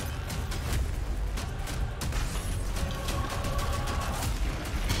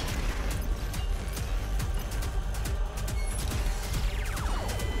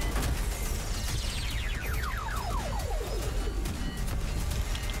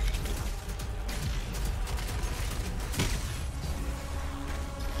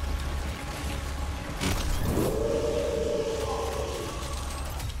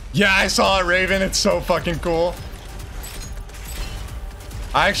 Yeah, I saw it, Raven. It's so fucking cool.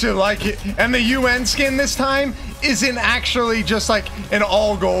 I actually like it. And the UN skin this time isn't actually just like an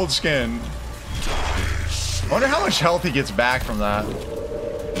all gold skin. I wonder how much health he gets back from that.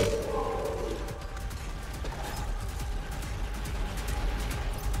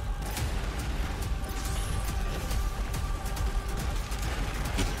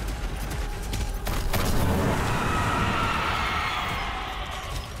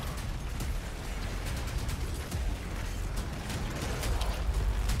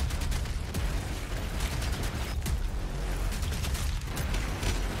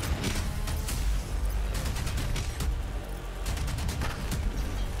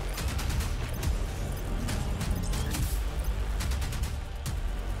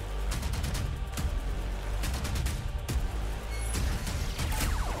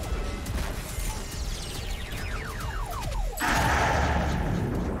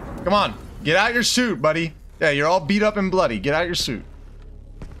 Come on, get out your suit, buddy. Yeah, you're all beat up and bloody. Get out your suit.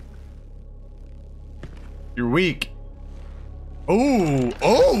 You're weak. Oh,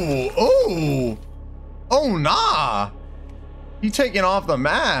 oh, oh. Oh, nah. You taking off the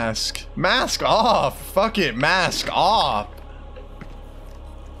mask. Mask off. Fuck it, mask off.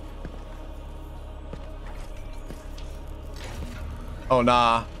 Oh,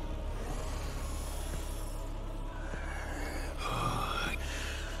 nah.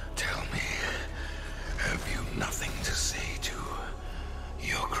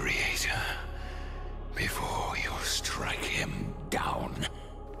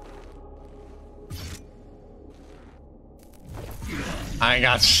 I ain't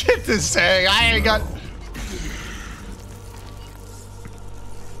got shit to say. I ain't got...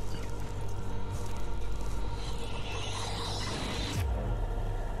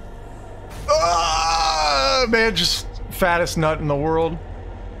 Man, just fattest nut in the world.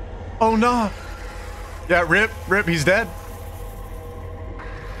 Oh, nah. Yeah, rip, he's dead.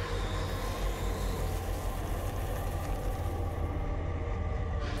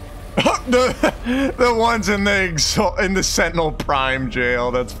 the ones in the Sentinel Prime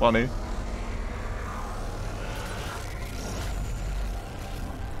jail. That's funny.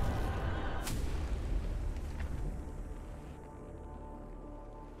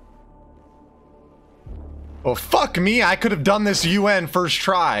 Well, fuck me. I could have done this UN first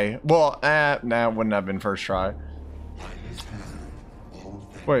try. Well, nah, it wouldn't have been first try.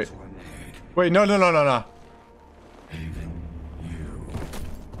 Wait, no. Even you.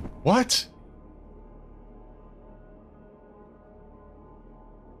 What?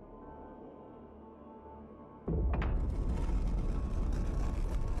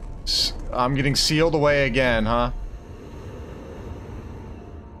 I'm getting sealed away again, huh?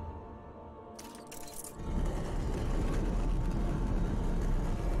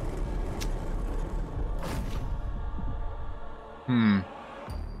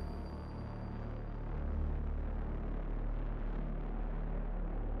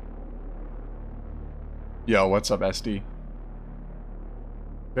 Yo, what's up, SD?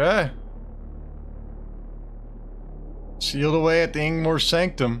 Okay. Sealed away at the Ingmore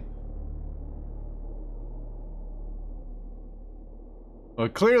Sanctum. Well,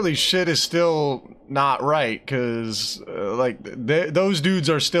 clearly shit is still not right, because, like, those dudes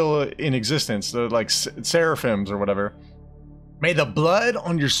are still in existence. They're like seraphims or whatever. May the blood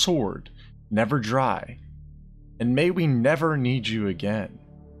on your sword never dry, and may we never need you again.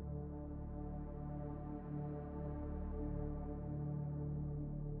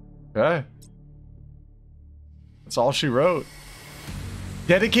 Okay. That's all she wrote.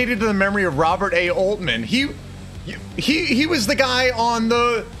 Dedicated to the memory of Robert A. Altman. He was the guy on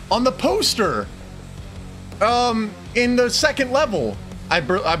the poster. In the second level, I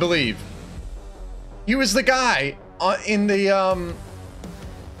believe. He was the guy in the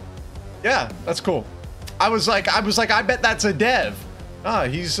yeah, that's cool. I was like, I bet that's a dev. Ah,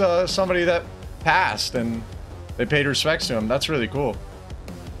 he's somebody that passed and they paid respects to him. That's really cool.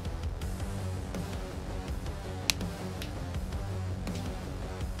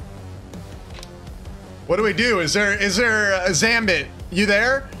 What do we do? Is there a Zambit? You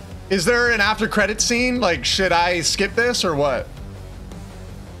there? Is there an after credit scene? Like, should I skip this or what?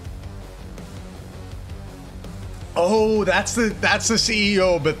 Oh, that's the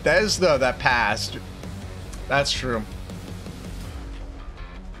CEO of Bethesda that passed. That's true.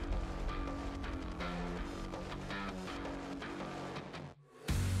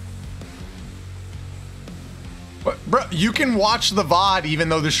 But, bro, you can watch the VOD even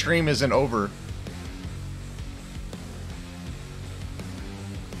though the stream isn't over.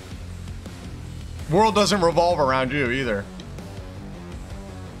 World doesn't revolve around you either.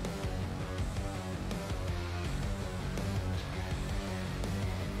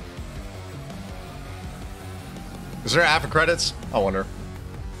 Is there after credits? I wonder.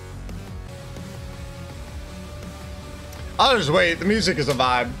 I'll just wait. The music is a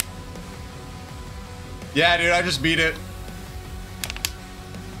vibe. Yeah, dude, I just beat it.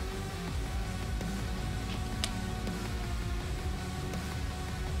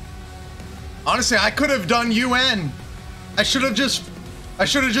 Honestly, I could have done UN. I should have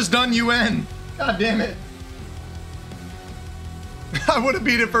just done UN. God damn it. I would have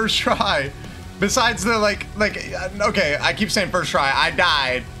beat it first try. Besides the like, okay, I keep saying first try. I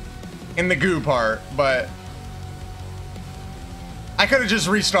died in the goo part, but I could have just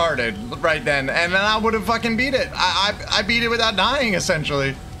restarted right then, and then I would have fucking beat it. I beat it without dying,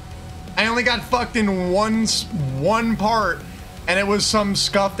 essentially. I only got fucked in one part, and it was some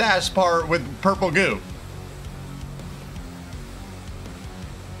scuffed ass part with purple goo.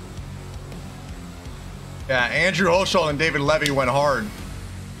 Yeah, Andrew Holschel and David Levy went hard.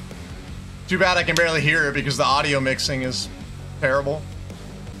 Too bad I can barely hear it because the audio mixing is terrible.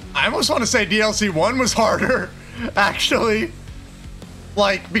 I almost want to say DLC 1 was harder, actually.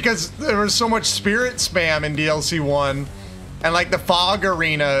 Like, because there was so much spirit spam in DLC 1, and like the fog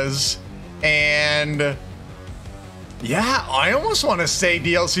arenas, and yeah, I almost want to say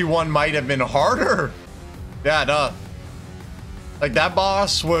DLC 1 might have been harder. Yeah, duh. Like, that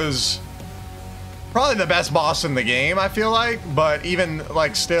boss was probably the best boss in the game, I feel like, but even,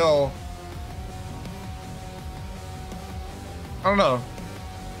 like, still, I don't know.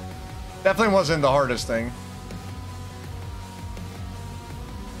 Definitely wasn't the hardest thing.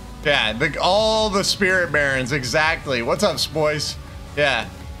 Yeah, all the spirit barons, exactly. What's up, boys? Yeah.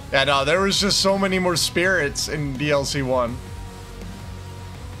 Yeah, no, there was just so many more spirits in DLC 1.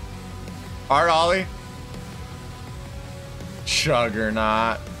 Alright, Ollie.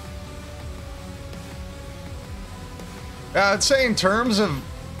 Juggernaut. Yeah, I'd say in terms of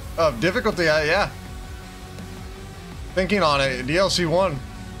difficulty, yeah. Thinking on it, DLC 1.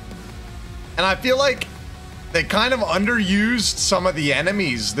 And I feel like they kind of underused some of the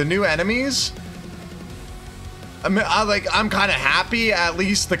enemies, the new enemies. I mean, I'm kind of happy at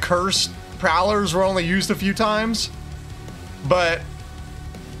least the cursed prowlers were only used a few times, but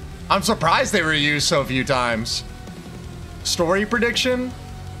I'm surprised they were used so few times. Story prediction?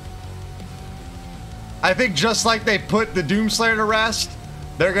 I think just like they put the Doomslayer to rest,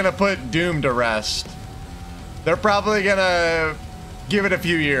 they're gonna put Doom to rest. They're probably gonna give it a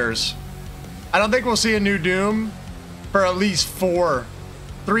few years. I don't think we'll see a new Doom for at least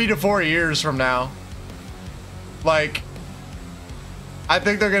 3 to 4 years from now. Like, I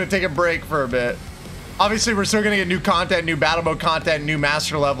think they're gonna take a break for a bit. Obviously, we're still gonna get new content, new battle mode content, new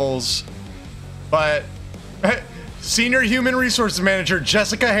master levels, but Senior Human Resources Manager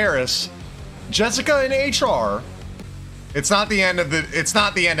Jessica Harris, Jessica in HR. It's not the end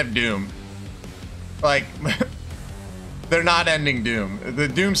of Doom. Like, they're not ending Doom. The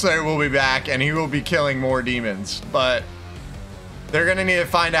Doomslayer will be back and he will be killing more demons, but they're gonna need to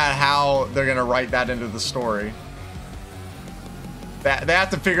find out how they're gonna write that into the story. They have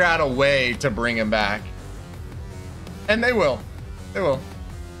to figure out a way to bring him back. And they will. They will.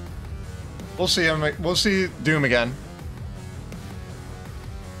 We'll see him. We'll see Doom again.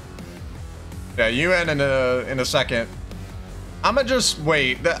 Yeah, UN in a second. I'ma just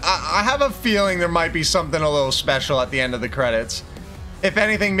wait. I have a feeling there might be something a little special at the end of the credits. If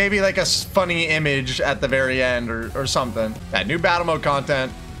anything, maybe like a funny image at the very end or something. That new battle mode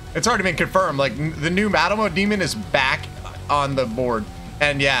content. It's already been confirmed. Like, the new battle mode demon is back on the board.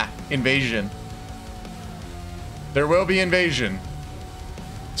 And yeah, invasion. There will be invasion.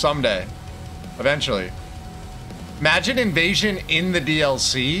 Someday. Eventually. Imagine invasion in the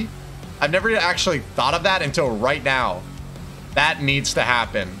DLC. I've never actually thought of that until right now. That needs to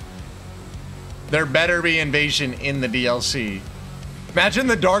happen. There better be invasion in the DLC. Imagine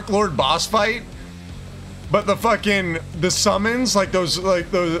the Dark Lord boss fight, but the summons, like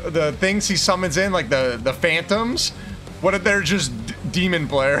the things he summons in, like the phantoms. What if they're just demon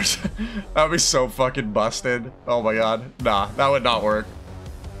players? That'd be so fucking busted. Oh my god. Nah, that would not work.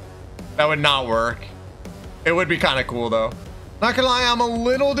 That would not work. It would be kind of cool though. Not gonna lie, I'm a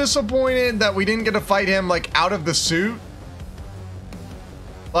little disappointed that we didn't get to fight him like out of the suit.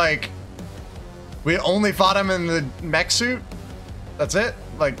 Like, we only fought him in the mech suit. That's it.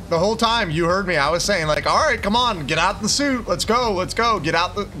 Like, the whole time you heard me, I was saying like, all right, come on, get out the suit. Let's go. Let's go. Get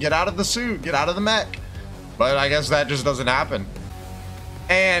out of the suit. Get out of the mech. But I guess that just doesn't happen.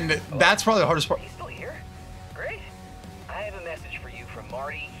 And that's probably the hardest part. He's still here? Great. I have a message for you from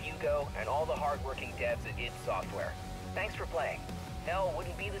Marty, Hugo, and all the hardworking devs at id Software. Thanks for playing. Hell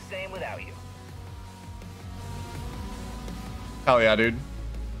wouldn't be the same without you. Hell yeah, dude.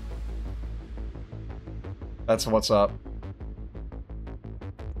 That's what's up.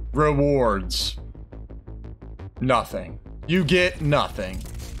 Rewards. Nothing. You get nothing.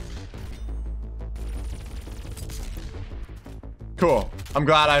 Cool. I'm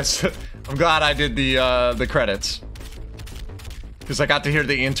glad I did the credits. Because I got to hear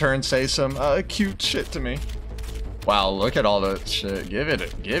the intern say some cute shit to me. Wow, look at all the shit. Give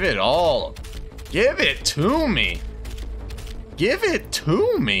it all. Give it to me. Give it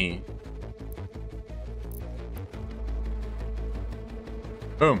to me.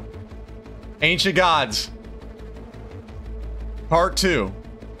 Boom. Ancient Gods. Part 2.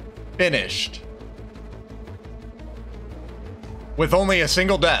 Finished. With only a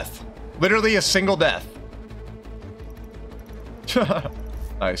single death. Literally a single death.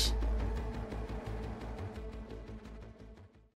 Nice.